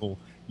radical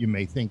you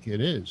may think it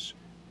is.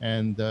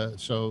 And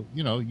so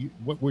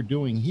what we're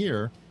doing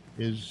here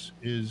is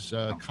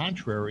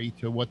contrary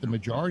to what the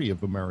majority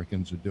of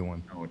Americans are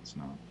doing. No, it's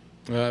not.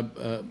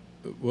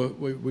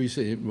 We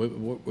see.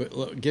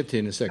 Get to you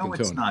in a second. No,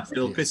 it's not,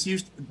 Phil. Because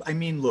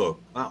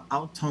look,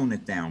 I'll tone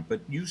it down,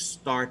 but you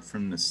start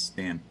from the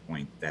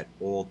standpoint that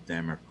all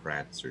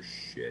Democrats are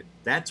shit.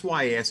 That's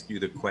why I asked you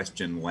the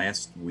question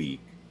last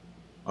week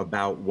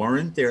about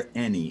weren't there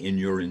any in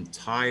your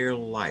entire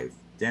life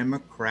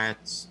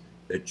Democrats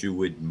that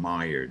you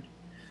admired?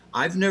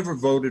 I've never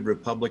voted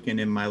Republican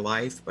in my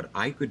life, but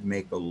I could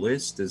make a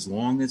list as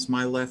long as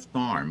my left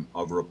arm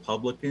of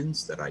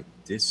Republicans that I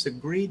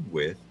disagreed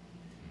with,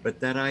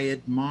 but that I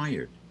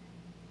admired.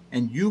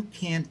 And you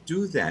can't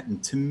do that.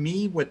 And to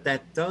me, what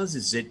that does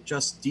is it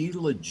just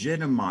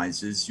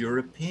delegitimizes your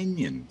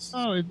opinions.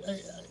 Oh,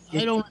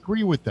 I don't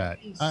agree with that.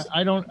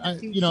 I don't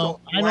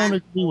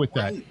agree with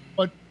that.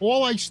 But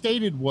all I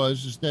stated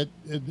is that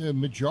the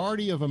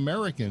majority of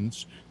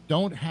Americans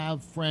don't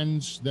have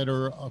friends that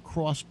are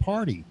across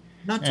party.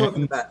 I'm not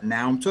talking about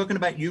now. I'm talking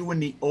about you in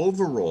the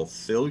overall,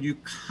 Phil. You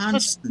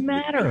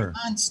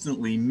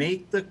constantly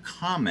make the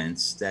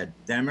comments that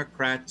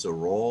Democrats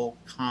are all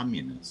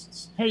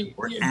communists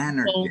or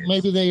anarchists. Well,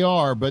 maybe they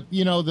are, but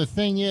the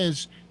thing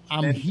is,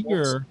 I'm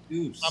here,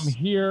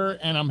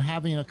 and I'm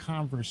having a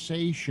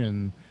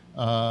conversation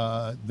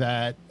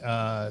that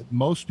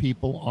most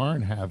people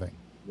aren't having.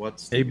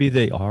 Maybe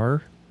they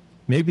are.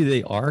 Maybe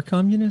they are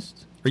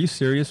communists. Are you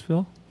serious,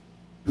 Phil?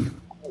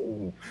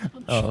 Oh,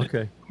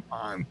 okay.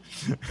 On.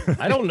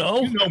 I don't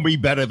know. You know me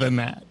better than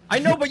that. I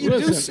know, but you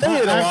do say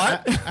it a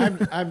lot.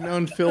 I've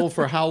known Phil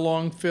for how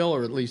long, Phil?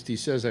 Or at least he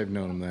says I've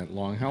known him that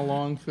long. How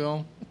long,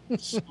 Phil?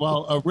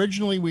 Well,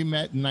 originally we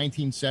met in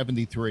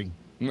 1973.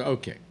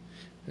 Okay.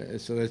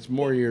 So that's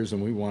more years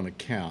than we want to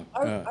count.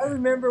 I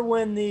remember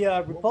when the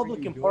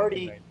Republican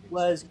Party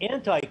was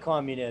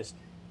anti-communist,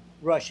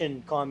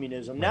 Russian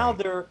communism. Right. Now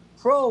they're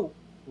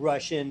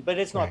pro-Russian, but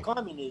it's not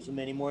communism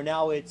anymore.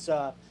 Now it's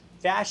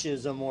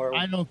fascism or...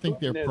 I don't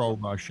think they're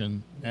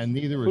pro-Russian, and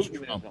neither is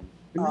Trump.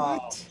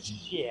 Oh,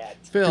 shit.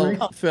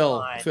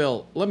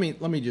 Phil, let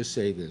me just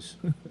say this.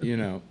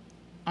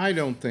 I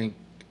don't think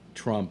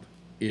Trump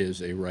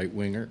is a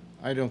right-winger.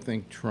 I don't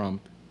think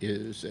Trump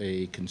is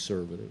a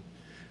conservative.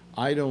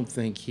 I don't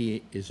think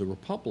he is a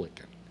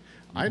Republican.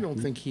 I don't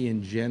think he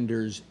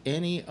engenders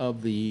any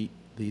of the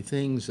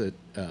things that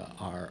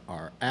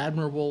are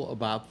admirable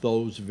about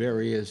those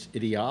various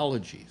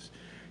ideologies.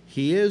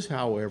 He is,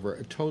 however,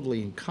 a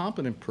totally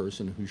incompetent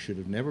person who should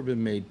have never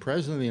been made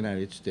president of the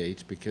United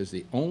States, because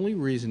the only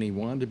reason he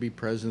wanted to be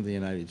president of the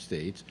United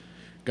States,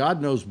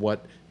 God knows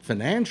what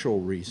financial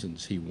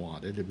reasons he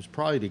wanted. It was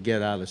probably to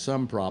get out of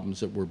some problems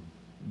that were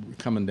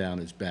coming down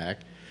his back.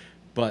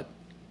 But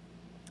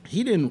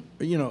he didn't,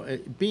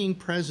 being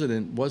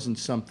president wasn't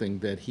something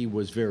that he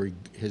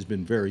has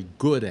been very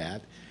good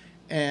at.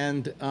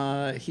 And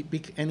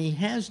he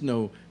has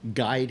no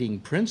guiding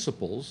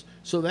principles,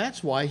 so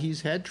that's why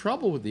he's had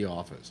trouble with the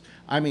office.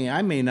 I mean,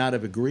 I may not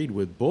have agreed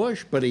with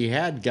Bush, but he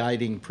had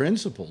guiding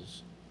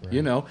principles,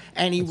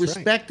 and he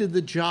respected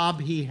the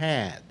job he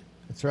had.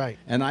 That's right.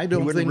 And I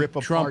don't wouldn't think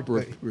rip Trump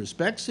apart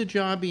respects the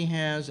job he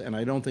has, and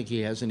I don't think he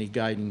has any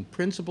guiding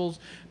principles,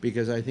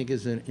 because I think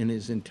in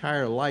his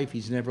entire life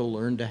he's never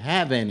learned to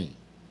have any.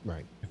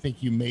 Right. I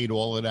think you made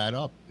all of that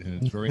up,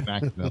 and it's very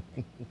accidental.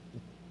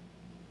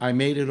 I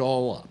made it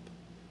all up.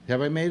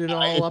 Have I made it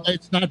all up?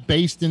 It's not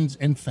based in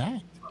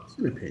fact. It's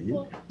an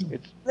opinion.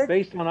 It's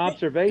based on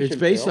observation. It's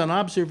based Phil. on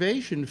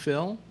observation,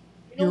 Phil.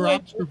 Your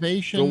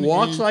observation. If it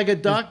walks is- like a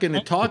duck and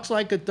it talks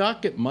like a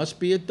duck, it must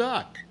be a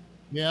duck.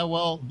 Yeah,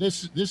 well,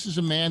 this is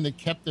a man that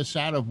kept us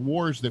out of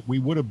wars that we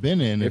would have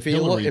been in. If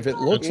Hillary- it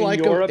looks In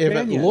like your if it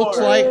opinion. looks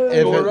like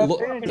if Your it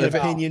opinion. if it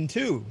opinion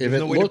too. if There's it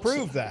no way looks to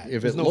prove that.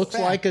 if There's it no looks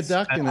like a facts.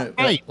 duck and it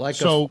Right. like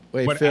So, a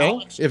wait what Phil,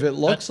 Alex- if it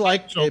looks that's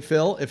like right. So- hey,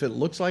 Phil, if it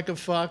looks like a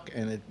fuck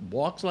and it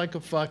walks like a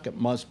fuck, it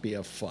must be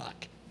a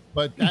fuck.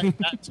 But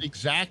that's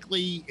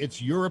exactly,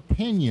 it's your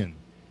opinion,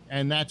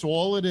 and that's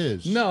all it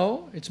is.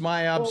 No, it's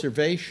my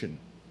observation.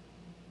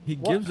 He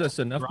gives us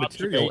enough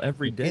material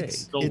every day.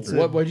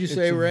 What'd you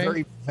say, it's a Ray?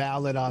 Very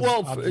valid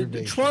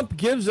observation. Trump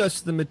gives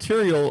us the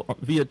material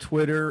via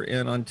Twitter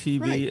and on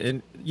TV, Right.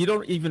 and you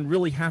don't even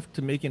really have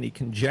to make any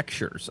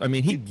conjectures. I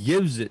mean, he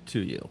gives it to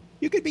you.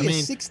 You could be I a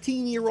mean-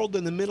 16-year-old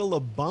in the middle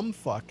of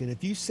bumfuck, and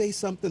if you say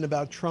something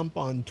about Trump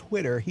on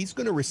Twitter, he's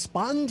going to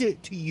respond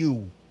it to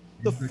you.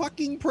 The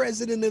fucking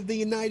president of the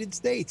United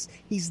States.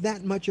 He's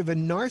that much of a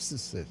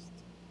narcissist.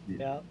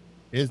 Yeah.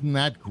 Isn't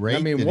that great? I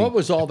mean, that what he-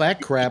 was all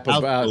that crap Out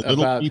about? the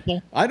little About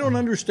people? I don't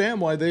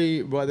understand why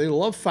they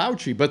love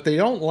Fauci, but they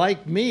don't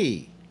like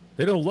me.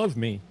 They don't love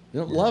me. They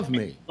don't love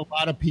me. A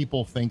lot of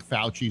people think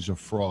Fauci's a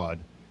fraud.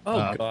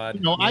 Oh, God.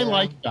 You know, I Yeah.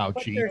 like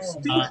Fauci, they're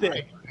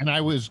stupid. and I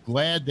was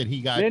glad that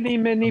he got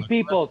Many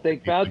people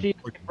think Fauci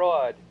is a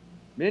fraud.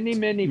 Many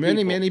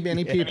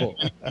people.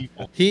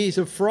 He's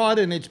a fraud,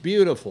 and it's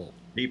beautiful.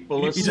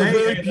 People are He's a saying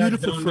very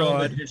beautiful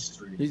fraud.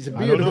 He's a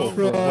I don't know beautiful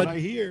from fraud. what I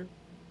hear.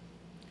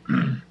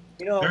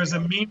 You know, There's a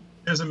meme.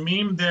 There's a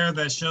meme there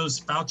that shows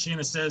Fauci and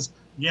it says,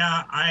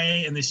 "Yeah,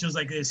 and it shows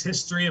like his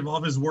history of all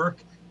of his work.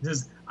 It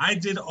says, "I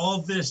did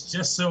all this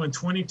just so in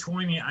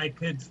 2020 I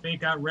could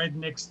fake out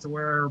rednecks to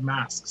wear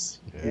masks."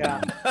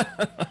 yeah.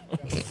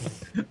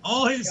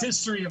 All his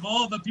history of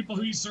all the people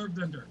who he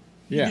served under.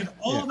 He Yeah, did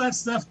all yeah. that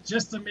stuff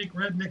just to make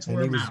rednecks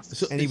wear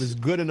masks. And he was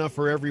good enough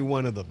for every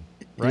one of them.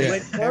 Right? Yeah.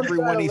 When Trump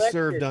Everyone got he elected-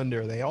 served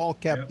under, they all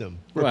kept him.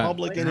 Right.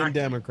 Republican and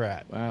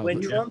Democrat. Wow.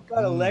 When Trump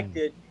got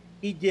elected,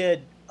 he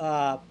did,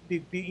 from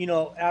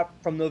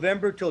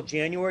November till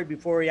January,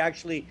 before he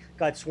actually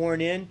got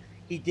sworn in,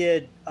 he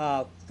did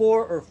 4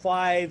 or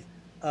 5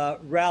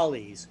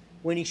 rallies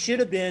when he should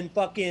have been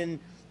fucking,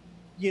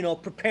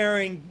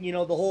 preparing, the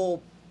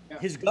whole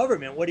his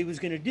government, what he was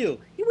going to do.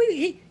 He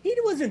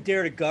wasn't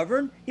there to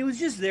govern. He was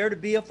just there to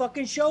be a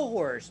fucking show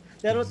horse.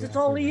 That's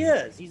all he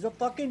is. He's a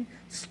fucking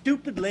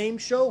stupid, lame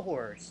show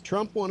horse.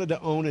 Trump wanted to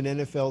own an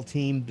NFL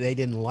team. They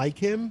didn't like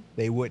him.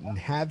 They wouldn't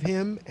have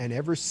him. And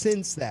ever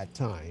since that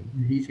time,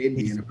 He's in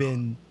the he's NFL.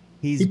 been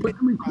He put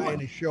them in trying court.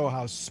 to show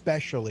how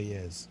special he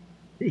is.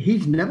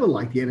 He's never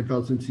liked the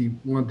NFL since he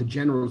wanted the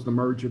Generals to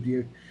merge with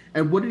you.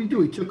 And what did he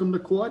do? He took them to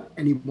court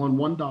and he won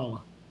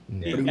 $1. But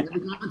he never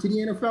got into the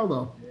NFL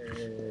though.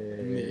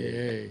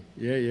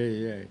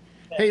 Yeah.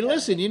 Hey,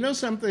 listen, you know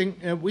something?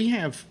 We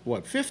have,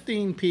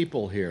 15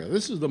 people here.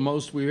 This is the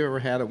most we've ever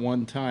had at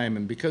one time.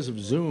 And because of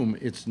Zoom,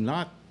 it's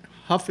not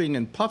huffing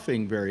and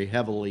puffing very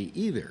heavily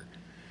either.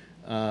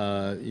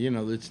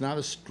 It's not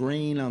a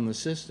strain on the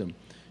system.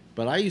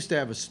 But I used to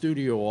have a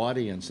studio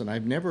audience, and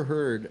I've never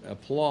heard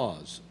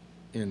applause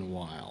in a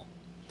while.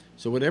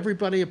 So would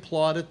everybody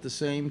applaud at the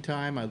same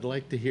time? I'd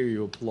like to hear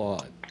you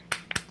applaud.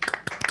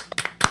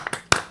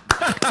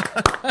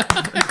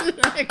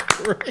 Isn't that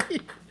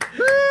great?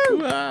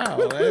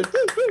 Wow,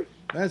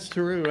 that's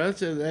true.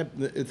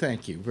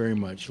 Thank you very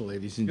much,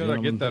 ladies and You gotta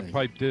gentlemen. get that Thank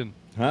piped in. you.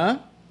 Huh?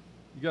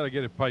 You gotta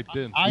get it piped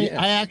in. I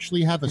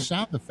actually have a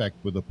sound effect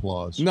with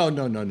applause. No.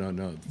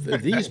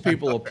 These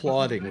people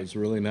applauding was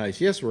really nice.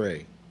 Yes,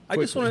 Ray. I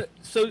just quickly.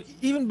 want to. So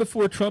even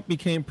before Trump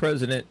became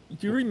president,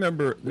 do you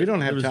remember? We don't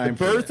have there was time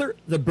for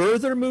the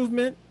birther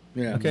movement.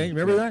 Yeah. Okay, you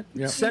remember that?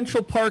 Yeah.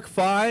 Central Park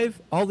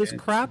 5, all this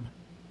crap.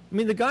 I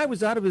mean, the guy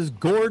was out of his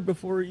gourd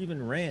before he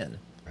even ran.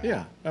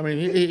 Yeah, I mean,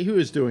 he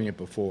was doing it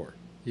before,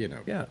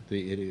 Yeah.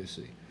 the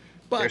idiocy.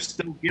 They're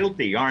still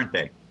guilty, aren't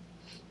they?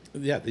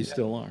 Yeah, they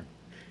still are.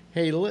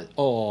 Hey,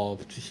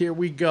 here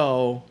we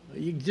go.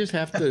 You just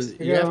have to.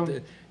 You have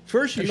to.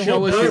 First, you And the show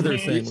whole us your. brother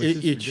thing was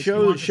just It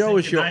show us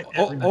your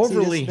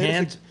overly See,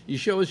 handsome. You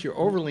show us your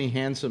overly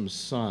handsome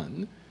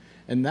son,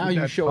 and now Did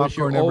you that show us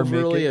your popcorn ever make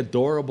overly it?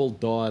 adorable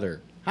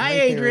daughter. Hi,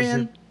 Right there is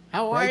Adrian.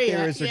 How are Right you?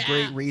 there is a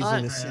great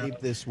reason to save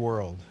this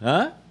world.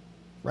 Huh?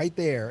 Right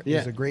there is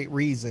Yeah. a great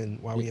reason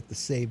why we have to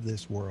save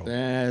this world.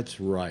 That's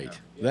right.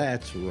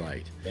 That's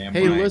right. Damn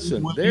Hey, right.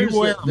 listen. You There's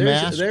wear a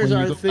mask there's when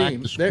you our go back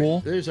theme. to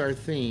school? There's our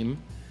theme.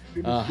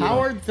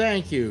 Howard,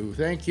 thank you.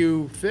 Thank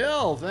you,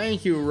 Phil.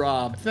 Thank you,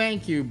 Rob.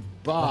 Thank you,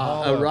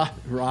 Bob.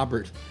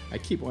 Robert. I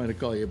keep wanting to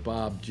call you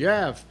Bob.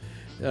 Jeff,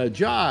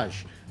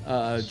 Josh,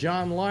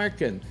 John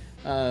Larkin,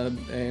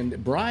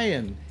 and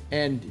Brian,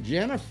 and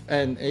Jennifer,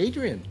 and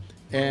Adrian.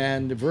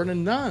 and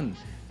Vernon Nunn,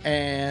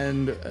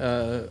 and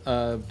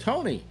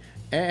Tony,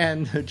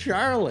 and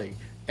Charlie,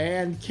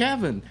 and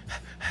Kevin,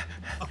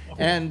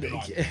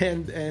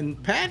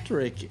 and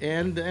Patrick,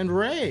 and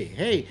Ray.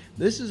 Hey,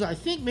 this is, I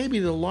think, maybe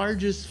the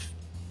largest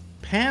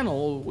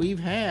panel we've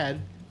had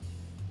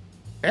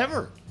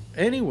ever.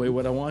 Anyway,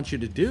 what I want you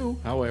to do,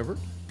 however,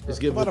 is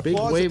give a big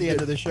wave at the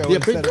end of the show. Yeah,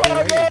 big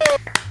instead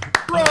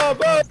of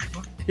bravo!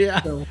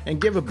 Yeah,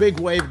 and give a big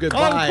wave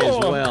goodbye as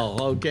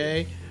well.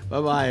 Okay,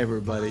 bye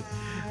everybody.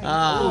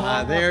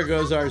 There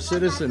goes our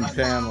citizen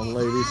panel,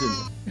 ladies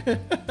and.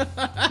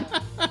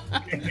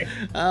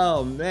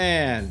 Oh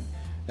man,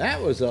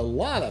 that was a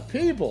lot of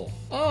people.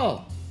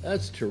 Oh,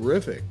 that's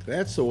terrific.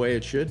 That's the way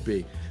it should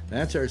be.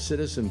 That's our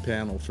citizen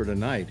panel for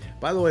tonight.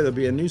 By the way, there'll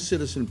be a new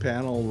citizen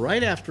panel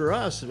right after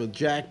us with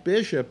Jack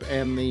Bishop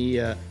and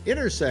the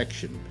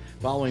Intersection.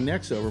 Following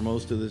next over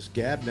most of this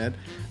GabNet.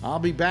 I'll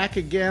be back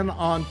again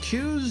on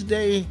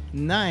Tuesday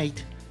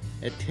night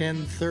at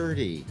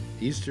 10:30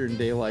 Eastern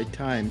Daylight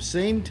Time.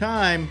 Same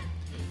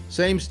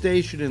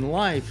station in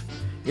life.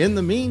 In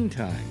the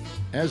meantime,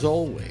 as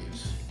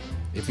always,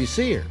 if you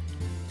see her,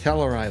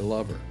 tell her I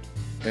love her.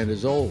 And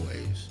as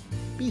always,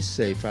 be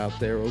safe out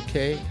there,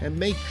 okay? And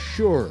make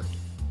sure,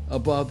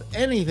 above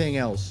anything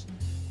else,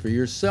 for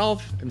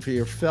yourself and for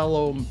your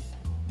fellow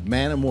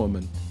man and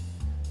woman,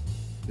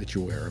 that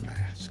you wear a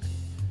mask.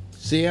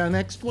 See you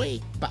next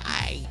week.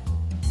 Bye.